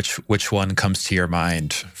moments, and which one comes to your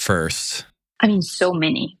mind first. I mean, so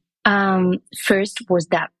many. First was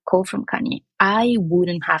that call from Kanye. I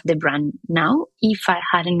wouldn't have the brand now if I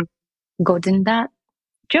hadn't gotten that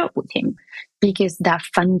job with him, because that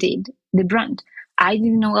funded the brand. I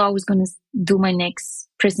didn't know how I was going to do my next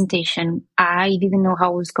presentation. I didn't know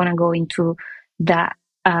how I was going to go into that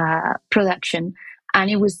production.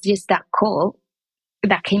 And it was just that call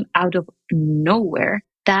that came out of nowhere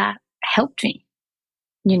that helped me,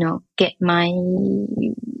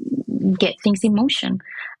 get things in motion.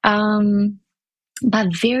 But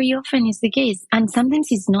very often is the case. And sometimes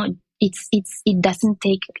it's not, it doesn't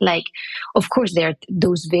take, like, of course there are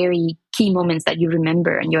those very key moments that you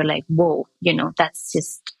remember and you're like, whoa, that's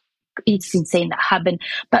just, it's insane that happened.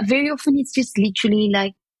 But very often it's just literally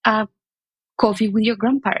like a coffee with your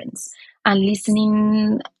grandparents and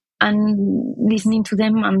listening to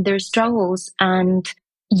them and their struggles. And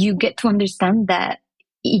you get to understand that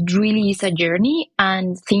it really is a journey,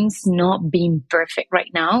 and things not being perfect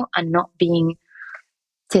right now and not being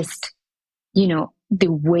just, the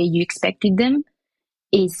way you expected them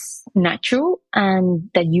is natural, and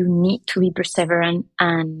that you need to be perseverant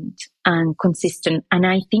and consistent. And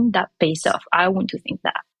I think that pays off. I want to think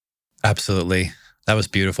that. Absolutely. That was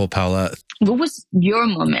beautiful, Paula. What was your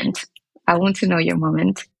moment? I want to know your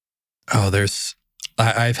moment. Oh,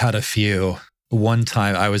 I've had a few. One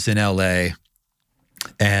time I was in LA,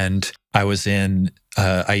 and I was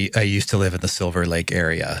I used to live in the Silver Lake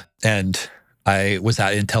area, and I was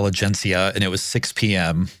at Intelligentsia, and it was 6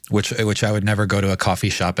 p.m., which I would never go to a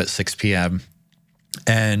coffee shop at 6 p.m.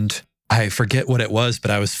 And I forget what it was,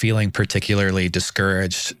 but I was feeling particularly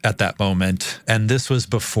discouraged at that moment. And this was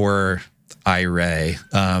before I-Ray.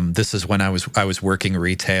 This is when I was working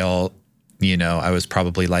retail. I was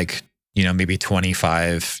probably like, maybe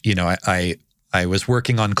 25. I was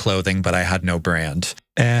working on clothing, but I had no brand.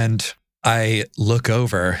 And I look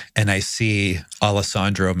over and I see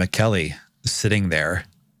Alessandro Michele sitting there.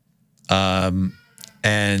 And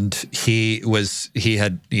he was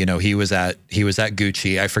at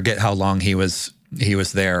Gucci. I forget how long he was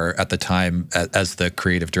there at the time as the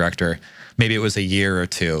creative director. Maybe it was a year or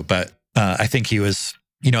two, but I think he was,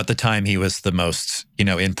 at the time he was the most,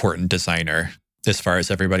 important designer as far as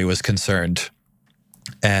everybody was concerned.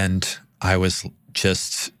 And I was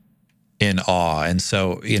just in awe. And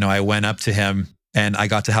so, I went up to him and I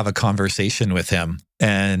got to have a conversation with him.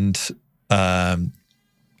 And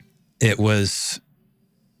he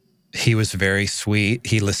was very sweet.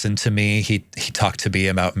 He listened to me. He talked to me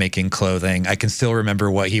about making clothing. I can still remember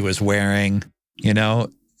what he was wearing,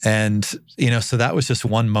 and, so that was just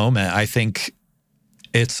one moment. I think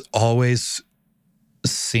it's always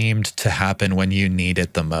seemed to happen when you need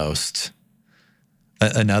it the most.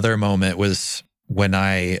 Another moment was when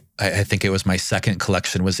I think it was my second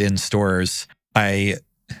collection was in stores. I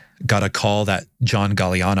got a call that John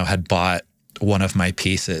Galliano had bought one of my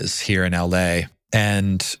pieces here in LA.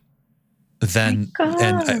 And then,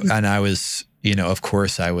 and I was, of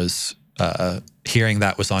course I was hearing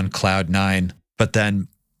that was on cloud nine. But then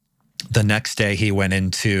the next day he went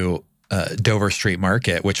into Dover Street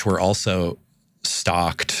Market, which were also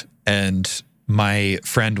stocked. And my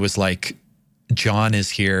friend was like, John is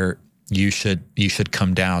here. You should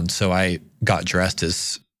come down. So I got dressed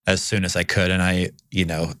as soon as I could. And I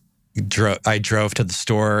drove to the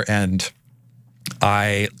store, and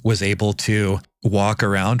I was able to walk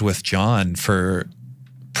around with John for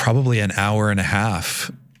probably an hour and a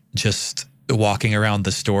half, just walking around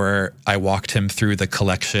the store. I walked him through the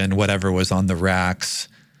collection, whatever was on the racks.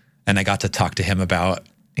 And I got to talk to him about,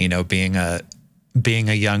 being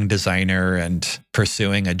a young designer and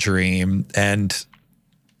pursuing a dream. And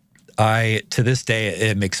to this day,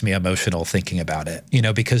 it makes me emotional thinking about it,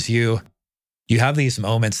 because you have these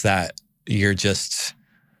moments that you're just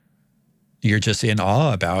in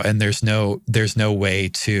awe about, and there's no way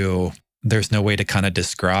to kind of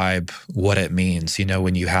describe what it means,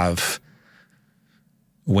 when you have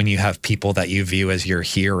people that you view as your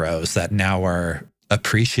heroes that now are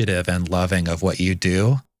appreciative and loving of what you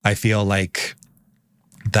do. I feel like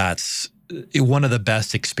that's one of the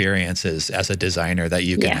best experiences as a designer that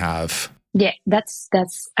you can have. Yeah, that's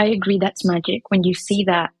I agree. That's magic when you see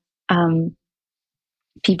that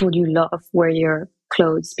people you love wear your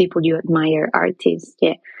clothes, people you admire, artists.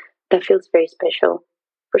 Yeah, that feels very special,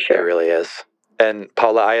 for sure. It really is. And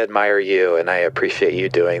Paula, I admire you, and I appreciate you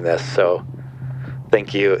doing this. So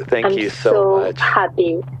thank you so much.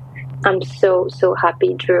 Happy. I'm so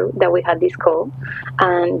happy, Drew, that we had this call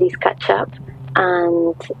and this catch up.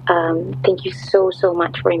 And thank you so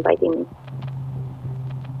much for inviting me.